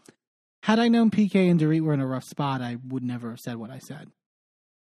 goes, had I known PK and Dorit were in a rough spot, I would never have said what I said.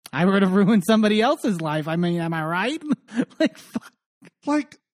 I would have ruined somebody else's life. I mean, am I right? Like, fuck.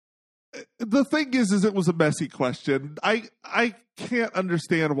 Like, the thing is it was a messy question. I can't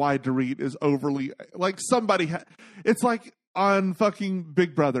understand why Dorit is overly, like, it's like on fucking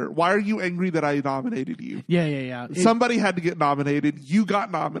Big Brother. Why are you angry that I nominated you? Yeah. Somebody had to get nominated. You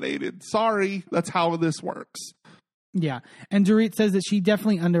got nominated. Sorry. That's how this works. Yeah. And Dorit says that she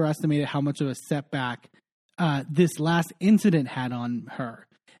definitely underestimated how much of a setback this last incident had on her.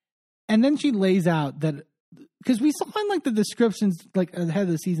 And then she lays out that, because we saw in, like, the descriptions, like, ahead of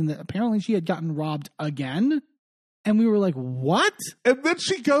the season, that apparently she had gotten robbed again. And we were like, what? And then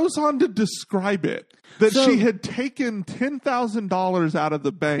she goes on to describe it, that she had taken $10,000 out of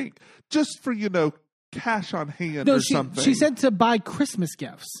the bank just for, cash on hand or something. She said to buy Christmas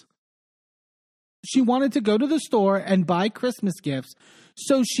gifts. She wanted to go to the store and buy Christmas gifts.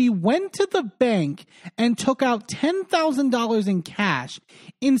 So she went to the bank and took out $10,000 in cash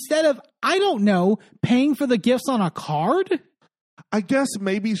instead of, I don't know, paying for the gifts on a card. I guess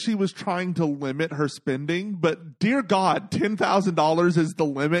maybe she was trying to limit her spending, but dear God, $10,000 is the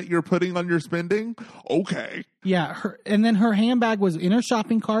limit you're putting on your spending? Okay. Yeah, and then her handbag was in her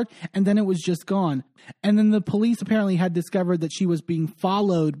shopping cart, and then it was just gone. And then the police apparently had discovered that she was being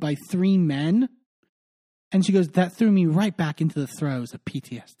followed by 3 men. And she goes, that threw me right back into the throes of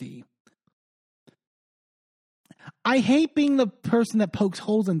PTSD. I hate being the person that pokes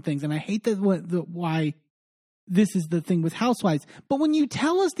holes in things, and I hate why this is the thing with Housewives. But when you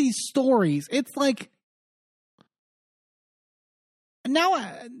tell us these stories, it's like, now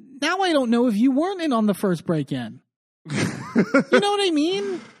I don't know if you weren't in on the first break-in. You know what I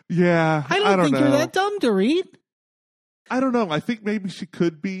mean? Yeah, I don't think know. you're that dumb, Dorit. I don't know. I think maybe she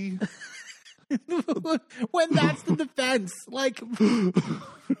could be. When that's the defense, like,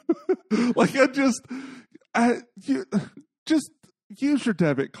 like you just use your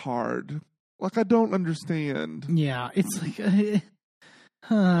debit card. Like, I don't understand. Yeah, it's like,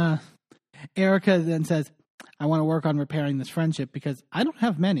 Erica then says, I want to work on repairing this friendship because I don't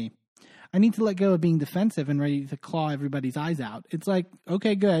have many. I need to let go of being defensive and ready to claw everybody's eyes out. It's like,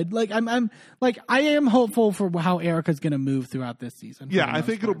 okay, good. Like, I'm like, I am hopeful for how Erica's going to move throughout this season. Yeah, I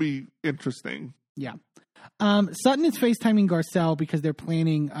think it'll be interesting. Yeah. Sutton is FaceTiming Garcelle because they're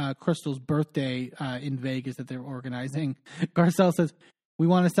planning Crystal's birthday in Vegas that they're organizing. Garcelle says, we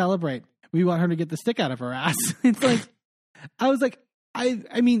want to celebrate. We want her to get the stick out of her ass. It's like, I was like,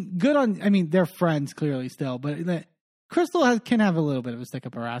 I mean, they're friends clearly still, but Crystal can have a little bit of a stick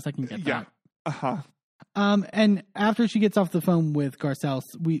up her ass. I can get that. Yeah. Uh-huh. And after she gets off the phone with Garcelle,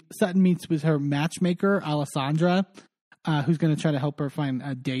 Sutton meets with her matchmaker, Alessandra, who's going to try to help her find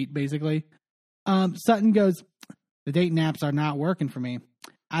a date, basically. Sutton goes, the date naps are not working for me.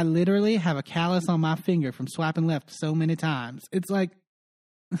 I literally have a callus on my finger from swiping left so many times. It's like,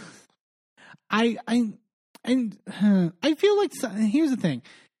 I feel like, here's the thing.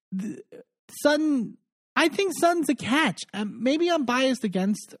 Sutton, I think Sutton's a catch. Maybe I'm biased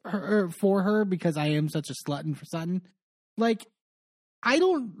against her or for her because I am such a slutton for Sutton. Like, I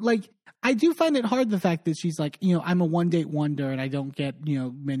do find it hard the fact that she's like, I'm a one date wonder and I don't get,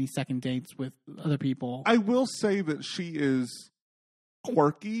 many second dates with other people. I will say that she is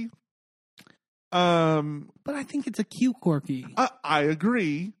quirky. But I think it's a cute quirky. I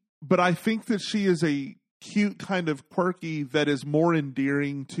agree, but I think that she is a cute kind of quirky that is more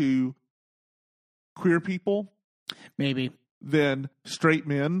endearing to queer people. Maybe. Than straight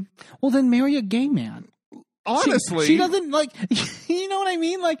men. Well, then marry a gay man. Honestly, she doesn't like. You know what I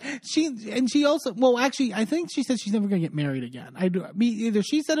mean? Like she also. Well, actually, I think she said she's never going to get married again. Either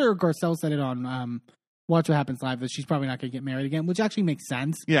she said it or Garcelle said it on Watch What Happens Live that she's probably not going to get married again, which actually makes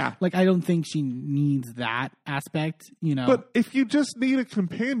sense. Yeah. Like, I don't think she needs that aspect, you know. But if you just need a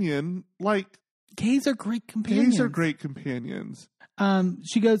companion, like, gays are great companions.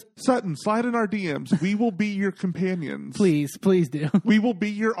 She goes, Sutton, slide in our DMs. We will be your companions. please do. We will be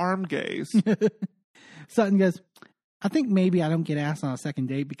your arm gays. Sutton goes, I think maybe I don't get asked on a second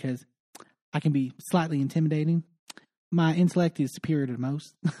date because I can be slightly intimidating. My intellect is superior to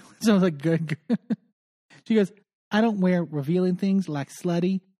most. So I was like, good. She goes, I don't wear revealing things like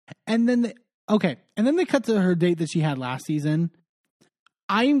slutty. And then they cut to her date that she had last season.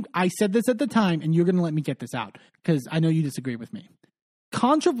 I said this at the time, and you're going to let me get this out because I know you disagree with me.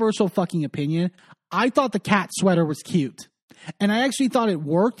 Controversial fucking opinion. I thought the cat sweater was cute, and I actually thought it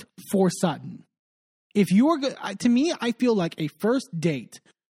worked for Sutton. If you are to me, I feel like a first date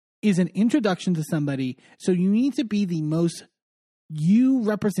is an introduction to somebody, so you need to be the most you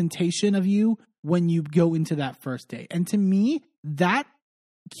representation of you when you go into that first date. And to me, that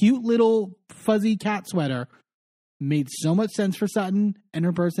cute little fuzzy cat sweater made so much sense for Sutton and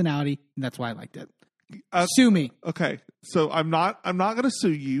her personality, and that's why I liked it. Sue me. Okay, so I'm not going to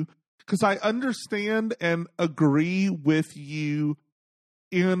sue you because I understand and agree with you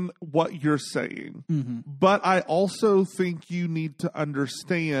in what you're saying. Mm-hmm. But I also think you need to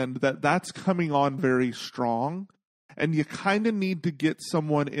understand that that's coming on very strong, and you kind of need to get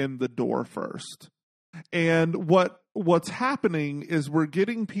someone in the door first. And what's happening is we're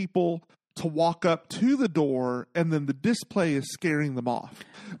getting people to walk up to the door, and then the display is scaring them off.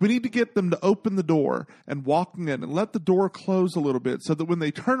 We need to get them to open the door and walk in and let the door close a little bit so that when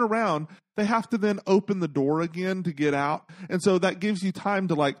they turn around, they have to then open the door again to get out. And so that gives you time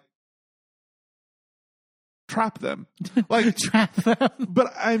to like trap them. Like trap them.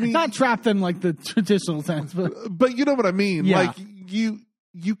 But I mean, not trap them like the traditional sense, but you know what I mean? Yeah. Like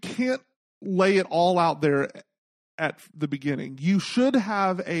you can't lay it all out there at the beginning. You should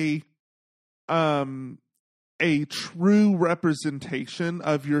have a true representation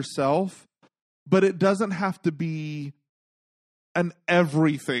of yourself, but it doesn't have to be an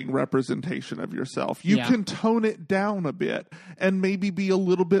everything representation of yourself. You can tone it down a bit and maybe be a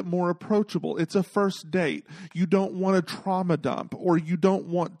little bit more approachable. It's a first date. You don't want a trauma dump, or you don't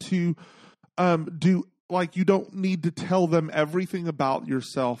want to you don't need to tell them everything about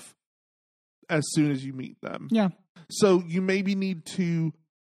yourself as soon as you meet them. Yeah. So you maybe need to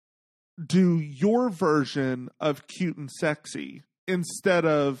do your version of cute and sexy instead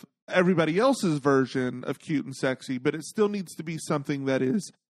of everybody else's version of cute and sexy, but it still needs to be something that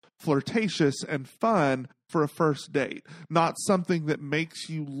is flirtatious and fun for a first date, not something that makes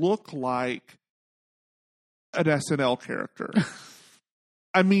you look like an SNL character.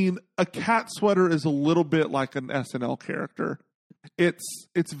 I mean, a cat sweater is a little bit like an SNL character.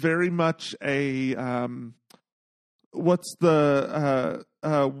 It's very much a what's the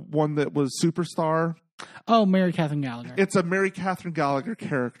one that was Superstar? Oh, Mary Catherine Gallagher. It's a Mary Catherine Gallagher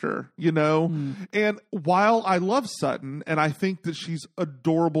character, you know? And while I love Sutton, and I think that she's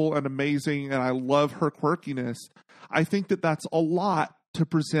adorable and amazing, and I love her quirkiness, I think that that's a lot to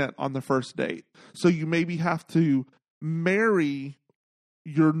present on the first date. So you maybe have to marry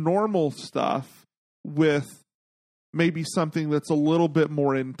your normal stuff with maybe something that's a little bit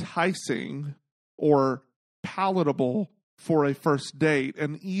more enticing or palatable for a first date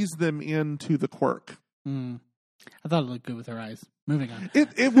and ease them into the quirk. I thought it looked good with her eyes. Moving on.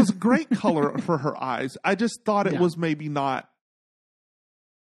 It was great color for her eyes. I just thought it was maybe not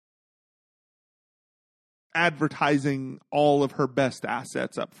advertising all of her best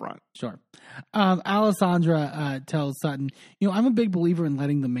assets up front. Sure. Alessandra tells Sutton, I'm a big believer in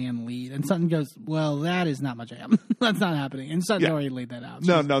letting the man lead. And Sutton goes, well, that is not my jam. That's not happening. And Sutton already laid that out.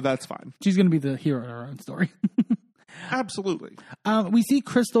 No, that's fine. She's going to be the hero of her own story. Absolutely. We see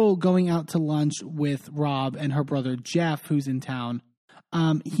Crystal going out to lunch with Rob and her brother Jeff, who's in town.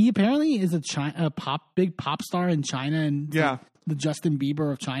 He apparently is a big pop star in China, and the Justin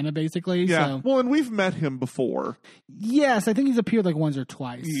Bieber of China, basically. Yeah. So. Well, and we've met him before. Yes, I think he's appeared like once or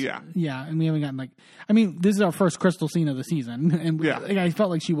twice. Yeah. Yeah, and we haven't gotten this is our first Crystal scene of the season, and I felt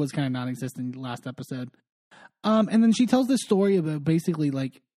like she was kind of non-existent last episode. And then she tells this story about basically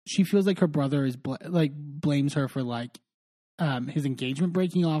like she feels like her brother is blames her for his engagement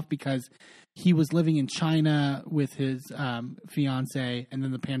breaking off because he was living in China with his fiance, and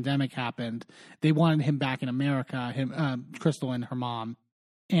then the pandemic happened. They wanted him back in America, Crystal and her mom,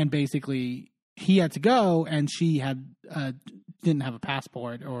 and basically he had to go, and she didn't have a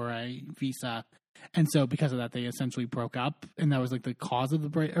passport or a visa, and so because of that, they essentially broke up, and that was like the cause of the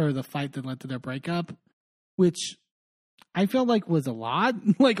break or the fight that led to their breakup, which I felt like was a lot,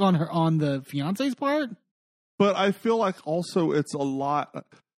 like on the fiance's part. But I feel like also it's a lot.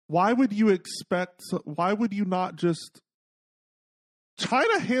 Why would you not just...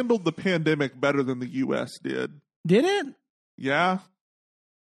 China handled the pandemic better than the U.S. did. Did it? Yeah.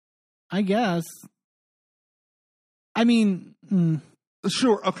 I guess. I mean...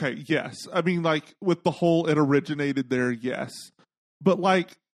 Sure, okay, yes. I mean, like, with the whole it originated there, yes. But,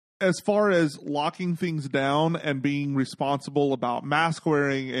 like, as far as locking things down and being responsible about mask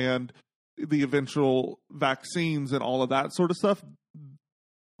wearing and the eventual vaccines and all of that sort of stuff,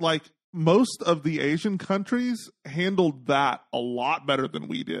 like, most of the Asian countries handled that a lot better than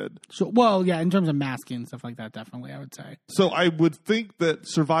we did. So, well, yeah, in terms of masking and stuff like that, definitely, I would say. So I would think that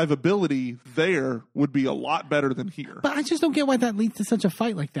survivability there would be a lot better than here. But I just don't get why that leads to such a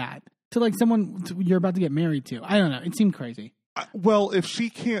fight like that. To, like, someone you're about to get married to. I don't know. It seemed crazy. Well, if she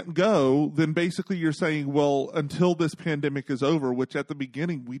can't go, then basically you're saying, well, until this pandemic is over, which at the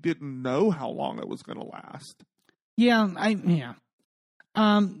beginning we didn't know how long it was going to last. Yeah,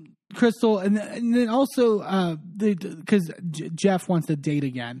 Crystal, and then also because Jeff wants to date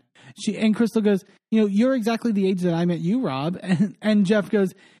again. And Crystal goes, you're exactly the age that I met you, Rob. And Jeff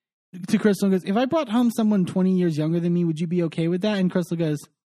goes to Crystal and goes, if I brought home someone 20 years younger than me, would you be okay with that? And Crystal goes,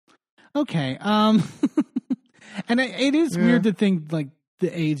 okay. And it is weird to think like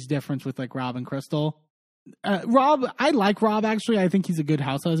the age difference with like Rob and Crystal. Rob, I like Rob actually. I think he's a good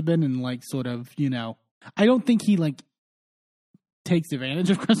house husband and like sort of, I don't think he like takes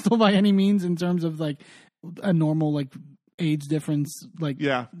advantage of Crystal by any means in terms of like a normal like age difference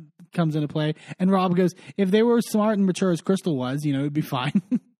comes into play. And Rob goes, if they were smart and mature as Crystal was, it'd be fine.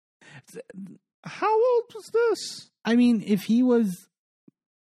 How old was this? I mean, if he was,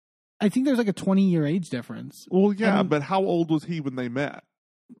 I think there's like a 20-year age difference. Well, yeah, but how old was he when they met?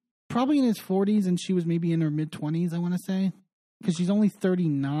 Probably in his 40s, and she was maybe in her mid-20s, I want to say. Because she's only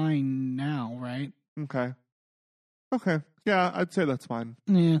 39 now, right? Okay. Yeah, I'd say that's fine.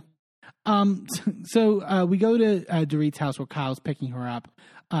 Yeah. So we go to Dorit's house where Kyle's picking her up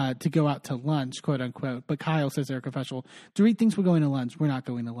to go out to lunch, quote unquote. But Kyle says they're confessional. Dorit thinks we're going to lunch. We're not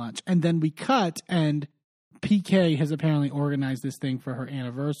going to lunch. And then we cut, and PK has apparently organized this thing for her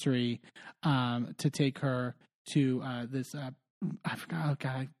anniversary to take her to this. I forgot. Oh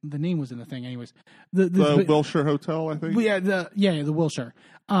God, the name was in the thing. Anyways, the Wilshire Hotel, I think. Yeah, the Wilshire.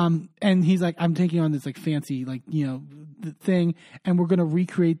 And he's like, I'm taking on this like fancy thing, and we're gonna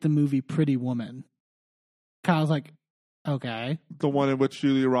recreate the movie Pretty Woman. Kyle's like, okay, the one in which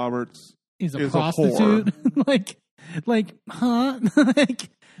Julia Roberts is a prostitute. like, huh? Like,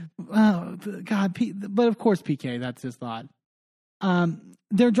 oh God. But of course, PK. That's his thought.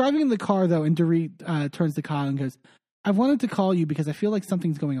 They're driving in the car though, and Dorit turns to Kyle and goes, I wanted to call you because I feel like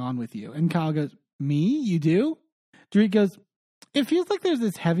something's going on with you. And Kyle goes, me? You do? Dorit goes, it feels like there's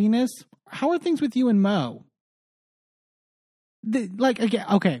this heaviness. How are things with you and Mo? Like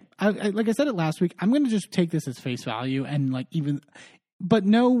I said it last week, I'm going to just take this as face value and but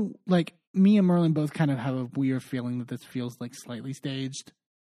no, like me and Merlin both kind of have a weird feeling that this feels like slightly staged.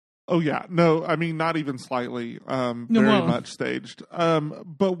 Oh yeah. No, I mean, not even slightly, very much staged.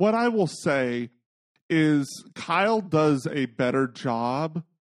 But what I will say is Kyle does a better job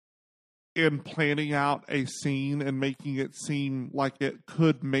in planning out a scene and making it seem like it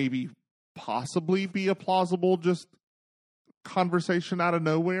could maybe possibly be a plausible just conversation out of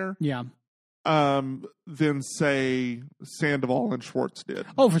nowhere. Yeah. Than say Sandoval and Schwartz did.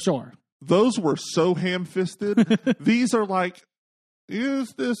 Oh, for sure. Those were so ham-fisted. These are like,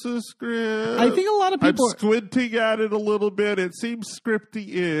 is this a script? I think a lot of people I'm squinting at it a little bit. It seems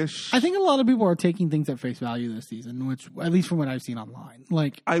scripty-ish. I think a lot of people are taking things at face value this season, which, at least from what I've seen online.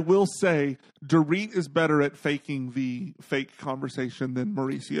 Like, I will say, Dorit is better at faking the fake conversation than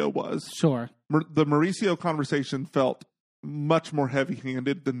Mauricio was. Sure. The Mauricio conversation felt much more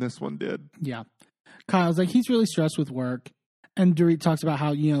heavy-handed than this one did. Yeah. Kyle's like, he's really stressed with work. And Dorit talks about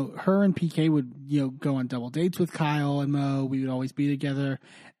how, her and PK would, go on double dates with Kyle and Mo. We would always be together.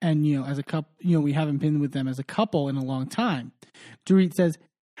 And, as a couple, we haven't been with them as a couple in a long time. Dorit says,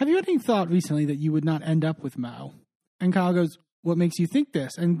 have you had any thought recently that you would not end up with Mo? And Kyle goes, what makes you think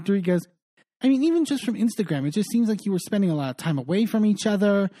this? And Dorit goes, I mean, even just from Instagram, it just seems like you were spending a lot of time away from each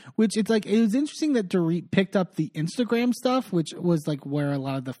other, which it's like, it was interesting that Dorit picked up the Instagram stuff, which was like where a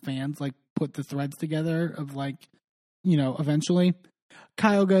lot of the fans like put the threads together of like, eventually.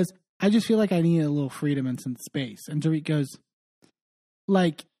 Kyle goes, I just feel like I need a little freedom and some space. And Dorit goes,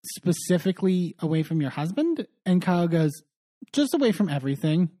 like, specifically away from your husband? And Kyle goes, just away from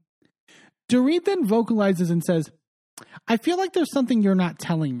everything. Dorit then vocalizes and says, I feel like there's something you're not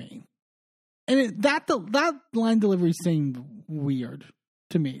telling me. And that line delivery seemed weird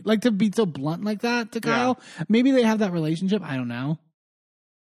to me. Like, to be so blunt like that to Kyle. Yeah. Maybe they have that relationship. I don't know.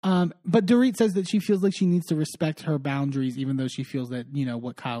 But Dorit says that she feels like she needs to respect her boundaries, even though she feels that, you know,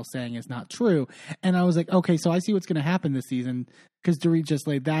 what Kyle's saying is not true. And I was like, okay, so I see what's going to happen this season, because Dorit just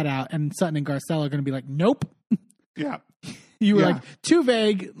laid that out, and Sutton and Garcelle are going to be like, nope. Yeah. You were like, too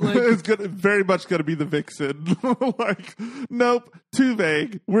vague. Like, it's very much going to be the vixen. Like, nope, too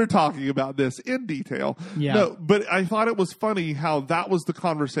vague. We're talking about this in detail. Yeah. No, but I thought it was funny how that was the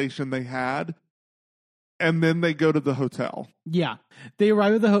conversation they had. And then they go to the hotel. Yeah. They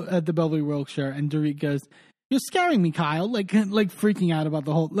arrive at the Beverly Wilshire, and Dorit goes, "You're scaring me, Kyle." Like freaking out about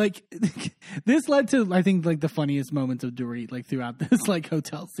the whole, like, this led to, I think, like, the funniest moments of Dorit, like, throughout this, like,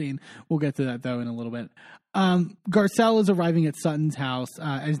 hotel scene. We'll get to that, though, in a little bit. Garcelle is arriving at Sutton's house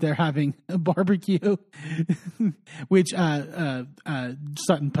as they're having a barbecue, which Sutton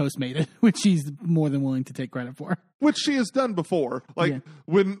postmated, which she's more than willing to take credit for. Which she has done before. Like,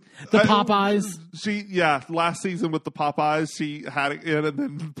 when... The Popeyes. Last season with the Popeyes, she had it in and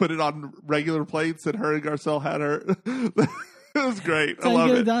then put it on regular plates, and her and Garcelle had her. It was great. That's I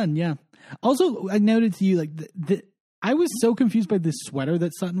love it. Done, yeah. Also, I noted to you, like, I was so confused by this sweater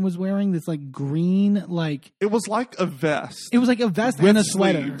that Sutton was wearing. This, like, green, like... It was like a vest. It was like a vest with and a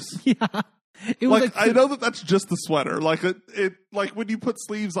sweater. Sleeves. Yeah. It was like, I know that's just the sweater. Like, it like when you put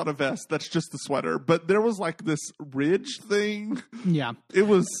sleeves on a vest, that's just the sweater. But there was, like, this ridge thing. Yeah. It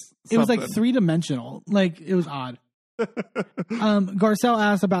was something. It was, like, 3-dimensional. Like, it was odd. Garcelle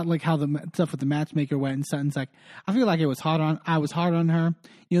asked about, like, how the stuff with the matchmaker went, and Sutton's like, I feel like I was hard on her.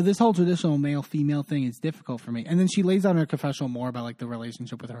 You know, this whole traditional male-female thing is difficult for me. And then she lays out in her confessional more about, like, the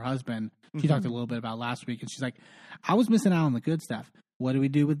relationship with her husband. She talked a little bit about last week, and she's like, I was missing out on the good stuff. What do we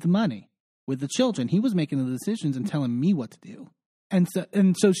do with the money? With the children? He was making the decisions and telling me what to do. And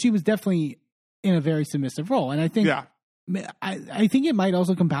so she was definitely in a very submissive role. And I think I think it might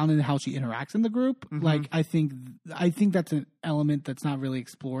also compound in how she interacts in the group. Mm-hmm. Like, I think that's an element that's not really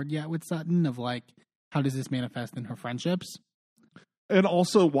explored yet with Sutton, of, like, how does this manifest in her friendships? And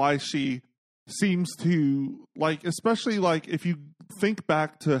also why she seems to, like, especially, like, if you think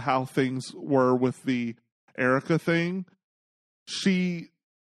back to how things were with the Erica thing, she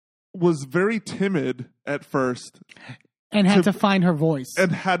was very timid at first. And had to find her voice.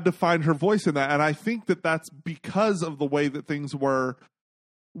 And had to find her voice in that. And I think that that's because of the way that things were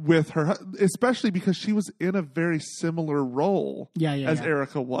with her, especially because she was in a very similar role as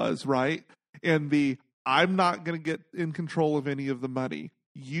Erica was, right? And I'm not going to get in control of any of the money.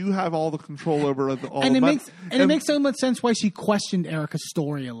 You have all the control over all the money. It makes so much sense why she questioned Erica's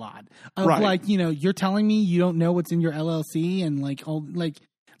story a lot. Of, right. Like, you know, you're telling me you don't know what's in your LLC, and, like, all, like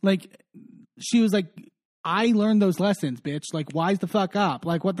she was like, I learned those lessons, bitch. Like, wise the fuck up.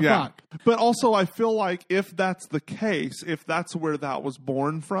 Like, what the fuck? But also, I feel like if that's the case, if that's where that was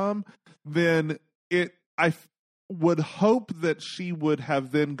born from, then I would hope that she would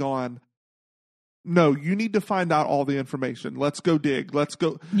have then gone, no, you need to find out all the information. Let's go dig. Let's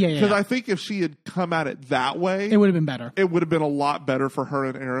go. Because I think if she had come at it that way, it would have been better. It would have been a lot better for her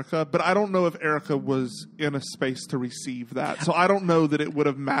and Erica. But I don't know if Erica was in a space to receive that. So I don't know that it would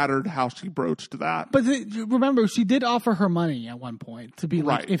have mattered how she broached that. But remember, she did offer her money at one point to be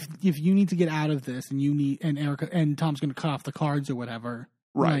like, if you need to get out of this, and Erica and Tom's going to cut off the cards or whatever.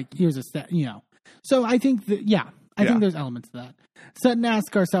 Right. Like, here's a step, you know. So I think that, I think there's elements to that. Sutton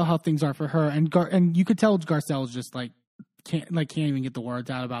asked Garcelle how things are for her, and you could tell Garcelle's just can't even get the words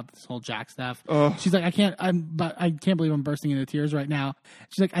out about this whole Jack stuff. She's like, I can't believe I'm bursting into tears right now.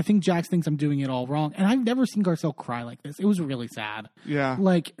 She's like, I think Jax thinks I'm doing it all wrong, and I've never seen Garcelle cry like this. It was really sad. Yeah,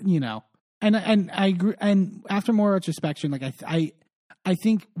 like, you know, and I agree. And after more retrospection, like I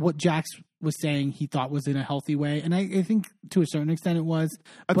think what Jax was saying he thought was in a healthy way, and I think to a certain extent it was.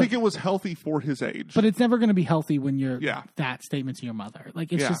 I think it was healthy for his age. But it's never going to be healthy when you're that statement to your mother.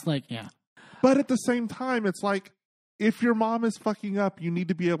 Like, it's just like, But at the same time, it's like, if your mom is fucking up, you need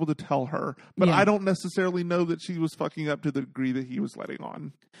to be able to tell her. But I don't necessarily know that she was fucking up to the degree that he was letting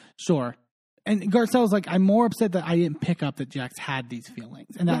on. Sure. And Garcelle's like, I'm more upset that I didn't pick up that Jax had these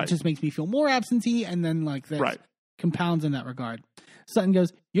feelings. And that just makes me feel more absentee, and then, like, that compounds in that regard. Sutton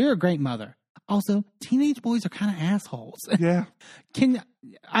goes, you're a great mother. Also, teenage boys are kind of assholes. Yeah.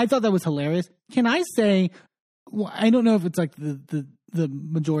 I thought that was hilarious. Can I say, well, I don't know if it's like the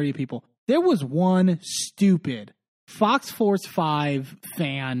majority of people. There was one stupid Fox Force 5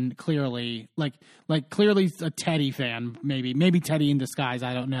 fan, clearly, like clearly a Teddy fan, maybe Teddy in disguise,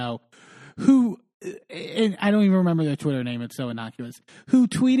 I don't know, who, and I don't even remember their Twitter name, it's so innocuous, who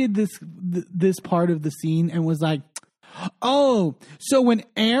tweeted this part of the scene and was like, Oh, so when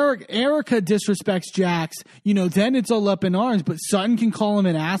Erica disrespects Jax, then it's all up in arms, but Sutton can call him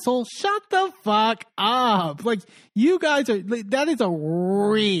an asshole? Shut the fuck up. Like, you guys that is a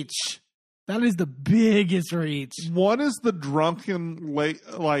reach. That is the biggest reach. One is the drunken,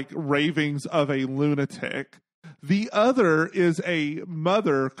 ravings of a lunatic. The other is a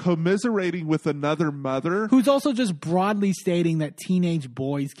mother commiserating with another mother. Who's also just broadly stating that teenage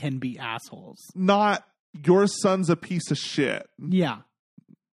boys can be assholes. Not, your son's a piece of shit. Yeah.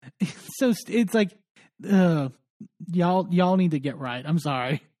 So it's like, y'all need to get right. I'm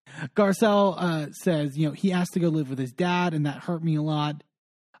sorry. Garcelle says, he asked to go live with his dad, and that hurt me a lot.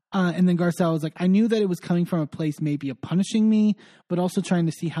 And then Garcelle was like, I knew that it was coming from a place maybe of punishing me, but also trying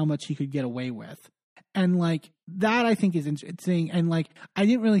to see how much he could get away with. And like, that I think is interesting. And like, I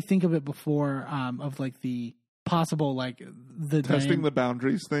didn't really think of it before, of like the possible, like the testing the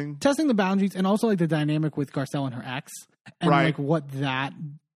boundaries thing. Testing the boundaries, and also like the dynamic with Garcelle and her ex, and right. like what that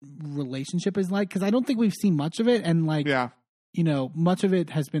relationship is like. Cause I don't think we've seen much of it. And like, much of it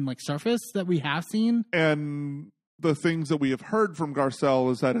has been like surface that we have seen. And the things that we have heard from Garcelle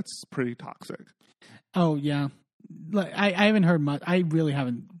is that it's pretty toxic. Oh yeah. Like I haven't heard much. I really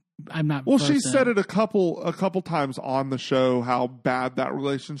haven't. I'm not. Well, she said it a couple times on the show how bad that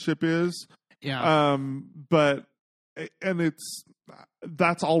relationship is. Yeah.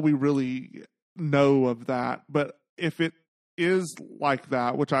 That's all we really know of that. But if it is like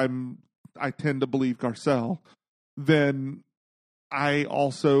that, which I tend to believe Garcelle, then I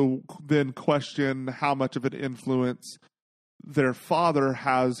also then question how much of an influence their father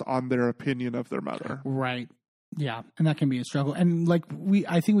has on their opinion of their mother. Right. Yeah, and that can be a struggle. And like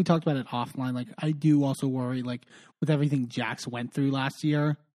I think we talked about it offline. Like I do also worry, like with everything Jax went through last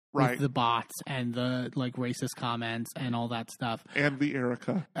year, right? With the bots and the like racist comments and all that stuff, and the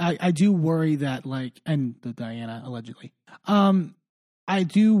Erica. I do worry that like, and the Diana allegedly. I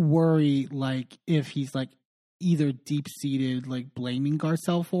do worry like if he's like either deep seated like blaming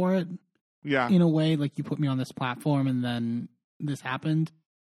Garcelle for it. Yeah, in a way, like you put me on this platform and then this happened.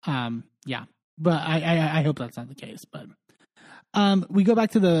 Yeah. But I hope that's not the case. But we go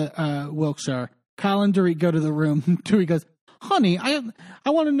back to the Wilkshire. Kyle and Dorit go to the room. Dorit goes, "Honey, I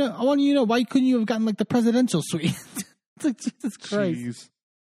want to know. I want you to know why couldn't you have gotten like the presidential suite?" It's like, Jesus Christ.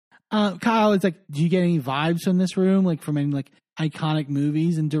 Kyle is like, "Do you get any vibes from this room, like from any like iconic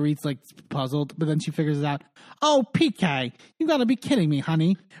movies?" And Dorit's like puzzled, but then she figures it out. "Oh, PK, you gotta be kidding me,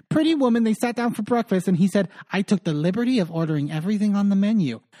 honey. Pretty Woman, they sat down for breakfast and he said, I took the liberty of ordering everything on the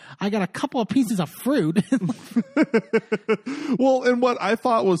menu. I got a couple of pieces of fruit." Well, and what I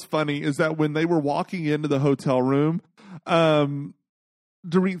thought was funny is that when they were walking into the hotel room,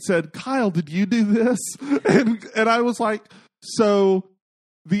 Dorit said, "Kyle, did you do this?" And I was like, so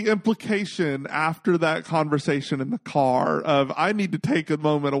the implication after that conversation in the car of I need to take a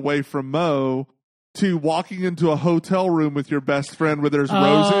moment away from Mo to walking into a hotel room with your best friend where there's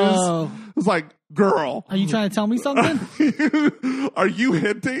roses. It's like, girl. Are you trying to tell me something? Are you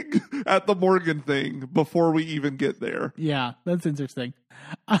hinting at the Morgan thing before we even get there? Yeah, that's interesting.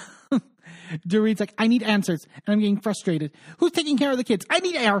 Dorit's like, I need answers, and I'm getting frustrated. Who's taking care of the kids? I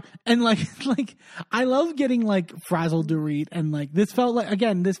need air. And like I love getting like frazzled Dorit, and like this felt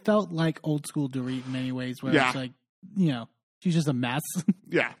like old school Dorit in many ways, where it's like, she's just a mess.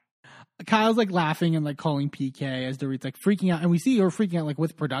 Yeah. Kyle's like laughing and like calling PK as Dorit's like freaking out, and we see her freaking out like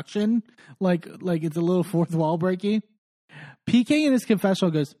with production, like it's a little fourth wall breaking. PK in his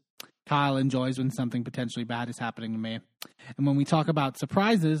confessional goes, Kyle enjoys when something potentially bad is happening to me. And when we talk about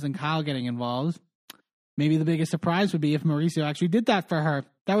surprises and Kyle getting involved, maybe the biggest surprise would be if Mauricio actually did that for her.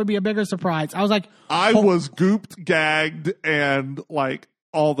 That would be a bigger surprise. I was like, I was gooped, gagged, and like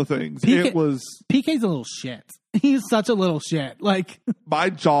all the things. PK's a little shit. He's such a little shit. Like, my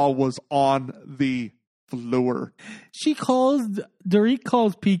jaw was on the floor. Dorit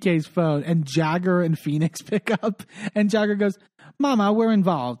calls PK's phone, and Jagger and Phoenix pick up, and Jagger goes, Mama, we're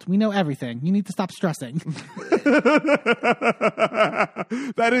involved. We know everything. You need to stop stressing.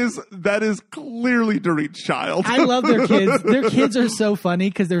 That is clearly Dorit's child. I love their kids. Their kids are so funny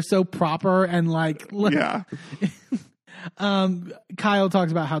because they're so proper and like yeah. Kyle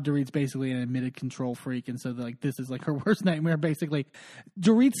talks about how Dorit's basically an admitted control freak, and so like this is like her worst nightmare. Basically,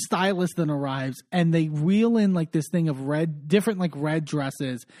 Dorit's stylist then arrives, and they reel in like this thing of different red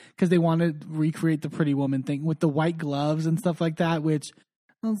dresses because they want to recreate the Pretty Woman thing with the white gloves and stuff like that. Which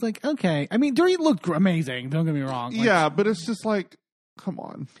I was like, okay. I mean, Dorit looked amazing. Don't get me wrong. Like, yeah, but it's just like, come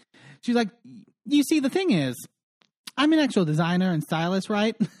on. She's like, you see, the thing is, I'm an actual designer and stylist,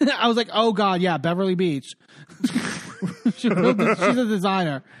 right? I was like, oh god, yeah, Beverly Beach. She's a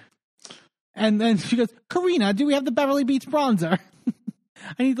designer. And then she goes, Karina, do we have the Beverly Beach bronzer?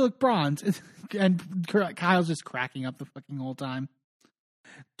 I need to look bronze. And Kyle's just cracking up the fucking whole time.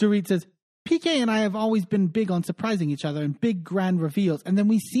 Dorit says, PK and I have always been big on surprising each other and big grand reveals. And then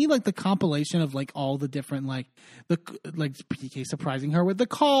we see like the compilation of like all the different like PK surprising her with the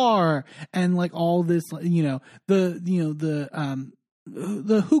car and like all this, the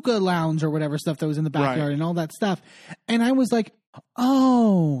hookah lounge or whatever stuff that was in the backyard and all that stuff. And I was like,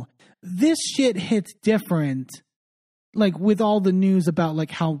 oh, this shit hits different. Like with all the news about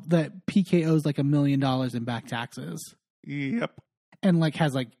like how that PK owes like $1 million in back taxes. Yep. And like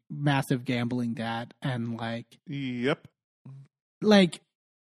has like massive gambling debt and like. Yep. Like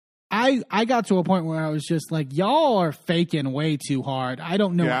I got to a point where I was just like, y'all are faking way too hard. I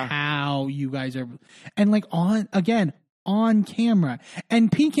don't know how you guys are. And like on camera.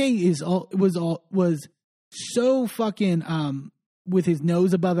 And PK was so fucking with his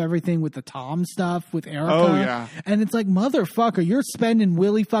nose above everything with the Tom stuff with Erica. Oh yeah. And it's like, motherfucker, you're spending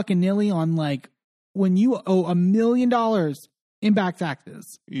willy fucking nilly on like when you owe $1 million in back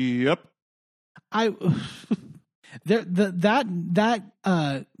taxes. Yep. That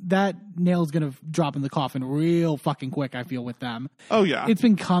nail's gonna drop in the coffin real fucking quick, I feel, with them. Oh yeah. It's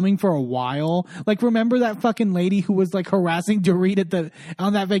been coming for a while. Like, remember that fucking lady who was like harassing Dorit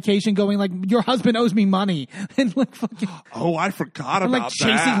on that vacation, going like, your husband owes me money, and like fucking I forgot about like that.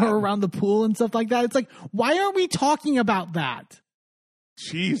 chasing her around the pool and stuff like that. It's like, why aren't we talking about that?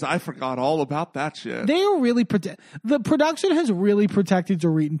 Jeez, I forgot all about that shit. They are really the production has really protected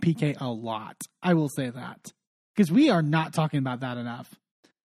Dorit and PK a lot. I will say that. Because we are not talking about that enough.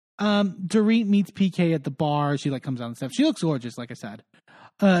 Dorit meets PK at the bar. She like comes down and stuff. She looks gorgeous, like I said.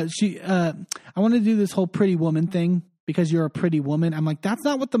 I want to do this whole pretty woman thing because you're a pretty woman. I'm like, that's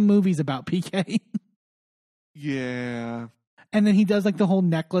not what the movie's about, PK. Yeah. And then he does like the whole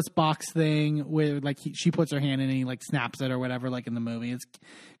necklace box thing where like she puts her hand in and he like snaps it or whatever, like in the movie. It's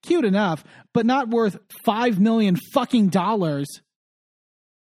cute enough, but not worth $5 million fucking dollars.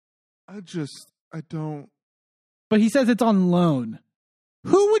 I don't. But he says it's on loan.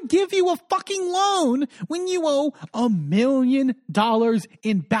 Who would give you a fucking loan when you owe $1 million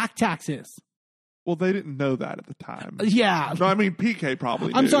in back taxes? Well, they didn't know that at the time. Yeah. No, I mean, PK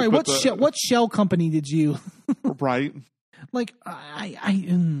probably I'm knew, sorry, what shell company did you... Right. Like,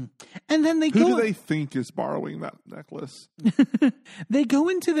 and then they Who do they think is borrowing that necklace? They go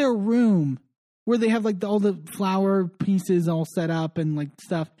into their room where they have like all the flower pieces all set up and like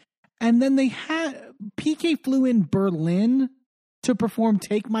stuff. And then they had PK flew in Berlin to perform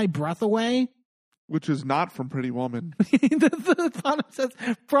 "Take My Breath Away," which is not from Pretty Woman. the bottom says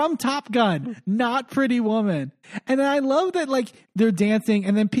from Top Gun, not Pretty Woman. And I love that like they're dancing,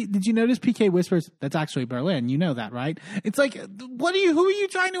 and then did you notice PK whispers, "That's actually Berlin." You know that, right? It's like, who are you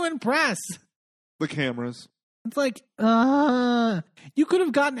trying to impress? The cameras. It's like, you could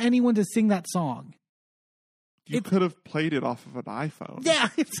have gotten anyone to sing that song. You could have played it off of an iPhone. Yeah,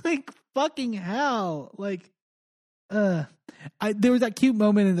 it's like fucking hell. Like, there was that cute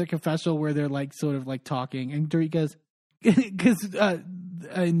moment in the confessional where they're like sort of like talking, and Dorit goes, because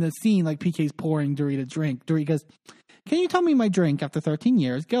in the scene, like PK's pouring Dorit a drink. Dorit goes, "Can you tell me my drink after 13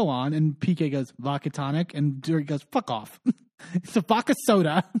 years? Go on." And PK goes, "Vodka tonic," and Dorit goes, "Fuck off." It's a vodka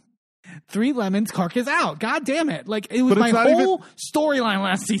soda. 3 lemons, cork is out. God damn it! Like it was my whole storyline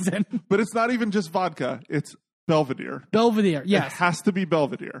last season. But it's not even just vodka. It's Belvedere. Belvedere, yes. It has to be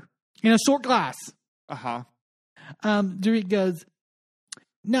Belvedere. In a short glass. Uh-huh. Dorit goes,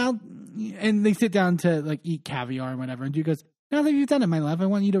 now, and they sit down to like eat caviar and whatever, and Dorit goes, "Now that you've done it, my love, I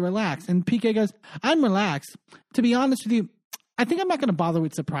want you to relax." And PK goes, "I'm relaxed. To be honest with you, I think I'm not going to bother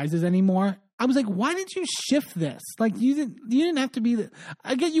with surprises anymore." I was like, why did you shift this? Like, you didn't have to be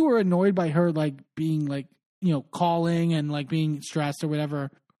I get you were annoyed by her, like, being, like, calling and, like, being stressed or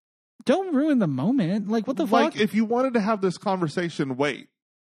whatever. Don't ruin the moment. Like, what the fuck? Like, if you wanted to have this conversation, wait.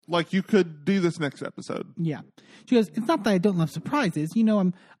 Like, you could do this next episode. Yeah. She goes, "It's not that I don't love surprises.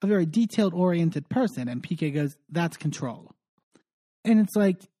 I'm a very detailed-oriented person." And PK goes, "That's control." And it's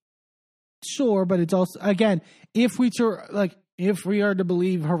like, sure, but it's also, again, if we are to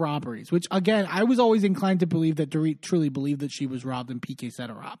believe her robberies, which, again, I was always inclined to believe that Dorit truly believed that she was robbed and PK set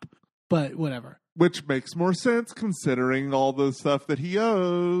her up. But whatever. Which makes more sense considering all the stuff that he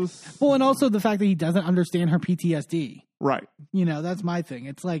owes. Well, and also the fact that he doesn't understand her PTSD. Right. That's my thing.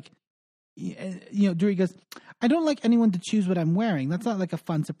 It's like, Dorit goes, "I don't like anyone to choose what I'm wearing. That's not like a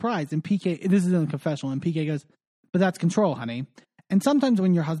fun surprise." And PK, this is in the confessional, and PK goes, "But that's control, honey. And sometimes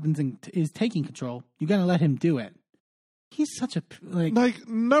when your husband is taking control, you got to let him do it." He's such a like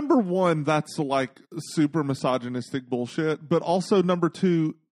number one, that's like super misogynistic bullshit. But also number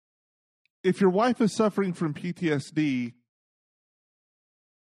two, if your wife is suffering from PTSD,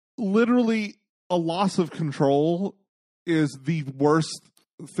 literally a loss of control is the worst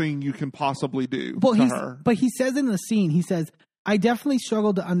thing you can possibly do to her. But he says in the scene, he says, I definitely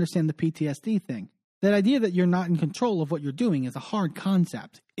struggled to understand the PTSD thing. That idea that you're not in control of what you're doing is a hard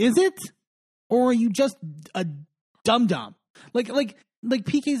concept. Is it? Or are you just a dum-dum? Like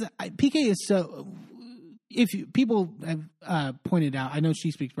PK is so... people have pointed out, I know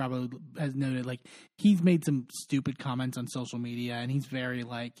She Speaks Bravo has noted, like, he's made some stupid comments on social media, and he's very,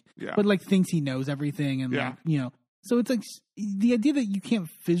 like... Yeah. But, like, thinks he knows everything, and, like, you know... So it's, like, the idea that you can't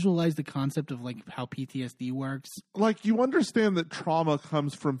visualize the concept of, like, how PTSD works. Like, you understand that trauma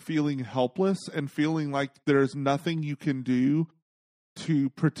comes from feeling helpless and feeling like there's nothing you can do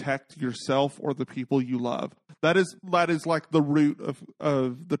to protect yourself or the people you love. That is like the root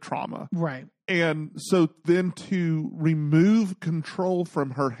of the trauma. Right. And so then to remove control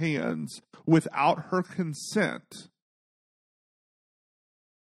from her hands without her consent,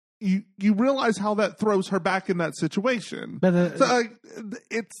 you realize how that throws her back in that situation. But so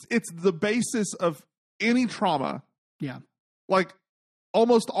it's the basis of any trauma. Yeah. Like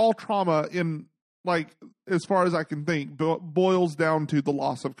almost all trauma in, like, as far as I can think, boils down to the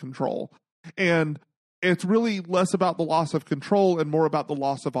loss of control. And it's really less about the loss of control and more about the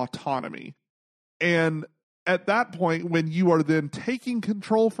loss of autonomy. And at that point, when you are then taking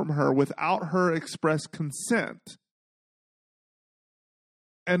control from her without her express consent,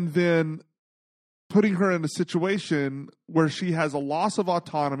 and then putting her in a situation where she has a loss of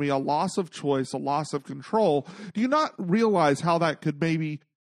autonomy, a loss of choice, a loss of control, do you not realize how that could maybe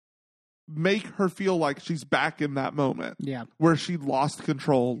make her feel like she's back in that moment? Yeah. Where she lost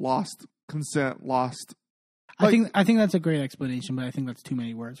control, lost consent, lost... I think that's a great explanation, but I think that's too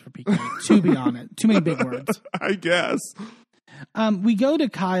many words for PK, to be honest. Too many big words. I guess. We go to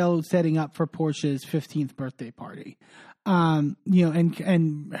Kyle setting up for Portia's 15th birthday party. You know, and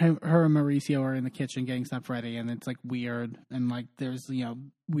her and Mauricio are in the kitchen getting stuff ready, and it's like weird, and like there's, you know,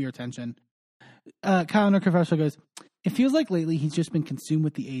 weird tension. Kyle in her confessional goes, it feels like lately he's just been consumed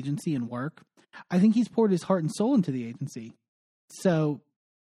with the agency and work. I think he's poured his heart and soul into the agency. So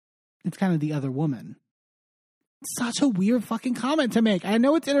it's kind of the other woman. Such a weird fucking comment to make. I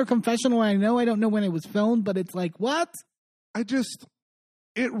know it's in her confessional, and I don't know when it was filmed, but it's like, what?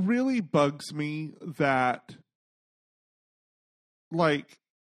 It really bugs me that, like,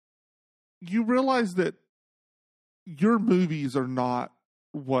 you realize that your movies are not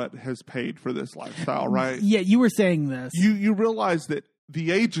what has paid for this lifestyle, right? Yeah, you were saying this. You realize that the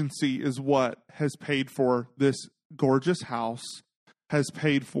agency is what has paid for this gorgeous house, has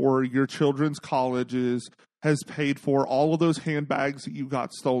paid for your children's colleges, has paid for all of those handbags that you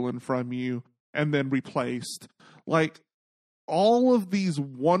got stolen from you and then replaced. Like, all of these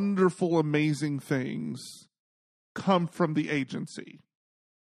wonderful, amazing things come from the agency.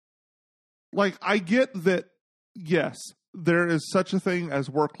 Like, I get that, yes, there is such a thing as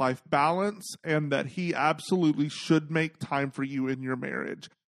work-life balance and that he absolutely should make time for you in your marriage.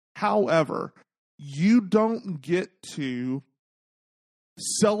 However, you don't get to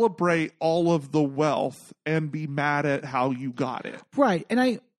celebrate all of the wealth and be mad at how you got it. Right.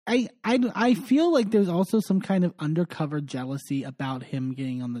 And I feel like there's also some kind of undercover jealousy about him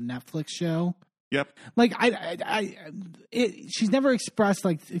getting on the Netflix show. Yep. Like she's never expressed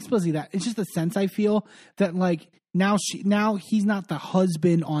like explicitly that. It's just a sense I feel that like now he's not the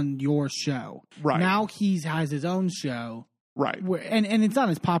husband on your show. Right. Now he has his own show. Right. And it's not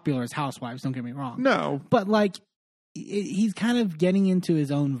as popular as Housewives, don't get me wrong. No. But like he's kind of getting into his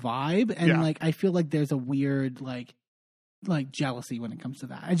own vibe, and like I feel like there's a weird like jealousy when it comes to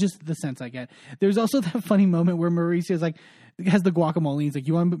that. It's just the sense I get. There's also that funny moment where Mauricio's like has the guacamole. He's like,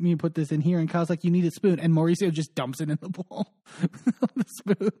 "You want me to put this in here?" And Kyle's like, "You need a spoon." And Mauricio just dumps it in the bowl. The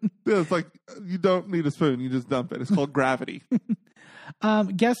spoon. Yeah, it's like you don't need a spoon. You just dump it. It's called gravity.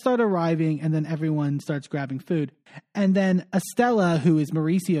 Guests start arriving, and then everyone starts grabbing food. And then Estella, who is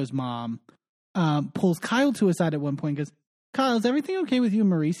Mauricio's mom, pulls Kyle to a side at one point and goes, "Kyle, is everything okay with you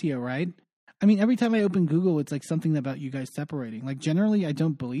and Mauricio, right? I mean, every time I open Google, it's like something about you guys separating. Like, generally, I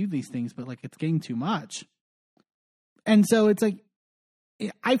don't believe these things, but like, it's getting too much." And so it's like,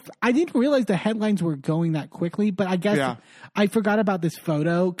 I didn't realize the headlines were going that quickly, but I guess I forgot about this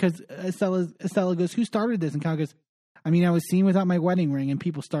photo because Estella goes, "Who started this?" And Kyle goes, "I mean, I was seen without my wedding ring and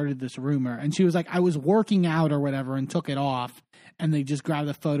people started this rumor." And she was like, "I was working out or whatever and took it off. And they just grabbed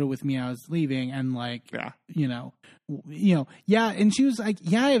the photo with me. I was leaving." And like, you know. And she was like,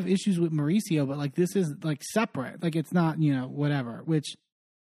 "Yeah, I have issues with Mauricio, but like, this is like separate. Like, it's not, whatever," which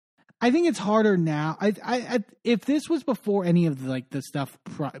I think it's harder now. If this was before any of the stuff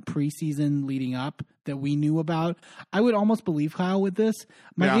preseason leading up that we knew about, I would almost believe Kyle with this.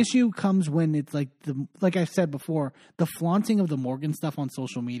 My issue comes when it's like I said before, the flaunting of the Morgan stuff on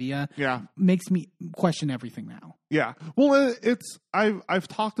social media makes me question everything now. Yeah. Well, I've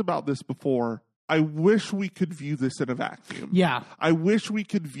talked about this before. I wish we could view this in a vacuum. Yeah. I wish we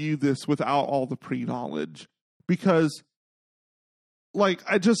could view this without all the pre-knowledge, because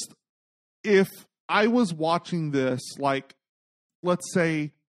if I was watching this, like, let's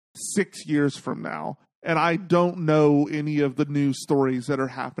say 6 years from now, and I don't know any of the news stories that are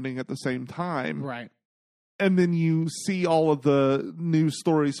happening at the same time. Right. And then you see all of the news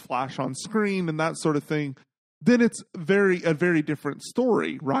stories flash on screen and that sort of thing, then it's a very different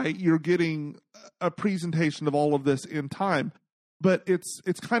story, right? You're getting a presentation of all of this in time. But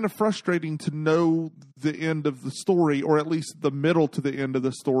it's kind of frustrating to know the end of the story, or at least the middle to the end of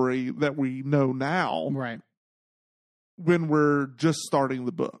the story that we know now. Right. When we're just starting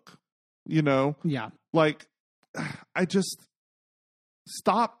the book, you know? Yeah. Like, I just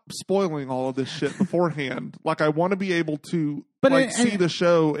stop spoiling all of this shit beforehand. Like, I want to be able to see the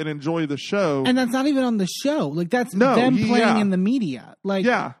show and enjoy the show. And that's not even on the show. Like, that's them playing in the media. Like,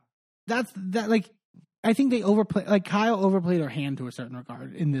 that's that. Like, I think they overplay. Like, Kyle overplayed her hand to a certain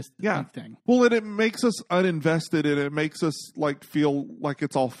regard in this thing. Well, and it makes us uninvested, and it makes us feel like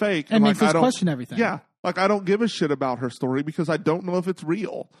it's all fake, and makes us question everything. Yeah, like, I don't give a shit about her story because I don't know if it's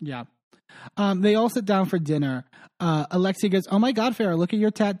real. Yeah. They all sit down for dinner. Alexia goes, "Oh my God, Farrah, look at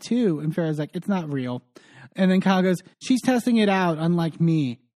your tattoo." And Farrah's like, "It's not real." And then Kyle goes, "She's testing it out, unlike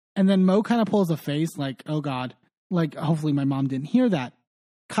me." And then Mo kind of pulls a face like, "Oh God, like, hopefully my mom didn't hear that."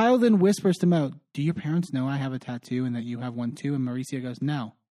 Kyle then whispers to Mo, "Do your parents know I have a tattoo and that you have one too?" And Mauricio goes,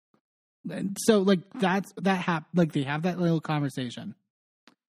 "No." And so they have that little conversation.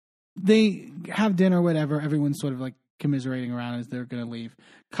 They have dinner, whatever. Everyone's sort of like commiserating around as they're going to leave.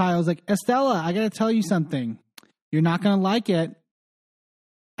 Kyle's like, "Estella, I got to tell you something. You're not going to like it."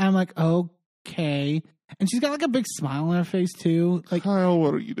 And I'm like, "Okay." And she's got like a big smile on her face too. Like, Kyle,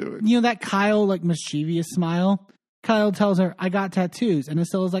 what are you doing? You know, that Kyle like mischievous smile. Kyle tells her, "I got tattoos." And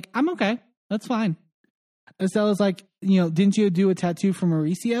Estella's like, "I'm okay. That's fine." Estella's like, "Didn't you do a tattoo for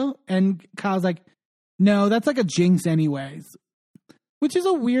Mauricio?" And Kyle's like, "No, that's like a jinx anyways." Which is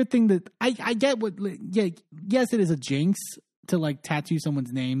a weird thing that I get yes, it is a jinx to like tattoo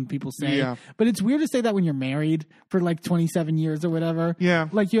someone's name, people say. Yeah. But it's weird to say that when you're married for like 27 years or whatever. Yeah.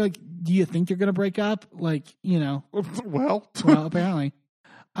 Like, you're like, do you think you're going to break up? Like, Well, apparently.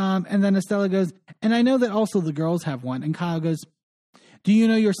 And then Estella goes, "And I know that also the girls have one." And Kyle goes, "Do you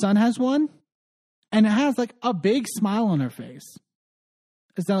know your son has one?" And it has like a big smile on her face.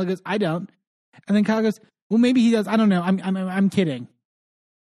 Estella goes, "I don't." And then Kyle goes, "Well, maybe he does. I don't know. I'm kidding."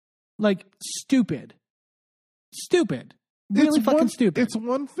 Like, stupid. Really fucking stupid. It's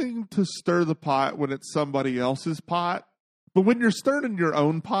one thing to stir the pot when it's somebody else's pot, but when you're stirring your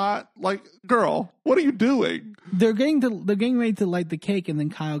own pot, like, girl, what are you doing? They're getting ready to light the cake, and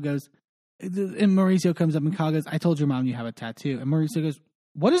then Kyle goes, and Mauricio comes up, and Kyle goes, "I told your mom you have a tattoo." And Mauricio goes,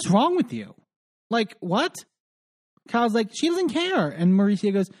 "What is wrong with you? Like, what?" Kyle's like, "She doesn't care." And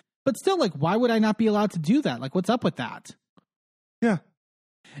Mauricio goes, "But still, like, why would I not be allowed to do that? Like, what's up with that?" Yeah.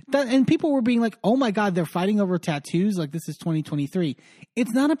 And people were being like, "Oh my God, they're fighting over tattoos. Like, this is 2023.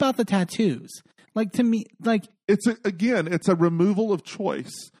 It's not about the tattoos. Like, to me, like, it's a removal of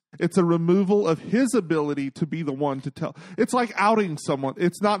choice. It's a removal of his ability to be the one to tell. It's like outing someone.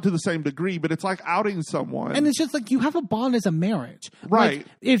 It's not to the same degree, but it's like outing someone. And it's just like, you have a bond as a marriage. Right.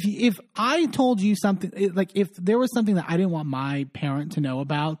 Like, if I told you something, like, if there was something that I didn't want my parent to know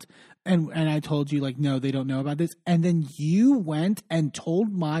about, and I told you, like, no, they don't know about this, and then you went and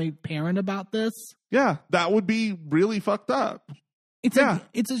told my parent about this. Yeah, that would be really fucked up. It's like,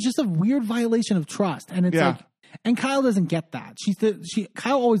 it's just a weird violation of trust. And it's like, and Kyle doesn't get that.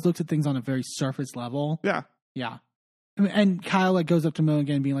 Kyle always looks at things on a very surface level. Yeah. Yeah. And Kyle like goes up to Mo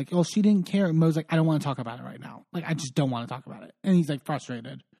again being like, "Oh, she didn't care." And Mo's like, "I don't want to talk about it right now. Like, I just don't want to talk about it." And he's like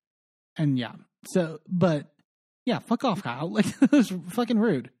frustrated. And fuck off, Kyle. Like, it was fucking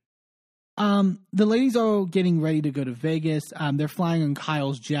rude. The ladies are getting ready to go to Vegas. They're flying on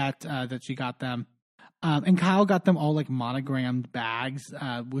Kyle's jet that she got them. And Kyle got them all like monogrammed bags,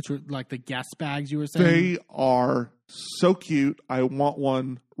 which were like the guest bags you were saying. They are so cute. I want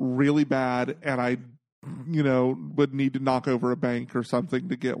one really bad, and I, would need to knock over a bank or something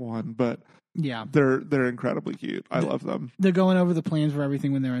to get one. But yeah, they're incredibly cute. I love them. They're going over the plans for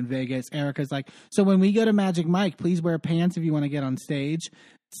everything when they're in Vegas. Erica's like, "So when we go to Magic Mike, please wear pants if you want to get on stage."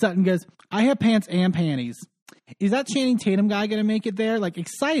 Sutton goes, "I have pants and panties." is that Channing Tatum guy going to make it there? Like,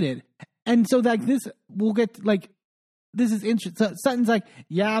 excited. And so, like, this, we'll get, like, this is interesting. So Sutton's like,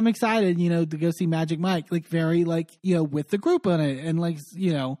 yeah, I'm excited, to go see Magic Mike. Like, very, like, with the group on it and, like,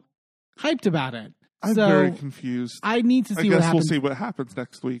 hyped about it. I'm very confused. I need to see what happens. I guess we'll see what happens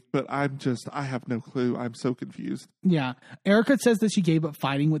next week, but I have no clue. I'm so confused. Yeah. Erica says that she gave up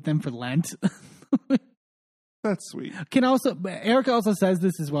fighting with them for Lent. That's sweet. Erica also says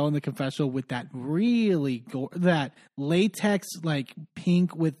this as well in the confessional with that really that latex like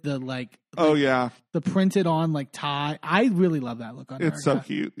pink with the like the printed on like tie. I really love that look on Erica. It's so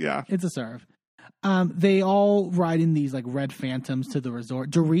cute. Yeah. It's a serve. They all ride in these like red Phantoms to the resort.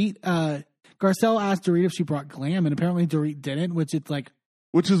 Dorit Garcelle asked Dorit if she brought glam, and apparently Dorit didn't, which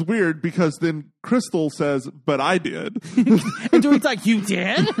is weird because then Crystal says, but I did. And Dorit's like, you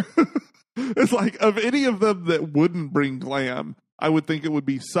did? It's like, of any of them that wouldn't bring glam, I would think it would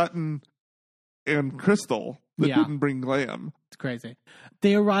be Sutton and Crystal that didn't bring glam. It's crazy.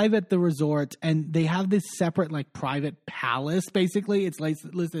 They arrive at the resort and they have this separate like private palace. Basically, it's like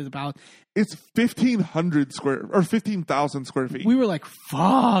listed as a palace. It's 15,000 square feet. We were like,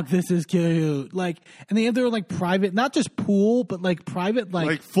 "Fuck, this is cute!" Like, and they have their like private, not just pool, but like private,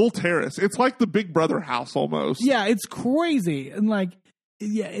 like full terrace. It's like the Big Brother house almost. Yeah, it's crazy and like.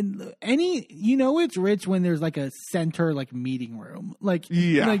 Yeah, and it's rich when there's like a center like meeting room, like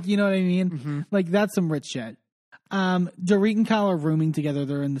like you know what I mean, like that's some rich shit. Dorit and Kyle are rooming together.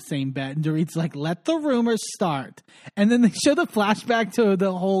 They're in the same bed, and Dorit's like, "Let the rumors start." And then they show the flashback to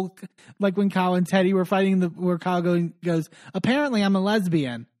the whole like when Kyle and Teddy were fighting, where Kyle goes, "Apparently, I'm a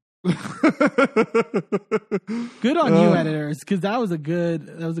lesbian." Good on you, editors, because that was a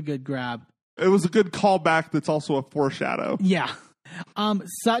good grab. It was a good callback. That's also a foreshadow. Yeah.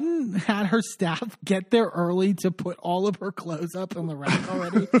 Sutton had her staff get there early to put all of her clothes up on the rack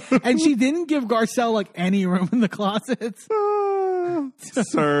already, and she didn't give Garcelle like any room in the closets.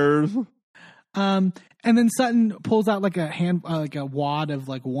 Serve. And then Sutton pulls out like a wad of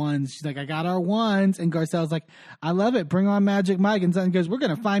like ones. She's like, "I got our ones," and Garcelle's like, "I love it. Bring on Magic Mike." And Sutton goes, "We're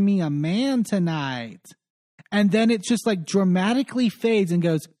gonna find me a man tonight." And then it just like dramatically fades and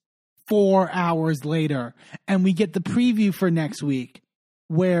goes 4 hours later, and we get the preview for next week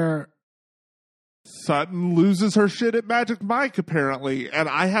where Sutton loses her shit at Magic Mike apparently, and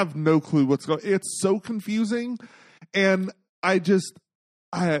I have no clue what's going. It's so confusing, and like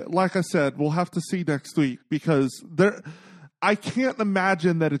I said, we'll have to see next week because I can't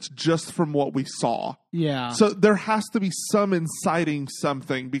imagine that it's just from what we saw. Yeah. So there has to be some inciting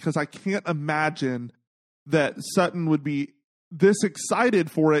something, because I can't imagine that Sutton would be this excited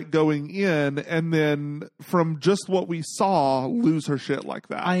for it going in, and then from just what we saw, lose her shit like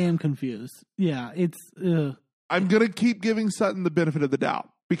that. I am confused. Yeah, it's. I'm gonna keep giving Sutton the benefit of the doubt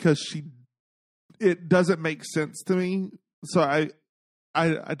because it doesn't make sense to me. So I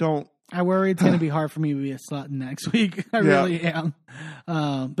don't. I worry it's going to be hard for me to be a Sutton next week. I really am.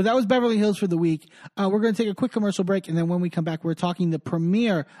 But that was Beverly Hills for the week. We're going to take a quick commercial break, and then when we come back, we're talking the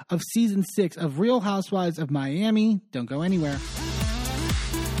premiere of Season 6 of Real Housewives of Miami. Don't go anywhere.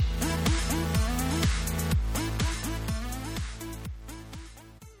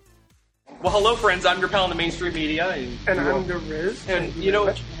 Well, hello, friends. I'm your pal in the mainstream media. And I'm the Riz. And,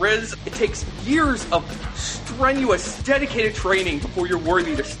 Riz, it takes years of strenuous, dedicated training before you're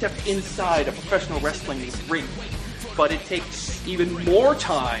worthy to step inside a professional wrestling ring. But it takes even more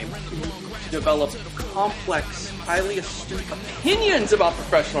time to develop complex, highly astute opinions about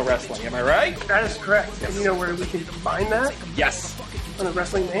professional wrestling. Am I right? That is correct. And you know where we can find that? Yes. On the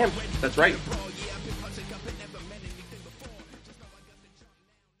Wrestling Mayhem. That's right.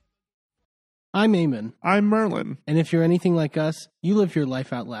 I'm Eamon. I'm Merlin. And if you're anything like us, you live your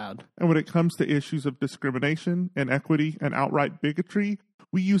life out loud. And when it comes to issues of discrimination, inequity, and outright bigotry,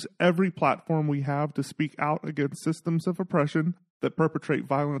 we use every platform we have to speak out against systems of oppression that perpetrate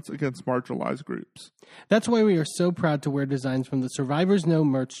violence against marginalized groups. That's why we are so proud to wear designs from the Survivors Know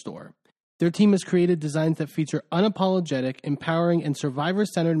merch store. Their team has created designs that feature unapologetic, empowering, and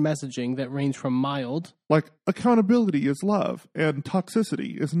survivor-centered messaging that range from mild, like accountability is love and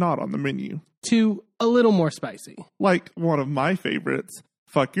toxicity is not on the menu, to a little more spicy. Like one of my favorites,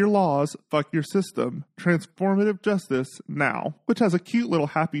 fuck your laws, fuck your system, transformative justice now, which has a cute little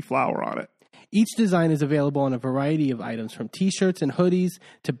happy flower on it. Each design is available on a variety of items, from t-shirts and hoodies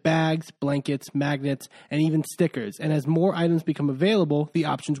to bags, blankets, magnets, and even stickers. And as more items become available, the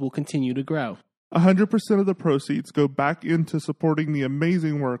options will continue to grow. 100% of the proceeds go back into supporting the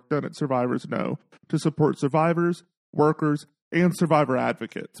amazing work done at Survivors Know to support survivors, workers, and survivor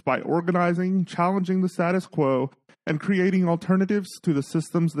advocates by organizing, challenging the status quo, and creating alternatives to the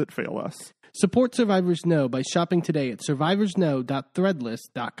systems that fail us. Support Survivors Know by shopping today at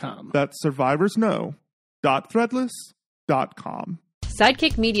survivorsknow.threadless.com. That's survivorsknow.threadless.com.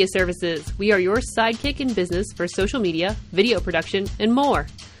 Sidekick Media Services. We are your sidekick in business for social media, video production, and more.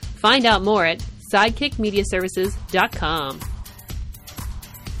 Find out more at sidekickmediaservices.com.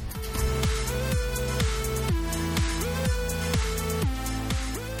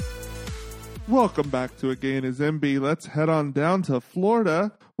 Welcome back to A Gay and His MB. Let's head on down to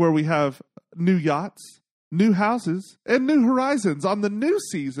Florida, where we have new yachts, new houses, and new horizons on the new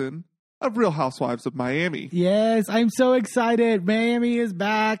season of Real Housewives of Miami. Yes, I'm so excited. Miami is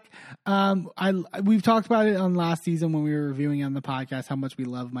back. We've talked about it on last season when we were reviewing on the podcast how much we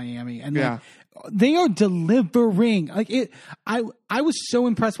love Miami, and they are delivering. I was so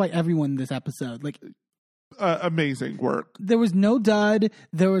impressed by everyone this episode. Amazing work. There was no dud.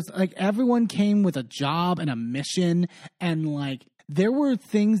 There was everyone came with a job and a mission, and there were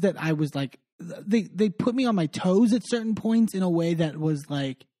things that I was they put me on my toes at certain points in a way that was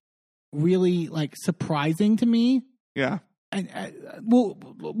really surprising to me. Yeah. And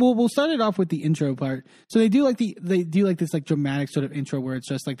we'll start it off with the intro part. So they do this dramatic sort of intro where it's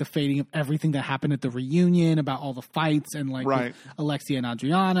just the fading of everything that happened at the reunion about all the fights and with Alexia and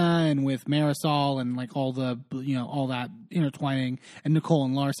Adriana and with Marisol and all the all that intertwining and Nicole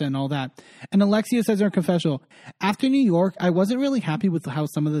and Larsa and all that. And Alexia says in her confessional, after New York, I wasn't really happy with how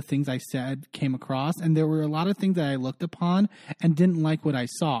some of the things I said came across, and there were a lot of things that I looked upon and didn't like what I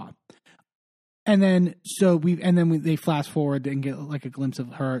saw. And then they flash forward and get a glimpse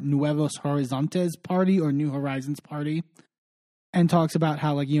of her Nuevos Horizontes party or New Horizons party, and talks about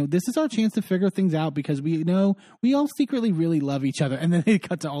how this is our chance to figure things out because we know we all secretly really love each other. And then they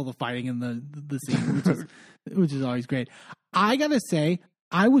cut to all the fighting in the scene, which is always great. I gotta say,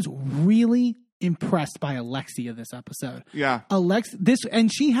 I was really impressed by Alexia this episode. Yeah,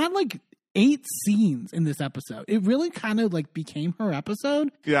 and she had 8 scenes in this episode. It really kind of became her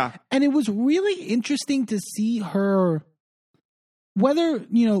episode. Yeah. And it was really interesting to see her, whether,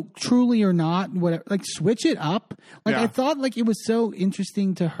 truly or not, whatever, switch it up. I thought it was so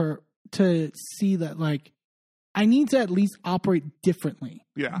interesting to her to see that I need to at least operate differently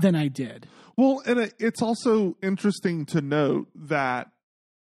than I did. Well, and it's also interesting to note that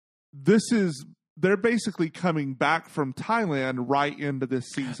they're basically coming back from Thailand right into this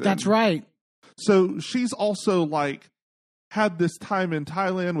season. That's right. So she's also had this time in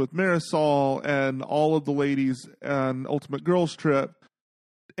Thailand with Marisol and all of the ladies and Ultimate Girls Trip,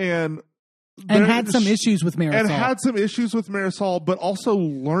 and had some issues with Marisol. But also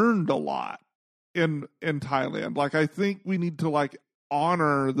learned a lot in Thailand. I think we need to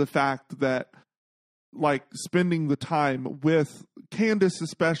honor the fact that spending the time with Candace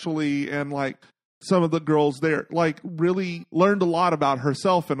especially and some of the girls there really learned a lot about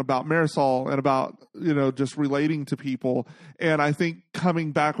herself and about Marisol and about just relating to people. And I think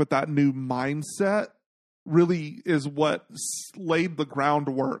coming back with that new mindset really is what laid the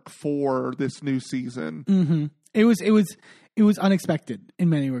groundwork for this new season. Mm-hmm. It was unexpected in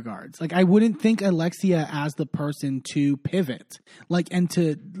many regards. I wouldn't think Alexia as the person to pivot, and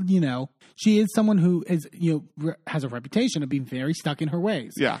to, she is someone who is, has a reputation of being very stuck in her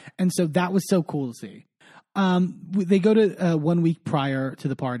ways. Yeah. And so that was so cool to see. They go to 1 week prior to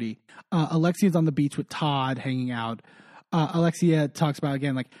the party. Alexia's on the beach with Todd hanging out. Alexia talks about,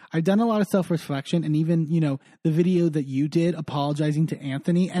 again, I've done a lot of self-reflection, and even, the video that you did apologizing to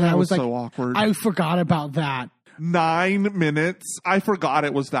Anthony. And that I was so awkward. I forgot about that. 9 minutes. I forgot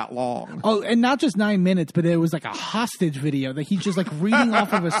it was that long. Oh, and not just 9 minutes, but it was a hostage video that he's just reading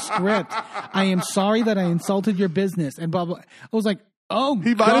off of a script. I am sorry that I insulted your business and blah, blah. I was oh,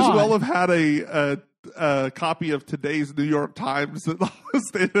 he might as well have had a copy of today's New York Times that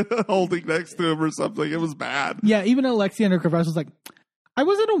was holding next to him or something. It was bad. Yeah, even Alexia in her confession was I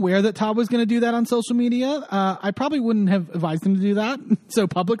wasn't aware that Todd was going to do that on social media. I probably wouldn't have advised him to do that so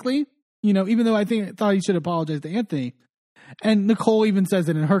publicly. Even though I thought he should apologize to Anthony. And Nicole even says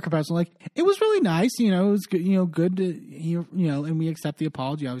it in her confession, it was really nice, it was good, good to hear, and we accept the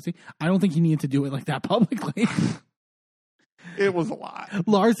apology, obviously. I don't think he needed to do it like that publicly. It was a lot.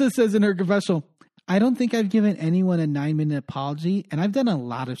 Larsa says in her confessional, I don't think I've given anyone a 9-minute apology, and I've done a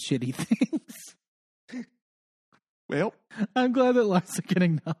lot of shitty things. Well, I'm glad that Larsa can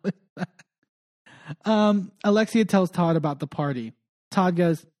acknowledge that. Alexia tells Todd about the party. Todd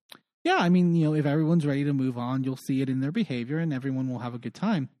goes, yeah, I mean, if everyone's ready to move on, you'll see it in their behavior and everyone will have a good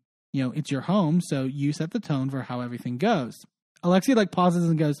time. It's your home, so you set the tone for how everything goes. Alexia pauses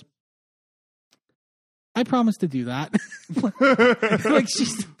and goes, I promise to do that.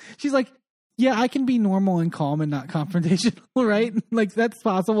 she's like, yeah, I can be normal and calm and not confrontational, right? That's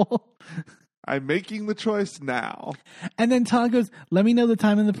possible. I'm making the choice now. And then Todd goes, let me know the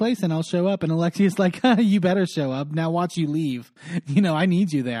time and the place and I'll show up. And Alexia's like, you better show up. Now watch you leave. I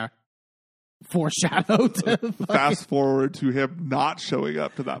need you there. Foreshadow to Fast forward to him not showing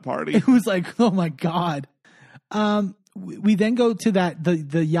up to that party. It was like, oh my God. We then go to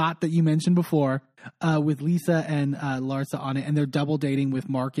the yacht that you mentioned before with Lisa and Larsa on it. And they're double dating with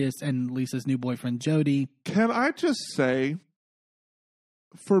Marcus and Lisa's new boyfriend, Jody. Can I just say,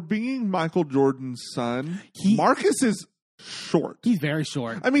 for being Michael Jordan's son, Marcus is short. He's very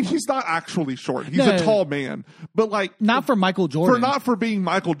short. I mean, he's not actually short. He's a tall man. But like, not for Michael Jordan. Not for being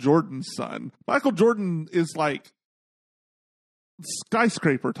Michael Jordan's son. Michael Jordan is like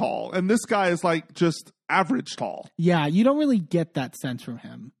skyscraper tall. And this guy is like just average tall. Yeah, you don't really get that sense from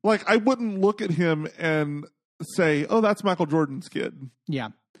him. Like, I wouldn't look at him and say, oh, that's Michael Jordan's kid. Yeah.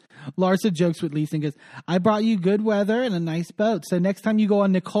 Larsa jokes with Lisa and goes, I brought you good weather and a nice boat. So next time you go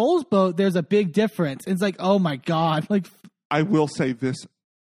on Nicole's boat, there's a big difference. It's like, oh my God. Like, I will say this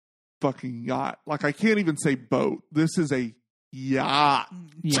fucking yacht. Like, I can't even say boat. This is a yacht.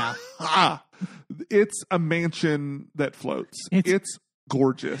 Yeah. It's a mansion that floats. It's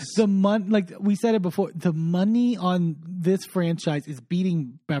gorgeous. The money, like we said it before, the money on this franchise is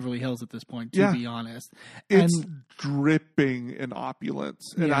beating Beverly Hills at this point, to be honest. It's dripping in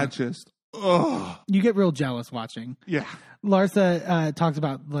opulence. And I just, you get real jealous watching. Yeah. Larsa talks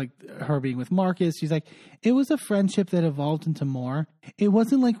about like her being with Marcus. She's like, it was a friendship that evolved into more. It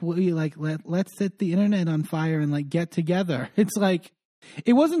wasn't like we like let's set the internet on fire and like get together. It's like,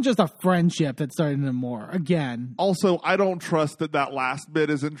 it wasn't just a friendship that started into more. Again. Also, I don't trust that last bit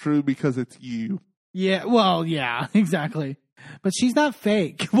isn't true because it's you. Yeah, well, yeah, exactly. But she's not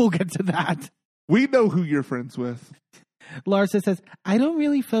fake. We'll get to that. We know who you're friends with. Larsa says, I don't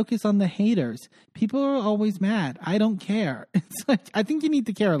really focus on the haters. People are always mad. I don't care. It's like, I think you need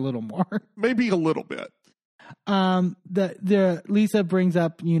to care a little more. Maybe a little bit. The Lisa brings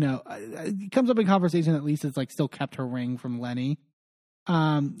up, it comes up in conversation that Lisa's like still kept her ring from Lenny.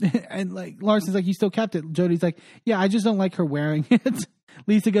 And like Larson's like, you still kept it. Jody's like, yeah, I just don't like her wearing it.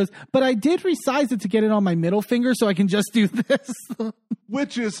 Lisa goes, but I did resize it to get it on my middle finger so I can just do this.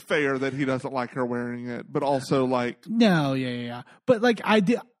 Which is fair that he doesn't like her wearing it, but also like, no, yeah. But like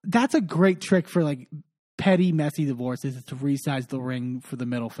that's a great trick for like petty, messy divorces, is to resize the ring for the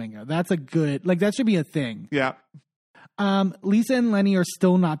middle finger. That's a good, like that should be a thing. Yeah. Lisa and Lenny are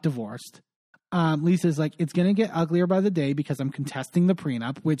still not divorced. Lisa's like, it's going to get uglier by the day because I'm contesting the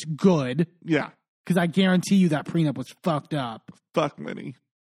prenup, which good. Yeah. Because I guarantee you that prenup was fucked up. Fuck Lenny.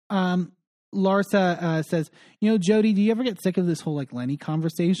 Larsa says, Jody, do you ever get sick of this whole like Lenny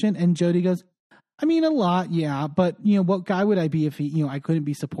conversation? And Jody goes, I mean, a lot, yeah. But, what guy would I be if I couldn't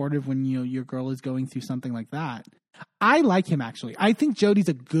be supportive when, your girl is going through something like that? I like him, actually. I think Jody's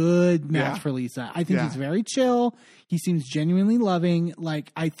a good match for Lisa. I think he's very chill. He seems genuinely loving.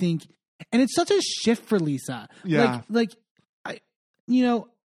 Like, I think... And it's such a shift for Lisa. Yeah.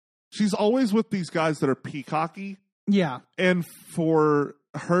 She's always with these guys that are peacocky. Yeah. And for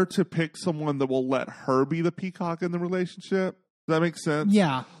her to pick someone that will let her be the peacock in the relationship, does that make sense?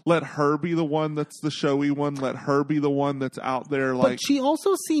 Yeah. Let her be the one that's the showy one. Let her be the one that's out there. Like, but she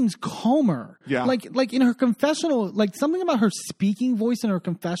also seems calmer. Yeah. Like in her confessional, like something about her speaking voice in her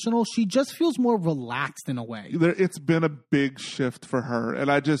confessional, she just feels more relaxed in a way. It's been a big shift for her.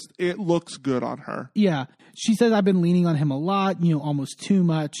 And it looks good on her. Yeah. She says, I've been leaning on him a lot, almost too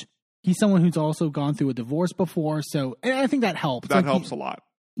much. He's someone who's also gone through a divorce before. So and I think that helps. That helps a lot.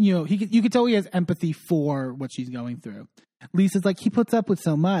 You could tell he has empathy for what she's going through. Lisa's like, he puts up with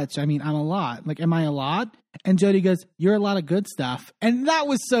so much. I mean, I'm a lot. Like, am I a lot? And Jody goes, you're a lot of good stuff. And that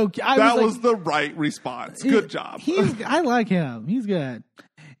was so... That was the right response. Good job. I like him. He's good.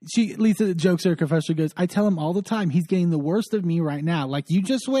 Lisa jokes her confession, goes, I tell him all the time, he's getting the worst of me right now. Like, you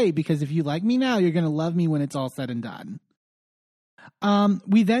just wait, because if you like me now, you're going to love me when it's all said and done.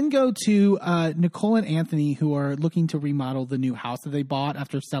 We then go to Nicole and Anthony, who are looking to remodel the new house that they bought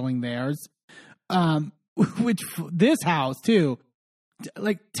after selling theirs. Which this house too,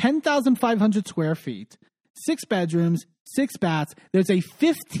 like 10,500 square feet, 6 bedrooms, 6 baths. There's a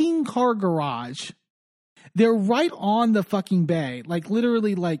 15-car garage. They're right on the fucking bay, like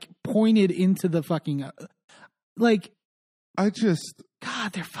literally like pointed into the fucking, God,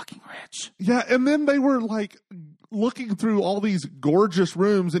 they're fucking rich. Yeah. And then they were like looking through all these gorgeous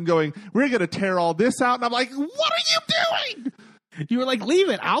rooms and going, we're going to tear all this out. And I'm like, what are you doing? You were like, leave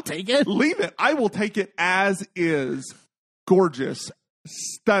it. I'll take it. Leave it. I will take it as is. Gorgeous,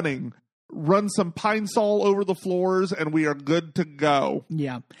 stunning, run some Pine Sol over the floors, and we are good to go.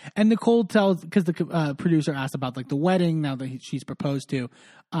 Yeah. And Nicole tells, because the producer asked about like the wedding now that she's proposed to,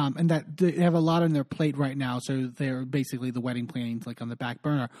 and that they have a lot on their plate right now. So they're basically the wedding planning's like on the back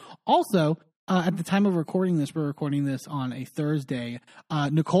burner. Also, at the time of recording this, we're recording this on a Thursday.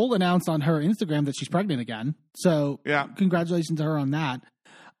 Nicole announced on her Instagram that she's pregnant again. So yeah, congratulations to her on that.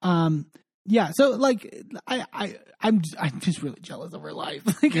 Yeah, so like I'm just really jealous of her life.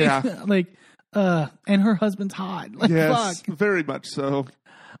 Like, yeah, like and her husband's hot. Like, yes, fuck. very much so.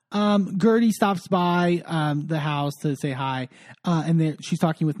 Gertie stops by the house to say hi, and she's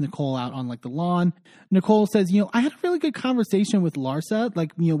talking with Nicole out on like the lawn. Nicole says, I had a really good conversation with Larsa.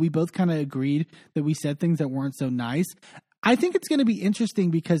 Like, we both kind of agreed that we said things that weren't so nice. I think it's going to be interesting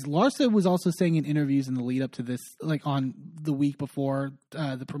because Larsa was also saying in interviews in the lead up to this, like on the week before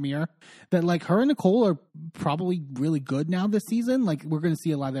the premiere, that like her and Nicole are probably really good now this season. Like, we're going to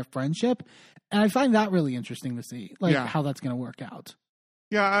see a lot of their friendship. And I find that really interesting to see, like, how that's going to work out.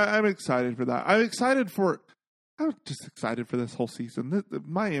 Yeah, I'm excited for that. I'm just excited for this whole season.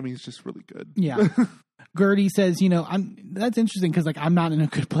 Miami's just really good. Yeah. Gertie says, that's interesting because like I'm not in a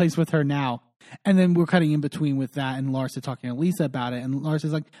good place with her now. And then we're cutting in between with that and Larsa talking to Lisa about it. And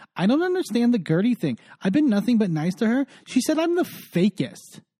Larsa's like, I don't understand the Gertie thing. I've been nothing but nice to her. She said I'm the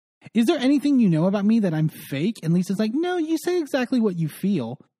fakest. Is there anything you know about me that I'm fake? And Lisa's like, no, you say exactly what you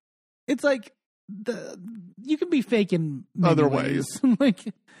feel. It's like, you can be fake in many other ways. like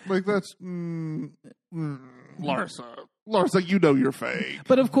that's Larsa, you're fake.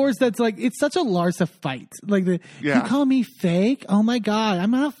 But of course, that's like, it's such a Larsa fight. Like, you call me fake? Oh my God,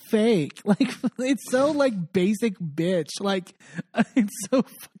 I'm not fake. Like, it's so like basic bitch. Like, it's so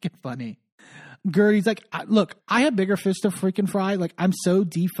fucking funny. Gertie's like, look, I have bigger fish to freaking fry. Like, I'm so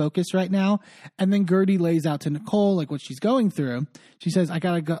defocused right now. And then Gertie lays out to Nicole, like, what she's going through. She says, I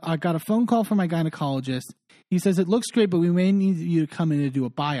got a phone call from my gynecologist. He says, it looks great, but we may need you to come in and do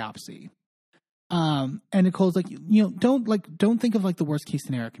a biopsy. And Nicole's like, don't think of like the worst case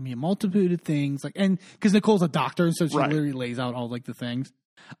scenario. It can be a multitude of things. Like, and because Nicole's a doctor, and so she literally lays out all like the things.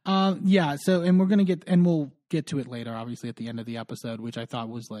 Yeah. So, and we'll get to it later, obviously at the end of the episode, which I thought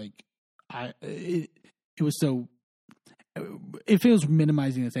was like, it was so, it feels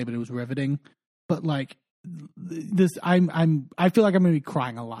minimizing to say, but it was riveting. But like this, I feel like I'm going to be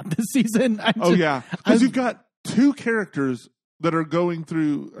crying a lot this season. Because you've got two characters that are going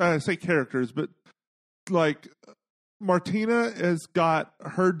through, I say characters, but like Martina has got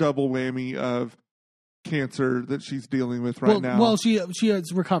her double whammy of cancer that she's dealing with now. Well, she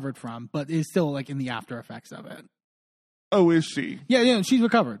has recovered from, but is still like in the after effects of it. Oh, is she? Yeah, she's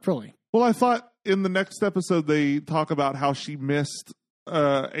recovered fully. Well, I thought in the next episode they talk about how she missed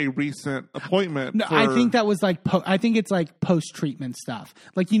a recent appointment. No, I think that was like I think it's like post treatment stuff.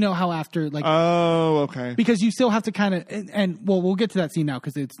 Like, how after like okay, because you still have to kind of and we'll get to that scene now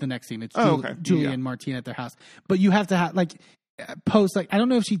because it's the next scene. It's Julia and Martina at their house, but you have to have like post like I don't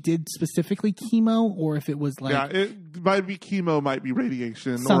know if she did specifically chemo or if it was like it might be chemo, might be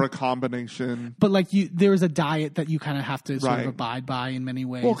radiation or a combination. But like there was a diet that you kind of have to sort of abide by in many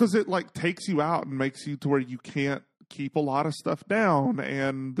ways. Well, because it like takes you out and makes you to where you can't keep a lot of stuff down,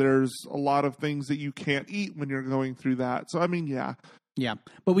 and there's a lot of things that you can't eat when you're going through that. So I mean, yeah.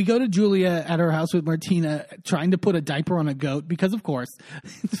 But we go to Julia at her house with Martina trying to put a diaper on a goat because, of course,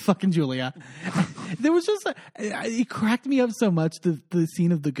 it's fucking Julia. There was just it cracked me up so much the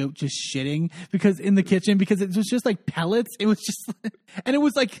scene of the goat just shitting because in the kitchen because it was just like pellets. It was just and it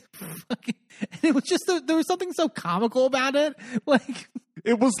was like fucking, and it was just there was something so comical about it. Like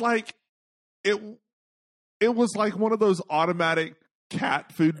it was like it was like one of those automatic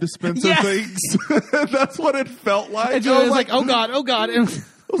cat food dispenser things. That's what it felt like. And I was like, oh God. And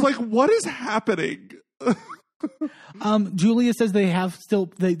I was like, what is happening? Julia says they have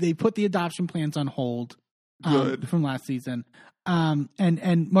they put the adoption plans on hold from last season.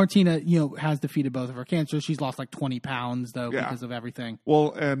 And Martina, has defeated both of her cancers. She's lost like 20 pounds though because of everything.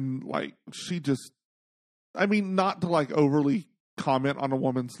 Well, and like she just, I mean, not to like overly comment on a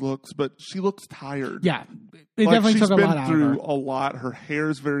woman's looks, but she looks tired. Yeah, it definitely took a lot out of her. She's been through a lot. Her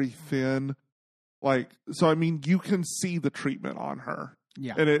hair's very thin. Like, so I mean, you can see the treatment on her.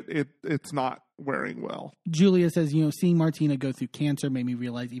 Yeah, and it's not wearing well. Julia says, seeing Martina go through cancer made me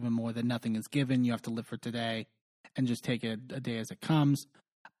realize even more that nothing is given. You have to live for today and just take it a day as it comes.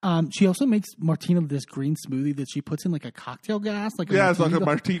 She also makes Martina this green smoothie that she puts in like a cocktail glass. It's like a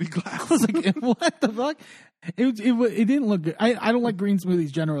martini glass. I was like, what the fuck? It didn't look good. I don't like green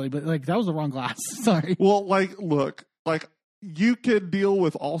smoothies generally, but like that was the wrong glass. Sorry. Well, look, you can deal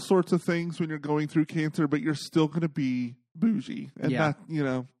with all sorts of things when you're going through cancer, but you're still going to be bougie. And that,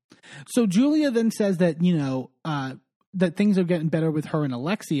 So Julia then says that, you know, that things are getting better with her and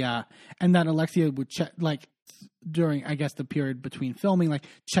Alexia, and that Alexia would check, like, during, I guess, the period between filming, like,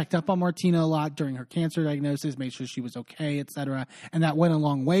 checked up on Martina a lot during her cancer diagnosis, made sure she was okay, etc. And that went a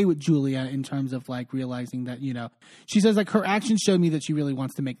long way with Julia in terms of, like, realizing that, you know, she says, like, her actions showed me that she really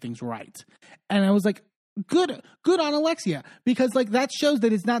wants to make things right. And I was like, good on Alexia, because, like, that shows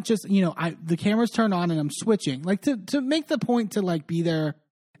that it's not just, you know, the camera's turned on and I'm switching, like, to make the point to, like, be there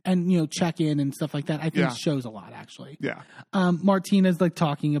and, you know, check in and stuff like that. I think shows a lot, actually. Yeah. Martina's, like,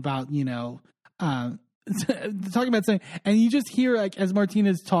 talking about, you know, talking about something, and you just hear, like, as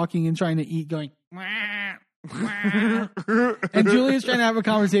Martina's talking and trying to eat, going, wah, wah. And Julia's trying to have a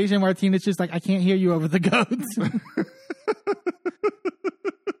conversation. Martina's just like, I can't hear you over the goats.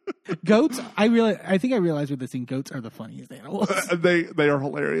 Goats, I think I realized with this thing, goats are the funniest animals. They are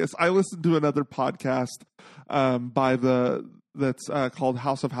hilarious. I listened to another podcast that's called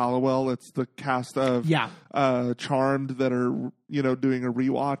House of Hallowell. It's the cast of Charmed that are, you know, doing a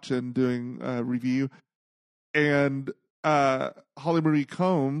rewatch and doing a review. And Holly Marie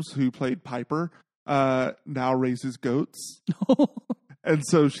Combs, who played Piper, now raises goats. And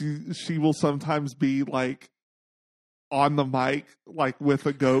so she will sometimes be, like, on the mic, like, with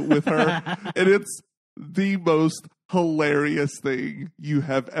a goat with her. And it's the most hilarious thing you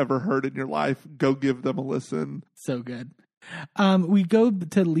have ever heard in your life. Go give them a listen. So good. We go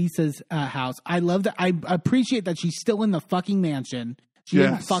to Lisa's house. I love that. I appreciate that she's still in the fucking mansion. She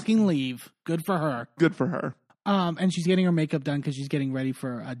didn't fucking leave. Good for her. Good for her. And she's getting her makeup done because she's getting ready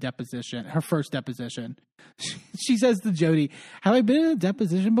for a deposition, her first deposition. She says to Jody, have I been in a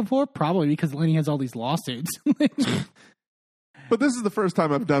deposition before? Probably, because Lenny has all these lawsuits. But this is the first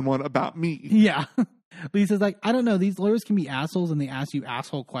time I've done one about me. Yeah. Lisa's like, I don't know. These lawyers can be assholes, and they ask you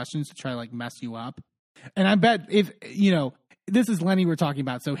asshole questions to try to, like, mess you up. And I bet if, you know, this is Lenny we're talking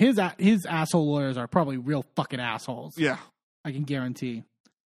about, so his asshole lawyers are probably real fucking assholes. Yeah. I can guarantee.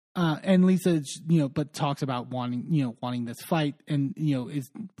 And Lisa, you know, but talks about wanting this fight, and, you know, is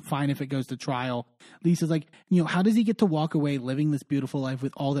fine if it goes to trial. Lisa's like, you know, how does he get to walk away living this beautiful life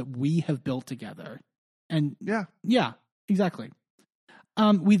with all that we have built together? And yeah, exactly.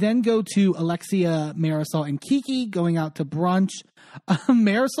 We then go to Alexia, Marisol, and Kiki going out to brunch.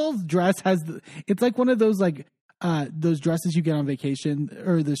 Marisol's dress it's like one of those, like, those dresses you get on vacation,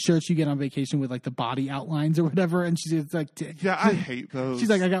 or the shirts you get on vacation with, like, the body outlines or whatever. And she's like, I hate those. She's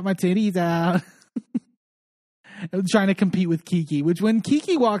like, I got my titties out. Trying to compete with Kiki, which when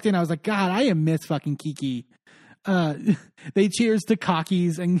Kiki walked in, I was like, God, I miss fucking Kiki. They cheers to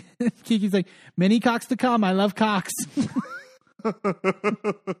cockies, and Kiki's like, many cocks to come. I love cocks.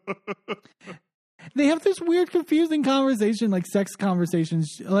 They have this weird, confusing conversation, like sex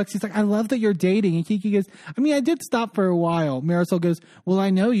conversations. Alexi's like, I love that you're dating. And Kiki goes, I mean, I did stop for a while. Marisol goes, well, I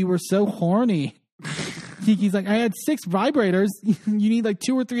know you were so horny. Kiki's like, I had 6 vibrators. You need, like,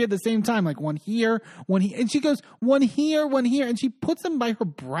 2 or 3 at the same time. Like, one here, one here. And she goes, one here, one here. And she puts them by her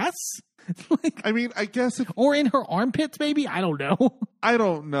breasts. Like, I mean, I guess or in her armpits, maybe. I don't know. I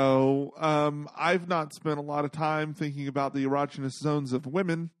don't know. I've not spent a lot of time thinking about the erogenous zones of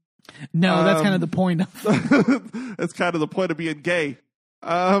women. No, that's kind of the point. That's kind of the point of being gay.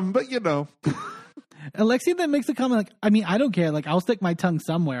 But, you know. Alexia then makes a comment like, I mean, I don't care. Like, I'll stick my tongue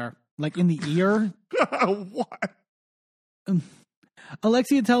somewhere, like in the ear. What?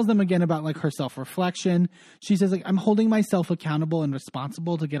 Alexia tells them again about, like, her self-reflection. She says, like, I'm holding myself accountable and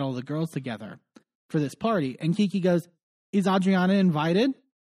responsible to get all the girls together for this party. And Kiki goes, is Adriana invited?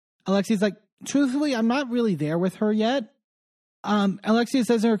 Alexia's like, truthfully, I'm not really there with her yet. Alexia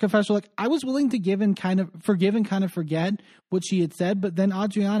says in her confessional, like, I was willing to forgive and kind of forget what she had said, but then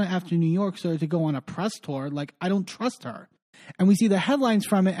Adriana, after New York, started to go on a press tour. Like, I don't trust her. And we see the headlines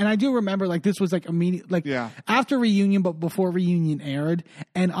from it. And I do remember, like, this was, like, immediate, like, after Reunion, but before Reunion aired.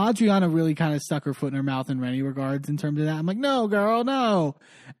 And Adriana really kind of stuck her foot in her mouth in many regards in terms of that. I'm like, no, girl, no.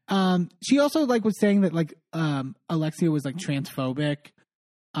 She also, like, was saying that, like, Alexia was, like, transphobic.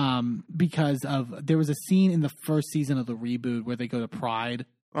 Because there was a scene in the first season of the reboot where they go to Pride,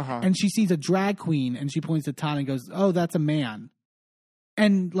 and she sees a drag queen, and she points to Todd and goes, "Oh, that's a man,"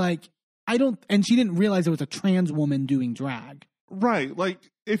 and like and she didn't realize it was a trans woman doing drag. Right, like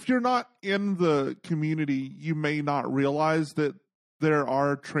if you're not in the community, you may not realize that there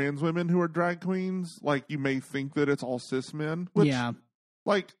are trans women who are drag queens. Like you may think that it's all cis men. Which,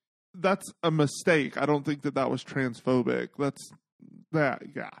 like that's a mistake. I don't think that was transphobic.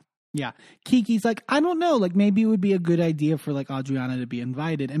 Yeah. Kiki's like, I don't know, like maybe it would be a good idea for like Adriana to be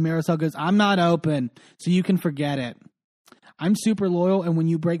invited, and Marisol goes, I'm not open, so you can forget it. I'm super loyal, and when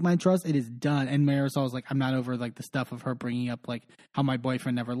you break my trust, it is done. And Marisol's like, I'm not over like the stuff of her bringing up like how my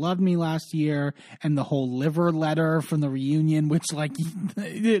boyfriend never loved me last year, and the whole liver letter from the reunion, which like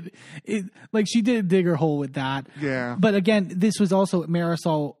like she did dig her hole with that. Yeah. But again, this was also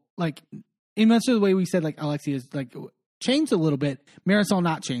Marisol, like in much of the way we said like Alexia is like changed a little bit, Marisol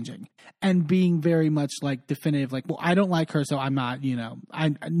not changing and being very much like definitive, like, well, I don't like her, so I'm not,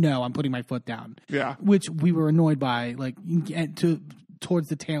 I'm putting my foot down. Yeah. Which we were annoyed by, like, towards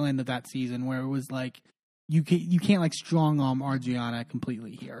the tail end of that season, where it was like, you can't like strong arm Adriana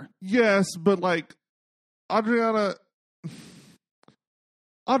completely here. Yes, but like Adriana's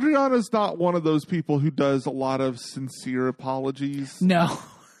not one of those people who does a lot of sincere apologies. No.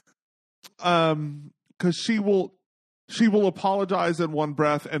 Because she will apologize in one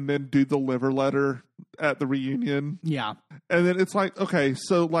breath and then do the liver letter at the reunion. Yeah. And then it's like, okay,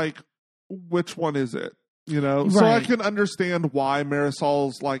 so like, which one is it? So I Right. can understand why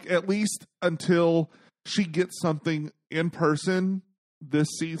Marisol's like, at least until she gets something in person this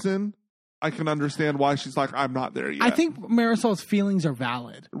season, I can understand why she's like, I'm not there yet. I think Marisol's feelings are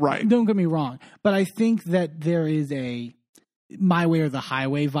valid. Right. Don't get me wrong. But I think that there is a my way or the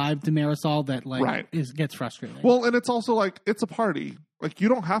highway vibe to Marisol that like Right. gets frustrating. Well, and it's also like, it's a party. Like, you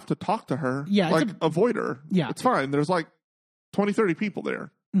don't have to talk to her. Yeah, Like, avoid her. Yeah. It's fine. There's like 20, 30 people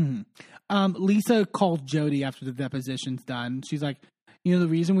there. Mm-hmm. Lisa called Jody after the deposition's done. She's like, the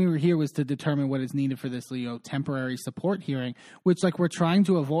reason we were here was to determine what is needed for this, temporary support hearing, which like we're trying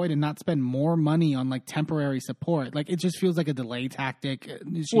to avoid and not spend more money on like temporary support. Like, it just feels like a delay tactic.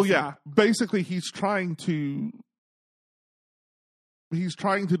 Yeah. Basically, he's trying to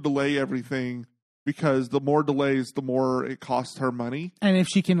delay everything because the more delays, the more it costs her money. And if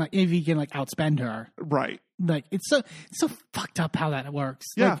he can outspend her, Right. like it's so fucked up how that works.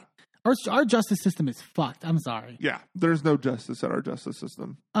 Yeah. Like, our justice system is fucked. I'm sorry. Yeah. There's no justice at our justice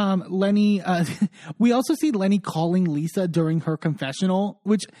system. Lenny, we also see Lenny calling Lisa during her confessional,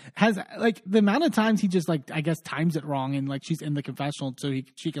 which has like the amount of times he just like, I guess times it wrong. And like, she's in the confessional so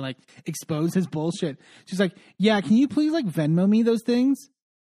she can like expose his bullshit. She's like, yeah, can you please like Venmo me those things?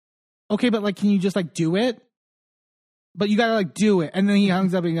 Okay. But like, can you just like do it? But you gotta like do it. And then he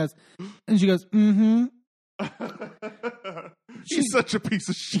hangs up and he goes, and she goes, mm-hmm. She's such a piece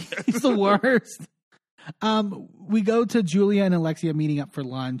of shit. He's the worst. We go to Julia and Alexia meeting up for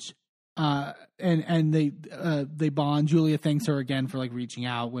lunch, and they bond. Julia thanks her again for like reaching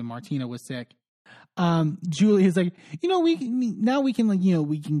out when Martina was sick. Julia's like, we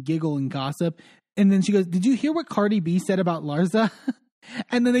can giggle and gossip, and then she goes, "Did you hear what Cardi B said about Larsa?"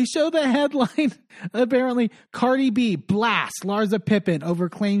 And then they show the headline. Apparently, Cardi B blasts Larsa Pippen over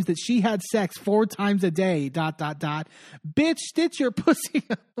claims that she had sex 4 times a day. ... Bitch, stitch your pussy.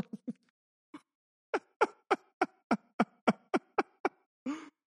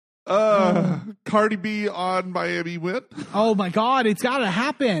 Cardi B on Miami Went. Oh my God, it's got to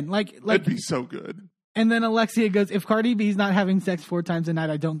happen. Like That'd be so good. And then Alexia goes, if Cardi B's not having sex 4 times a night,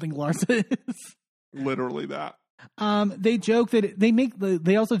 I don't think Larsa is. Literally that. They joke that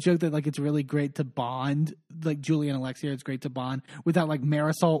they also joke that like it's really great to bond, like Julia and Alexia, it's great to bond without like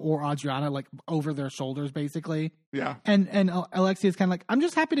Marisol or Adriana like over their shoulders basically. Yeah. And Alexia's kind of like, I'm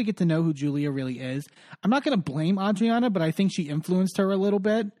just happy to get to know who Julia really is. I'm not going to blame Adriana, but I think she influenced her a little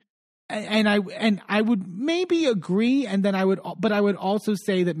bit. And I would maybe agree, and then I would also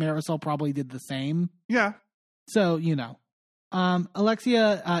say that Marisol probably did the same. Yeah. So,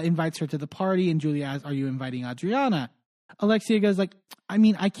 Alexia invites her to the party, and Julia asks, "Are you inviting Adriana?" Alexia goes like, "I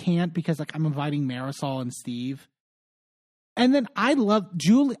mean, I can't because like I'm inviting Marisol and Steve." And then I love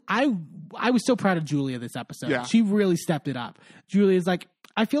Julia. I was so proud of Julia this episode. Yeah. She really stepped it up. Julia's like,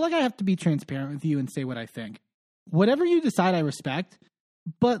 "I feel like I have to be transparent with you and say what I think. Whatever you decide, I respect.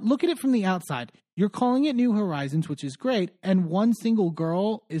 But look at it from the outside. You're calling it New Horizons, which is great, and one single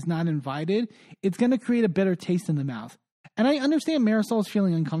girl is not invited. It's going to create a bitter taste in the mouth. And I understand Marisol's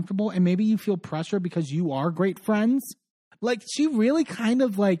feeling uncomfortable, and maybe you feel pressure because you are great friends." Like, she really kind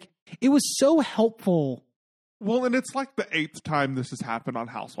of like, it was so helpful. Well, and it's like the 8th time this has happened on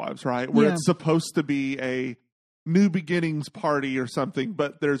Housewives, right? Where it's supposed to be a new beginnings party or something,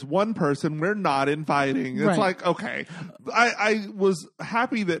 but there's one person we're not inviting. It's like, okay. I was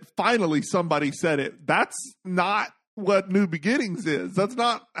happy that finally somebody said it. That's not what New Beginnings is. That's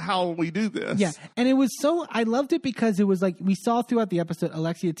not how we do this. Yeah. And it was I loved it because it was like, we saw throughout the episode,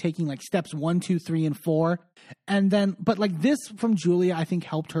 Alexia taking like steps 1, 2, 3, and 4. And then, but like this from Julia, I think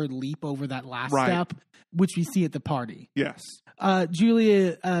helped her leap over that last step, which we see at the party. Yes.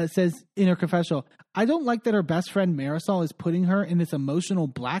 Julia says in her confessional, I don't like that her best friend Marisol is putting her in this emotional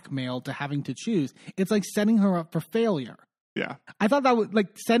blackmail to having to choose. It's like setting her up for failure. Yeah. I thought that would,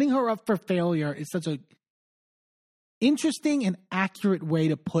 like, setting her up for failure is such a interesting and accurate way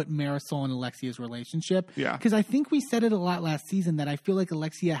to put Marisol and Alexia's relationship. Yeah. Because I think we said it a lot last season that I feel like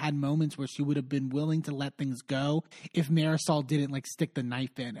Alexia had moments where she would have been willing to let things go if Marisol didn't like stick the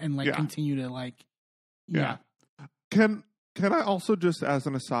knife in and like continue to like. Yeah. Can I also just, as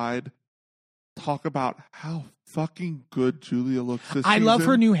an aside, talk about how fucking good Julia looks this season? I love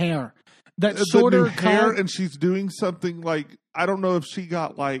her new hair. That shorter new hair, and she's doing something like, I don't know if she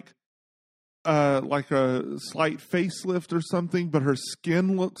got like a slight facelift or something, but her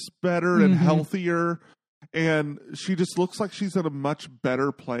skin looks better and healthier, and she just looks like she's in a much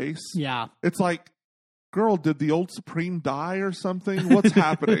better place. Yeah. It's like, girl, did the old Supreme die or something? What's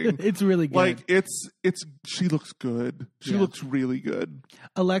happening? It's really good. Like, she looks good. She looks really good.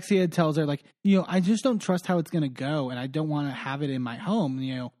 Alexia tells her, like, I just don't trust how it's going to go, and I don't want to have it in my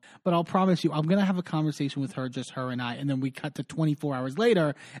home, but I'll promise you, I'm going to have a conversation with her, just her and I. And then we cut to 24 hours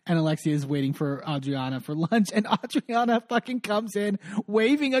later, and Alexia is waiting for Adriana for lunch, and Adriana fucking comes in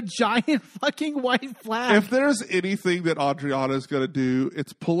waving a giant fucking white flag. If there's anything that Adriana's going to do,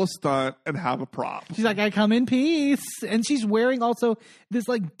 it's pull a stunt and have a prop. She's like, I come in peace. And she's wearing also this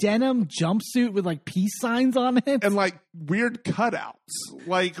like denim jumpsuit with like peace signs on it. And like weird cutouts.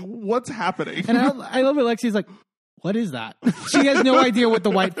 Like, what's happening? And I love Alexia's like, what is that? She has no idea what the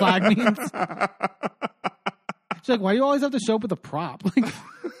white flag means. She's like, why do you always have to show up with a prop? Like,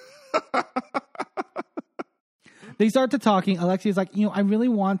 they start to talking. Alexia's like, I really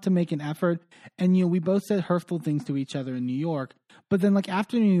want to make an effort. And, we both said hurtful things to each other in New York. But then, like,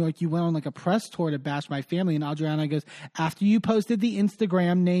 after New York, you went on, like, a press tour to bash my family. And Adriana goes, after you posted the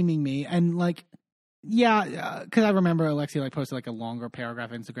Instagram naming me. And, like, yeah, because I remember Alexia, like, posted, like, a longer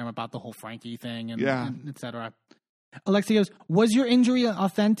paragraph Instagram about the whole Frankie thing and et cetera. Alexia goes, was your injury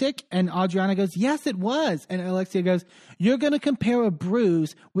authentic? And Adriana goes, yes, it was. And Alexia goes, you're going to compare a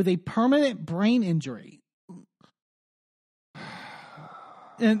bruise with a permanent brain injury.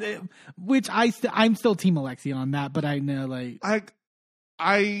 And which I'm still Team Alexia on that, but I know, like,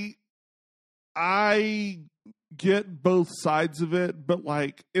 I get both sides of it, but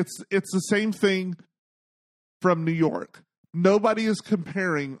like it's the same thing from New York. Nobody is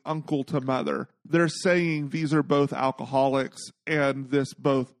comparing uncle to mother. They're saying these are both alcoholics and this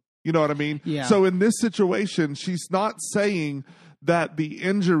both, you know what I mean? Yeah. So in this situation, she's not saying that the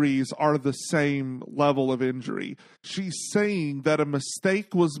injuries are the same level of injury. She's saying that a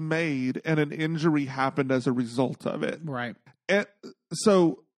mistake was made and an injury happened as a result of it. Right. And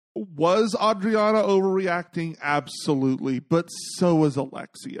so was Adriana overreacting? Absolutely. But so was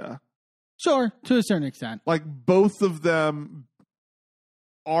Alexia. Sure, to a certain extent. Like, both of them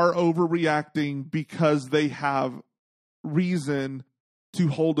are overreacting because they have reason to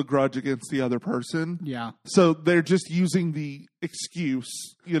hold a grudge against the other person. Yeah. So they're just using the excuse,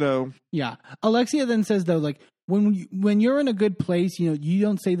 Yeah. Alexia then says, though, like, when you're in a good place, you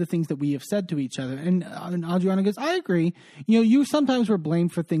don't say the things that we have said to each other. And Adriana goes, I agree. You sometimes were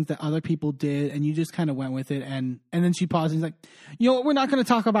blamed for things that other people did, and you just kind of went with it. And then she pauses and is like, we're not going to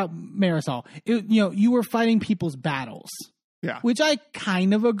talk about Marisol. You were fighting people's battles. Yeah. Which I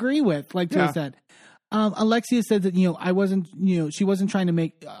kind of agree with, like Tia said. Alexia said that, I wasn't, she wasn't trying to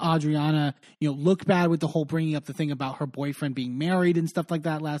make Adriana, look bad with the whole bringing up the thing about her boyfriend being married and stuff like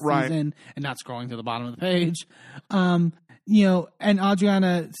that last season and not scrolling to the bottom of the page. And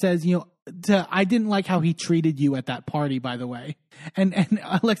Adriana says, I didn't like how he treated you at that party, by the way. And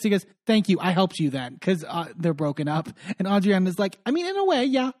Alexia goes, thank you. I helped you then because they're broken up. And Adriana's like, I mean, in a way,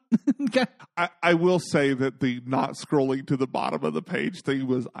 yeah. I will say that the not scrolling to the bottom of the page thing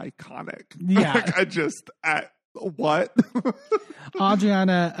was iconic. Yeah. What?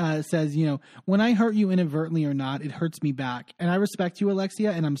 Adriana says, when I hurt you inadvertently or not, it hurts me back. And I respect you,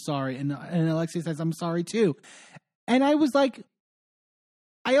 Alexia, and I'm sorry. And Alexia says, I'm sorry too. And I was like,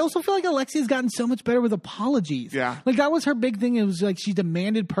 I also feel like Alexia's gotten so much better with apologies. Yeah. Like, that was her big thing. It was like she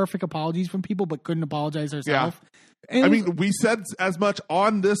demanded perfect apologies from people but couldn't apologize herself. Yeah. We said as much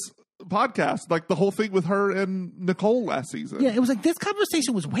on this podcast, like the whole thing with her and Nicole last season. Yeah, it was like this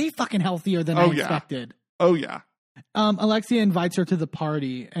conversation was way fucking healthier than I expected. Oh, yeah. Alexia invites her to the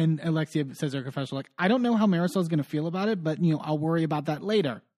party, and Alexia says her confessional, like, I don't know how Marisol's going to feel about it, but, I'll worry about that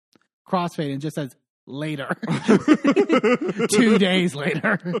later. Crossfade, and just says, later. 2 days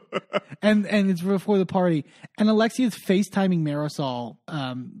later. And it's before the party. And Alexia's FaceTiming Marisol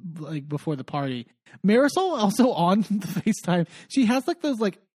like before the party. Marisol also on the FaceTime. She has like those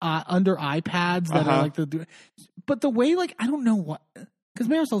like under iPads that are like but the way like I don't know what, because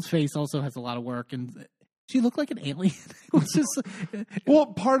Marisol's face also has a lot of work and she looked like an alien. It was just well,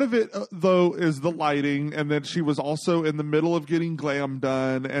 part of it though is the lighting, and then she was also in the middle of getting glam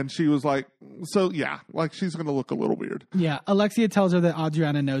done, and she was like, so yeah, like she's gonna look a little weird. Yeah, Alexia tells her that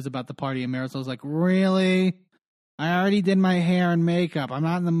Adriana knows about the party, and Marisol's like, really? I already did my hair and makeup. I'm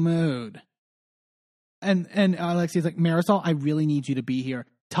not in the mood. And Alexia's like, Marisol, I really need you to be here.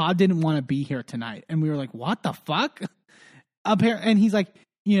 Todd didn't want to be here tonight. And we were like, what the fuck? And he's like,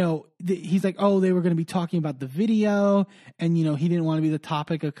 he's like, oh, they were going to be talking about the video, and he didn't want to be the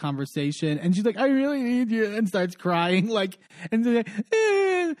topic of conversation. And she's like, I really need you, and starts crying, like, and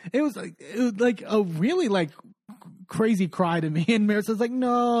it was like a really like crazy cry to me. And Marisol's like,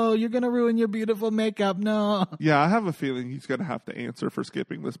 no, you're going to ruin your beautiful makeup. No. Yeah, I have a feeling he's going to have to answer for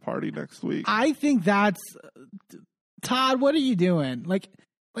skipping this party next week. I think that's Todd. What are you doing? Like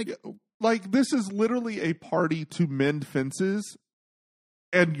this is literally a party to mend fences.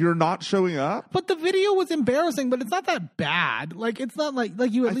 And you're not showing up? But the video was embarrassing, but it's not that bad. Like, it's not like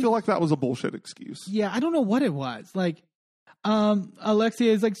you at least... feel like that was a bullshit excuse. Yeah, I don't know what it was. Like,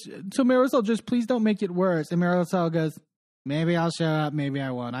 Alexia is like, so Marisol, just please don't make it worse. And Marisol goes, maybe I'll show up, maybe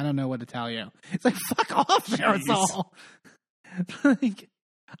I won't. I don't know what to tell you. It's like, fuck off, Marisol. Like,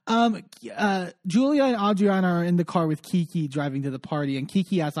 Julia and Adriana are in the car with Kiki driving to the party, and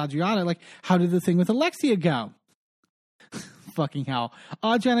Kiki asks Adriana, like, how did the thing with Alexia go? Fucking hell.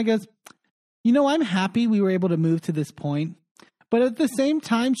 Adriana goes, I'm happy we were able to move to this point, but at the same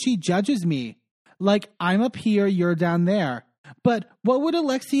time, she judges me. Like, I'm up here, you're down there. But what would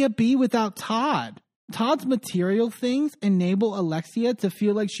Alexia be without Todd? Todd's material things enable Alexia to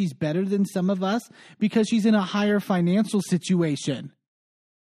feel like she's better than some of us because she's in a higher financial situation.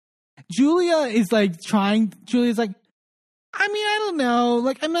 Julia's like, I mean, I don't know.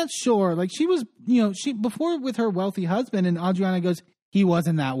 Like, I'm not sure. Like, she was, she before with her wealthy husband, and Adriana goes, he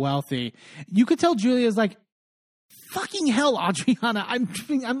wasn't that wealthy. You could tell Julia's like, fucking hell, Adriana.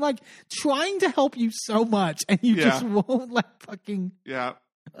 I'm like trying to help you so much, and you just won't like fucking. Yeah.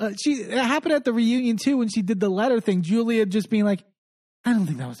 It happened at the reunion too when she did the letter thing. Julia just being like, I don't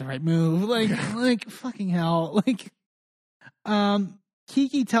think that was the right move. Like fucking hell. Like, but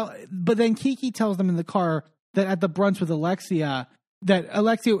then Kiki tells them in the car that at the brunch with Alexia, and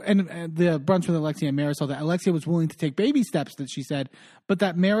the brunch with Alexia and Marisol, that Alexia was willing to take baby steps, that she said, but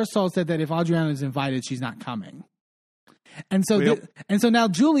that Marisol said that if Adriana is invited, she's not coming. And so, so now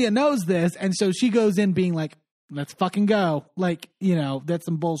Julia knows this, and so she goes in being like, let's fucking go. Like, that's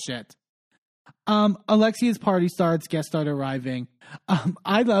some bullshit. Alexia's party starts, guests start arriving.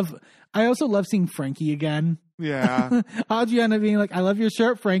 I also love seeing Frankie again. Yeah. Adriana being like, I love your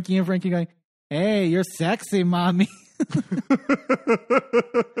shirt, Frankie, and Frankie going, hey, you're sexy, mommy.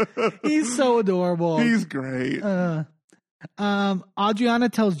 He's so adorable. He's great. Adriana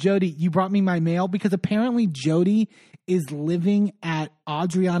tells Jody, you brought me my mail, because apparently Jody is living at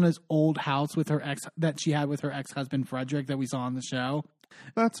Adriana's old house with her that she had with her ex-husband Frederick that we saw on the show.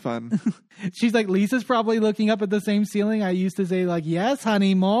 That's fun. She's like, Lisa's probably looking up at the same ceiling. I used to say like, yes,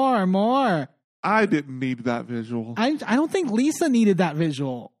 honey, more. I didn't need that visual. I don't think Lisa needed that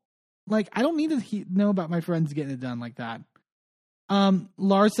visual. Like, I don't need to know about my friends getting it done like that.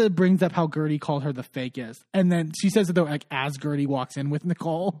 Larsa brings up how Gertie called her the fakest. And then she says it though, like, as Gertie walks in with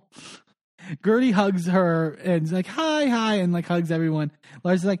Nicole. Gertie hugs her and is like, hi, and like hugs everyone.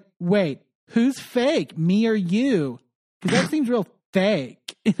 Larsa's like, wait, who's fake? Me or you? Because that seems real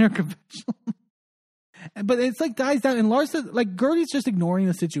fake in her confessional. But it's like dies down, and Larsa, like, Gertie's just ignoring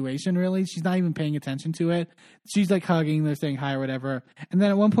the situation, really. She's not even paying attention to it. She's like hugging, they're saying hi or whatever. And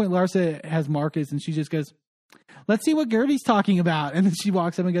then at one point, Larsa has Marcus, and she just goes, let's see what Gertie's talking about. And then she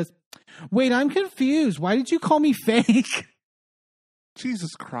walks up and goes, wait, I'm confused. Why did you call me fake?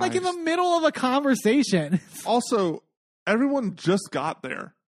 Jesus Christ. Like in the middle of a conversation. Also, everyone just got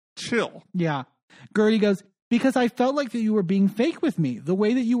there. Chill. Yeah. Gertie goes, because I felt like that you were being fake with me. The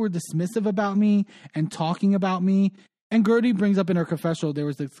way that you were dismissive about me and talking about me. And Gertie brings up in her confessional, there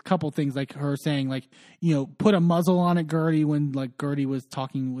was a couple things like her saying, like, put a muzzle on it, Gertie, when like Gertie was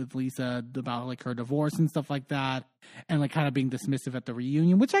talking with Lisa about like her divorce and stuff like that. And like kind of being dismissive at the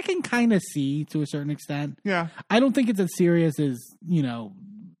reunion, which I can kind of see to a certain extent. Yeah. I don't think it's as serious as,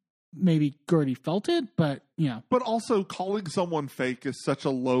 maybe Gertie felt it, but yeah. But also calling someone fake is such a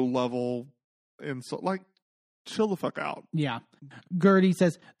low level insult. Like, chill the fuck out. Yeah. Gertie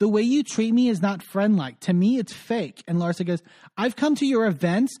says, the way you treat me is not friend-like. To me, it's fake. And Larsa goes, I've come to your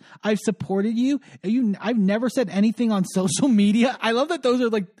events. I've supported you. I've never said anything on social media. I love that those are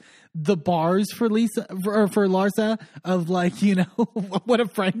like the bars for Lisa or for Larsa of like, you know, what a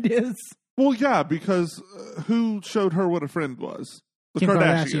friend is. Well, yeah, because who showed her what a friend was? The Kim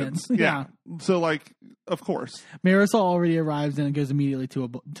Kardashians. Yeah. So, like, of course. Marisol already arrives and goes immediately to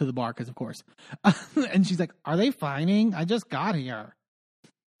the bar because, of course. And she's like, are they fining? I just got here.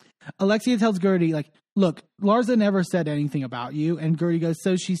 Alexia tells Gertie, like, look, Larsa never said anything about you. And Gertie goes,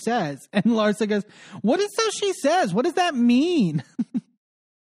 so she says. And Larsa goes, what is so she says? What does that mean?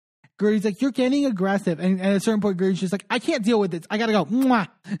 Gertie's like, you're getting aggressive. And at a certain point, Gertie's just like, I can't deal with this. I got to go. Mwah.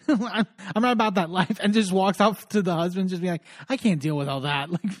 I'm not about that life. And just walks off to the husband, just be like, I can't deal with all that.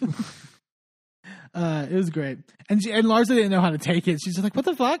 Like, it was great. And Larsa didn't know how to take it. She's just like, what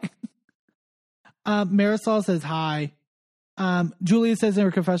the fuck? Marisol says hi. Julia says in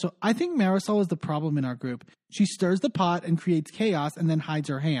her confessional, I think Marisol is the problem in our group. She stirs the pot and creates chaos and then hides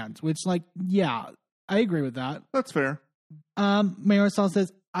her hands, which, like, yeah, I agree with that. That's fair. Marisol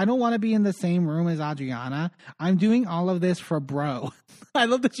says, I don't want to be in the same room as Adriana. I'm doing all of this for bro. I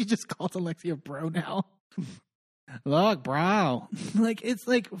love that she just calls Alexia bro now. Look, bro. Like, it's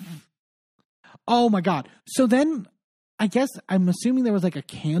like, oh my God. So then I guess I'm assuming there was like a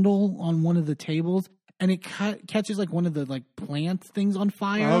candle on one of the tables and it catches like one of the like plant things on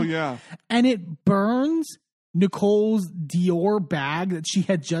fire. Oh, yeah. And it burns Nicole's Dior bag that she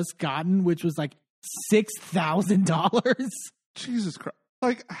had just gotten, which was like $6,000. Jesus Christ.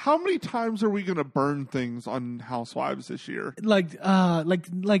 Like, how many times are we going to burn things on Housewives this year? Like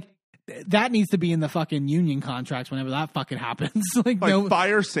that needs to be in the fucking union contracts whenever that fucking happens. Like no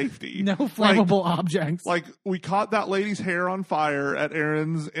fire safety. No flammable objects. Like, we caught that lady's hair on fire at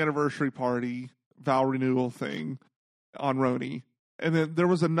Aaron's anniversary party, vow renewal thing on Roni. And then there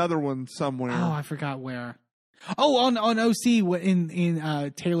was another one somewhere. Oh, I forgot where. Oh, on OC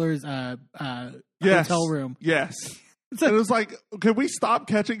in Taylor's hotel room. Yes. And it was like, can we stop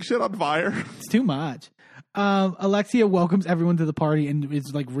catching shit on fire? It's too much. Alexia welcomes everyone to the party and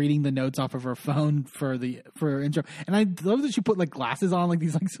is like reading the notes off of her phone for her intro. And I love that she put like glasses on, like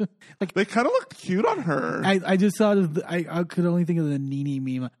these like they kind of looked cute on her. I just thought of I could only think of the Nene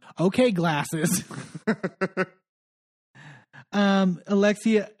meme. Okay, glasses.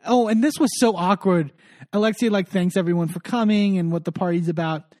 Alexia. Oh, and this was so awkward. Alexia like thanks everyone for coming and what the party's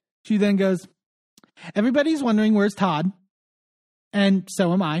about. She then goes, everybody's wondering where's Todd, and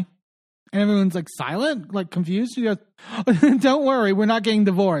so am I. And everyone's like silent, like confused. She goes, don't worry, we're not getting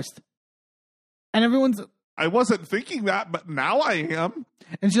divorced. And everyone's, I wasn't thinking that, but now I am.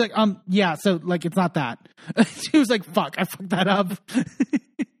 And she's like, yeah, so like it's not that. She was like, fuck, I fucked that up.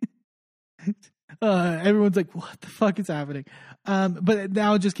 Everyone's like, what the fuck is happening? But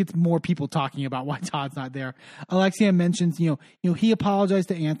now it just gets more people talking about why Todd's not there. Alexia mentions, you know, he apologized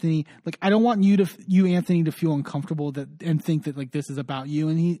to Anthony. Like, I don't want you Anthony to feel uncomfortable and think that like this is about you.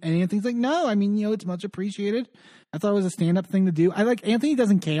 And Anthony's like, no, I mean, you know, it's much appreciated. I thought it was a stand-up thing to do. Anthony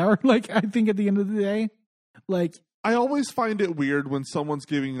doesn't care. Like, I think at the end of the day, like, I always find it weird when someone's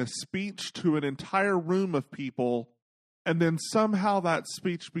giving a speech to an entire room of people and then somehow that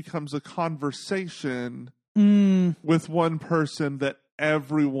speech becomes a conversation with one person that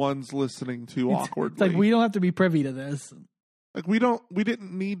everyone's listening to awkwardly. It's like, we don't have to be privy to this. Like, we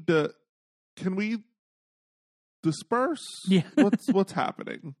didn't need to. Can we disperse? Yeah. What's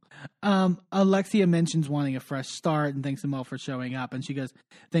happening? Alexia mentions wanting a fresh start and thanks them all for showing up. And she goes,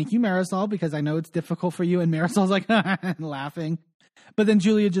 thank you, Marisol, because I know it's difficult for you. And Marisol's like, laughing. But then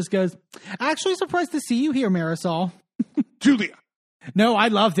Julia just goes, actually surprised to see you here, Marisol. Julia. No, I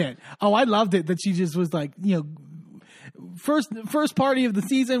loved it. Oh, I loved it that she just was like, you know, first party of the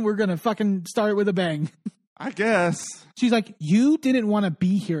season, we're going to fucking start with a bang. I guess. She's like, you didn't want to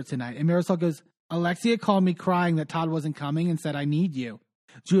be here tonight. And Marisol goes, Alexia called me crying that Todd wasn't coming and said, I need you.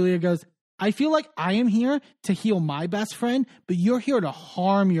 Julia goes, I feel like I am here to heal my best friend, but you're here to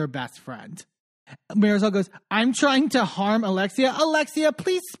harm your best friend. Marisol goes, I'm trying to harm Alexia. Alexia,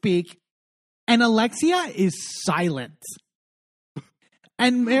 please speak. And Alexia is silent.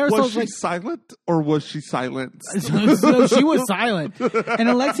 And Marisol's was she silent or was she silenced? So she was silent. And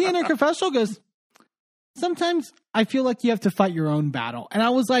Alexia in her confessional goes, sometimes I feel like you have to fight your own battle. And I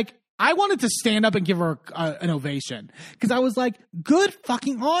was like, I wanted to stand up and give her an ovation. Because I was like, good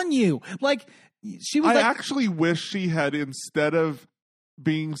fucking on you. Like, she was I actually wish she had, instead of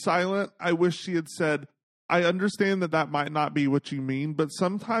being silent, I wish she had said, I understand that might not be what you mean, but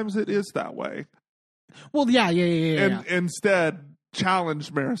sometimes it is that way. Well, yeah. And instead,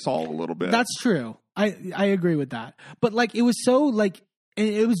 challenge Marisol a little bit. That's true. I agree with that. But like it was so like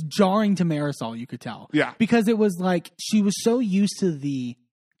it was jarring to Marisol, you could tell. Yeah. Because it was like she was so used to the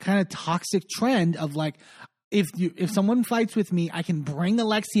kind of toxic trend of like if someone fights with me, I can bring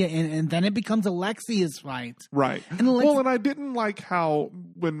Alexia in, and then it becomes Alexia's fight. Right. And and I didn't like how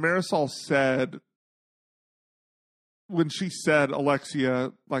when Marisol said, when she said,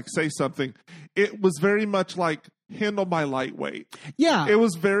 Alexia, like, say something, it was very much like, handle my lightweight. Yeah. It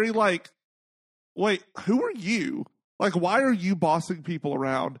was very like, wait, who are you? Like, why are you bossing people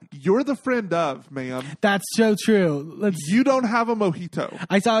around? You're the friend of, ma'am. That's so true. You don't have a mojito.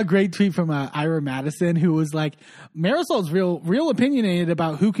 I saw a great tweet from Ira Madison who was like, Marisol's real opinionated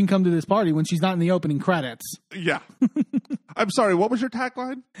about who can come to this party when she's not in the opening credits. Yeah. I'm sorry, what was your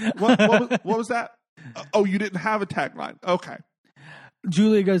tagline? What was that? Oh, you didn't have a tagline. Okay.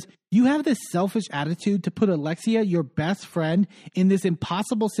 Julia goes, you have this selfish attitude to put Alexia, your best friend, in this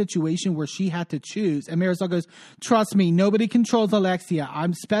impossible situation where she had to choose. And Marisol goes, trust me, nobody controls Alexia.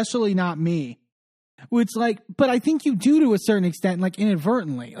 I'm especially not me. Which, like, but I think you do to a certain extent, like,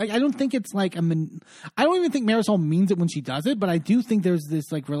 inadvertently. Like, I don't think it's like, I don't even think Marisol means it when she does it, but I do think there's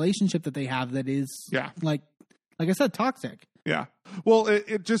this, like, relationship that they have that is, like I said, toxic. Yeah. Well,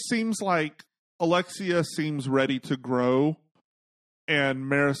 it just seems like Alexia seems ready to grow, and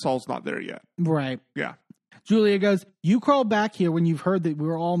Marisol's not there yet. Right. Yeah. Julia goes, you crawl back here when you've heard that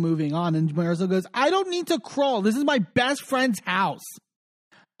we're all moving on. And Marisol goes, I don't need to crawl. This is my best friend's house.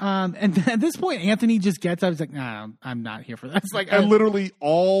 And at this point, Anthony just gets up. He's like, nah, I'm not here for that. It's like, and literally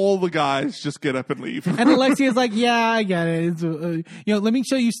all the guys just get up and leave. And Alexia's like, yeah, I get it. It's, let me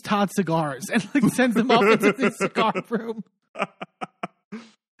show you Todd's cigars. And like sends them off into the cigar room.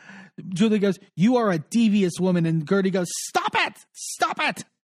 Julia goes, you are a devious woman. And Gertie goes, stop it. Stop it.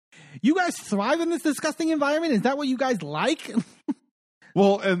 You guys thrive in this disgusting environment? Is that what you guys like?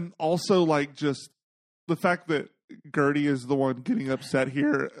 Well, and also like just the fact that Gertie is the one getting upset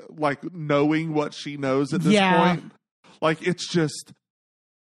here, like knowing what she knows at this point. Like it's just,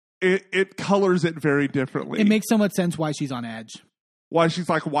 it colors it very differently. It makes so much sense why she's on edge. Why she's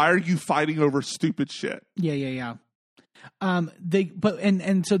like, why are you fighting over stupid shit? Yeah. So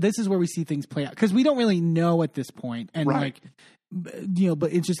this is where we see things play out because we don't really know at this point, and right.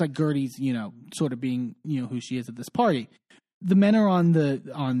 but it's just like Gertie's, sort of being, who she is at this party. The men are on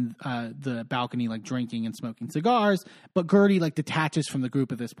the balcony, like drinking and smoking cigars, but Gertie like detaches from the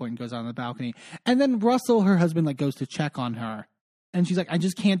group at this point and goes on the balcony. And then Russell, her husband, like goes to check on her. And she's like, I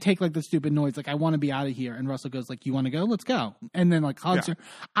just can't take like the stupid noise. Like, I want to be out of here. And Russell goes like, you want to go? Let's go. And then like hugs her.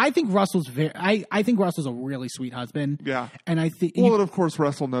 I think Russell's I think Russell's a really sweet husband. Yeah. And I think, well, and of course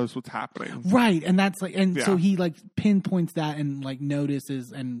Russell knows what's happening. Right. And that's like, and so he like pinpoints that and like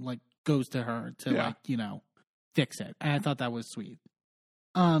notices and like goes to her to like, fix it. And I thought that was sweet.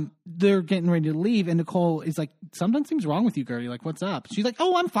 They're getting ready to leave. And Nicole is like, something seems wrong with you, Gertie. Like, what's up? She's like,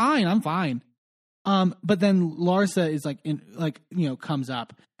 oh, I'm fine. But then Larsa is like, comes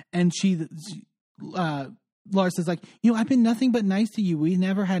up and Larsa's like, I've been nothing but nice to you. We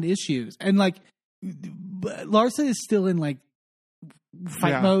never had issues. And like, Larsa is still in like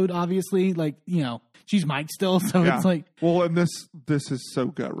fight mode, obviously. Like, she's Mike still. So it's like, well, and this is so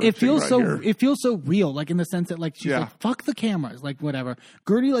gut-wrenching. It feels so real. Like in the sense that like, she's like, fuck the cameras, like whatever.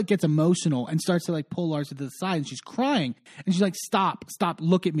 Gertie like gets emotional and starts to like pull Larsa to the side and she's crying and she's like, stop,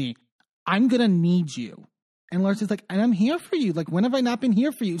 look at me. I'm going to need you. And Larsa's like, and I'm here for you. Like, when have I not been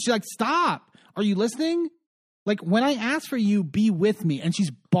here for you? She's like, stop. Are you listening? Like, when I ask for you, be with me. And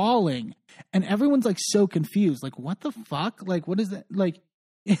she's bawling. And everyone's like so confused. Like, what the fuck? Like, what is that? Like,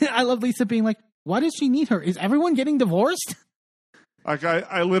 I love Lisa being like, why does she need her? Is everyone getting divorced? Like,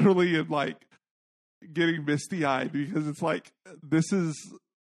 I literally am like getting misty eyed because it's like, this is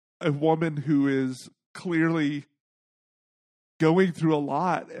a woman who is clearly going through a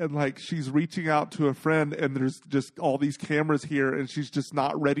lot, and like she's reaching out to a friend and there's just all these cameras here and she's just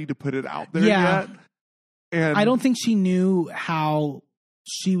not ready to put it out there yet. And I don't think she knew how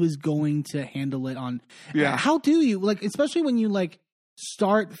she was going to handle it on. How do you, like, especially when you like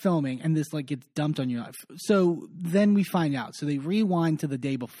start filming and this like gets dumped on your life. So then we find out. So they rewind to the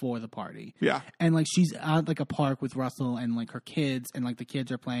day before the party. Yeah. And like she's at like a park with Russell and like her kids, and like the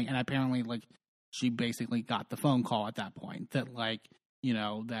kids are playing, and apparently like she basically got the phone call at that point that like,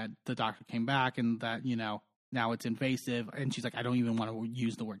 that the doctor came back and that, now it's invasive. And she's like, I don't even want to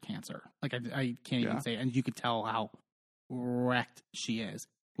use the word cancer. Like I can't even say it. And you could tell how wrecked she is.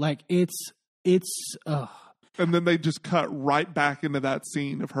 Like it's and then they just cut right back into that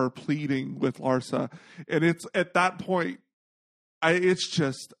scene of her pleading with Larsa. And it's at that point, it's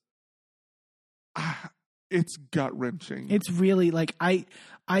just, it's gut wrenching. It's really like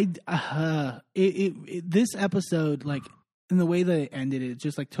this episode, like, in the way that it ended, it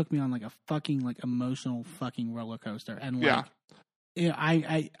just like took me on like a fucking like emotional fucking roller coaster. And like,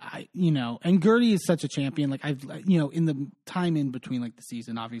 I and Gertie is such a champion. Like, I've, in the time in between like the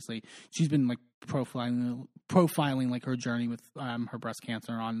season, obviously she's been like profiling like her journey with her breast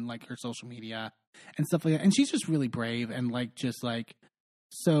cancer on like her social media and stuff like that. And she's just really brave and like just like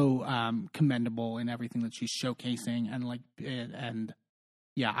so commendable in everything that she's showcasing. And like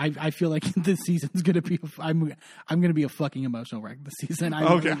yeah, I feel like this season's gonna be I'm gonna be a fucking emotional wreck this season.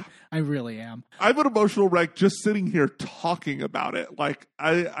 I really am. I'm an emotional wreck just sitting here talking about it. Like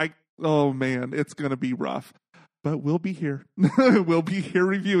I oh man, it's gonna be rough. But we'll be here. We'll be here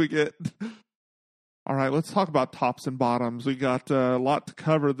reviewing it. All right, let's talk about tops and bottoms. We got a lot to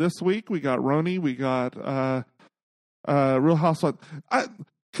cover this week. We got Roni. We got Real Housewives.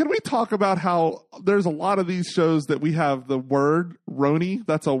 Can we talk about how there's a lot of these shows that we have the word Roni?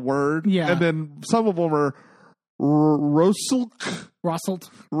 That's a word. Yeah. And then some of them are Rosulk.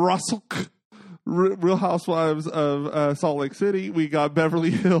 Real Housewives of Salt Lake City. We got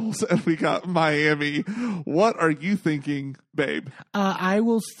Beverly Hills and we got Miami. What are you thinking, babe? I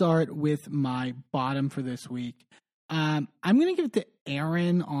will start with my bottom for this week. I'm going to give it to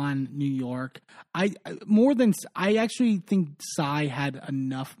Aaron on New York. I actually think Sai had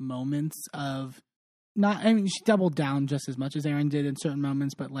enough moments of she doubled down just as much as Aaron did in certain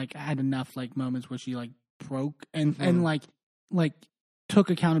moments, but like had enough like moments where she like broke and like took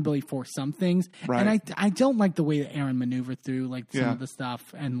accountability for some things. Right. And I don't like the way that Aaron maneuvered through like some of the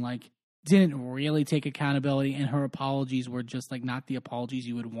stuff and like didn't really take accountability, and her apologies were just like not the apologies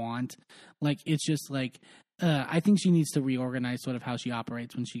you would want. Like, it's just like I think she needs to reorganize sort of how she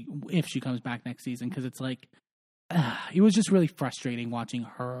operates if she comes back next season, because it's like it was just really frustrating watching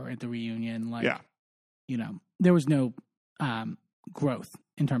her at the reunion. Like, there was no growth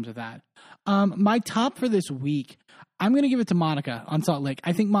in terms of that. My top for this week, I'm going to give it to Monica on Salt Lake.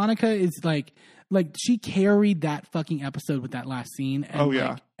 I think Monica is like she carried that fucking episode with that last scene.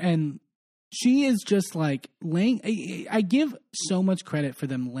 And and she is just like I give so much credit for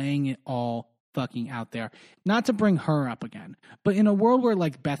them laying it all fucking out there. Not to bring her up again, but in a world where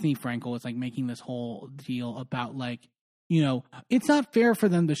like Bethany Frankel is like making this whole deal about like, it's not fair for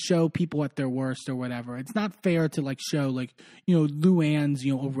them to show people at their worst or whatever. It's not fair to like show like, Luann's,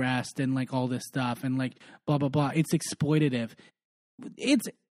 arrest and like all this stuff and like blah, blah, blah. It's exploitative.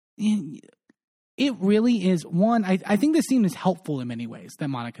 It really is. One, I think this scene is helpful in many ways that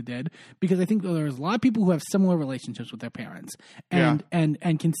Monica did, because I think there's a lot of people who have similar relationships with their parents and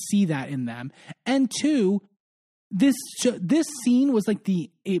can see that in them. And two, this scene was like the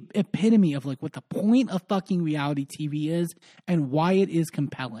epitome of like what the point of fucking reality TV is and why it is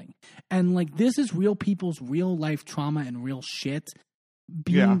compelling. And like, this is real people's real life trauma and real shit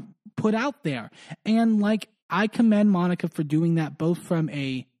being put out there. And like, I commend Monica for doing that, both from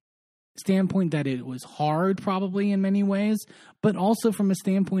a standpoint that it was hard probably in many ways, but also from a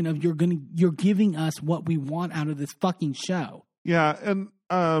standpoint of you're giving us what we want out of this fucking show. Yeah. And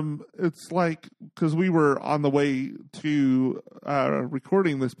it's like, because we were on the way to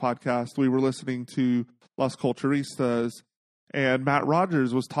recording this podcast, we were listening to Las Culturistas, and Matt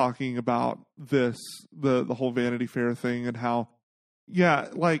Rogers was talking about this, the whole Vanity Fair thing, and how,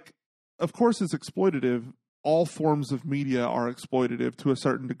 like, of course it's exploitative. All forms of media are exploitative to a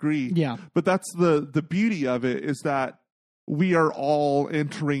certain degree. Yeah. But that's the beauty of it, is that we are all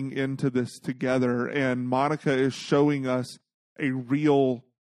entering into this together, and Monica is showing us a real,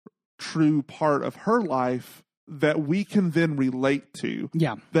 true part of her life that we can then relate to.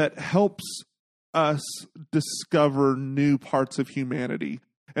 Yeah. That helps us discover new parts of humanity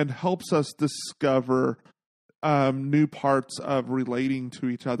and helps us discover new parts of relating to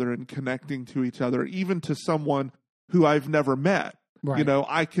each other and connecting to each other, even to someone who I've never met. Right.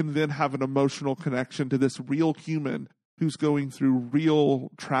 I can then have an emotional connection to this real human who's going through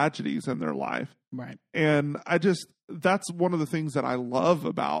real tragedies in their life. Right. And that's one of the things that I love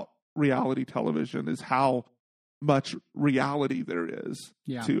about reality television, is how much reality there is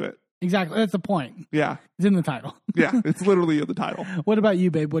to it. Exactly. That's the point. Yeah. It's in the title. Yeah. It's literally in the title. What about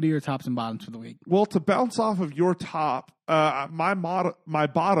you, babe? What are your tops and bottoms for the week? Well, to bounce off of your top, my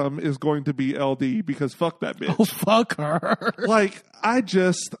bottom is going to be LD, because fuck that bitch. Oh, fuck her. Like, I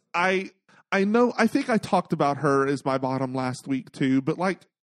know, I think I talked about her as my bottom last week too, but like,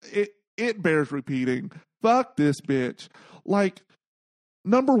 it bears repeating. Fuck this bitch. Like,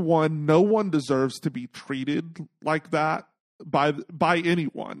 number one, no one deserves to be treated like that by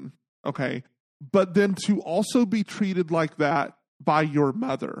anyone. Okay. But then to also be treated like that by your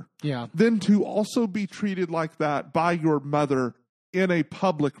mother, Yeah. then to also be treated like that by your mother in a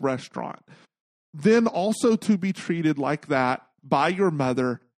public restaurant, then also to be treated like that by your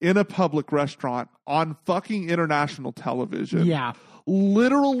mother in a public restaurant on fucking international television. Yeah.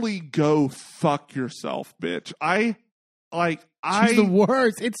 Literally go fuck yourself, bitch. She's the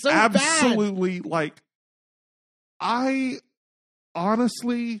worst. It's so absolutely like, I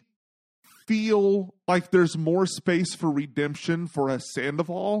honestly feel like there's more space for redemption for a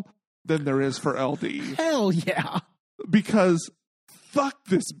Sandoval than there is for LD. bad. Hell yeah. Because fuck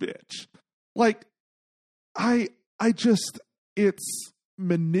this bitch. Like, I just, it's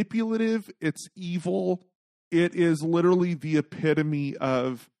manipulative. It's evil. It is literally the epitome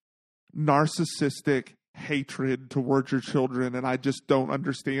of narcissistic hatred towards your children. And I just don't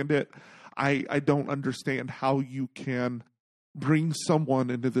understand it. I don't understand how you can bring someone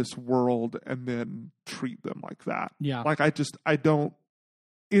into this world and then treat them like that. Yeah. Like,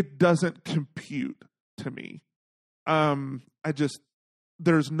 it doesn't compute to me.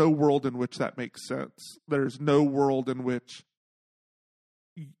 There's no world in which that makes sense. There's no world in which,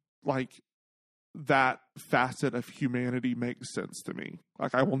 like, that facet of humanity makes sense to me.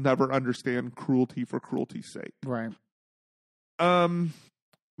 Like, I will never understand cruelty for cruelty's sake. Right.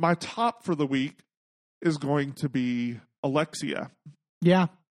 My top for the week is going to be Alexia, Yeah.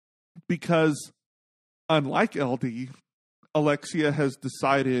 because unlike LD, Alexia has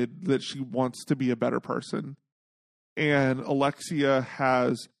decided that she wants to be a better person. And Alexia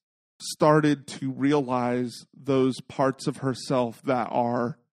has started to realize those parts of herself that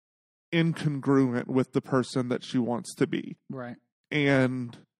are incongruent with the person that she wants to be. Right.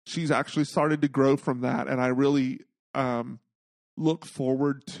 And she's actually started to grow from that. And I really look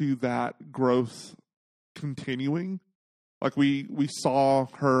forward to that growth continuing. Like, we saw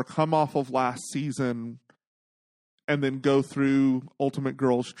her come off of last season and then go through Ultimate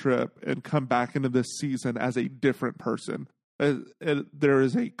Girls Trip and come back into this season as a different person. There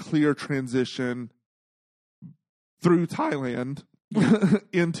is a clear transition through Thailand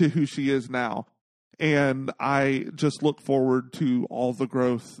into who she is now. And I just look forward to all the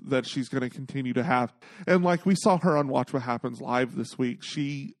growth that she's going to continue to have. And like we saw her on Watch What Happens Live this week,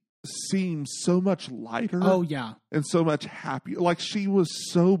 she seems so much lighter. Oh, yeah. And so much happier. Like, she was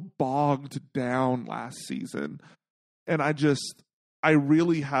so bogged down last season. And I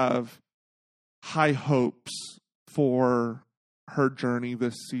really have high hopes for her journey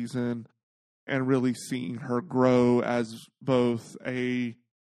this season, and really seeing her grow as both a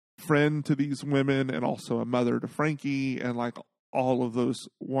friend to these women and also a mother to Frankie, and like all of those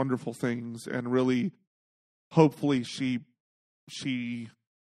wonderful things. And really, hopefully she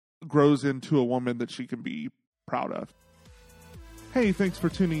grows into a woman that she can be proud of. Hey, thanks for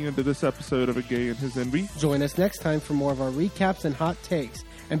tuning into this episode of A Gay and His Envy. Join us next time for more of our recaps and hot takes.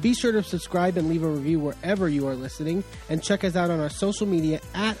 And be sure to subscribe and leave a review wherever you are listening. And check us out on our social media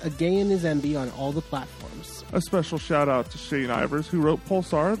at A Gay and His Envy on all the platforms. A special shout out to Shane Ivers, who wrote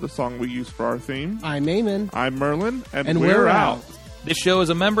Pulsar, the song we use for our theme. I'm Eamon. I'm Merlin, and we're out. This show is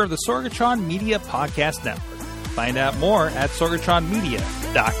a member of the Sorgatron Media Podcast Network. Find out more at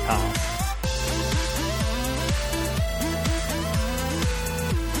sorgatronmedia.com.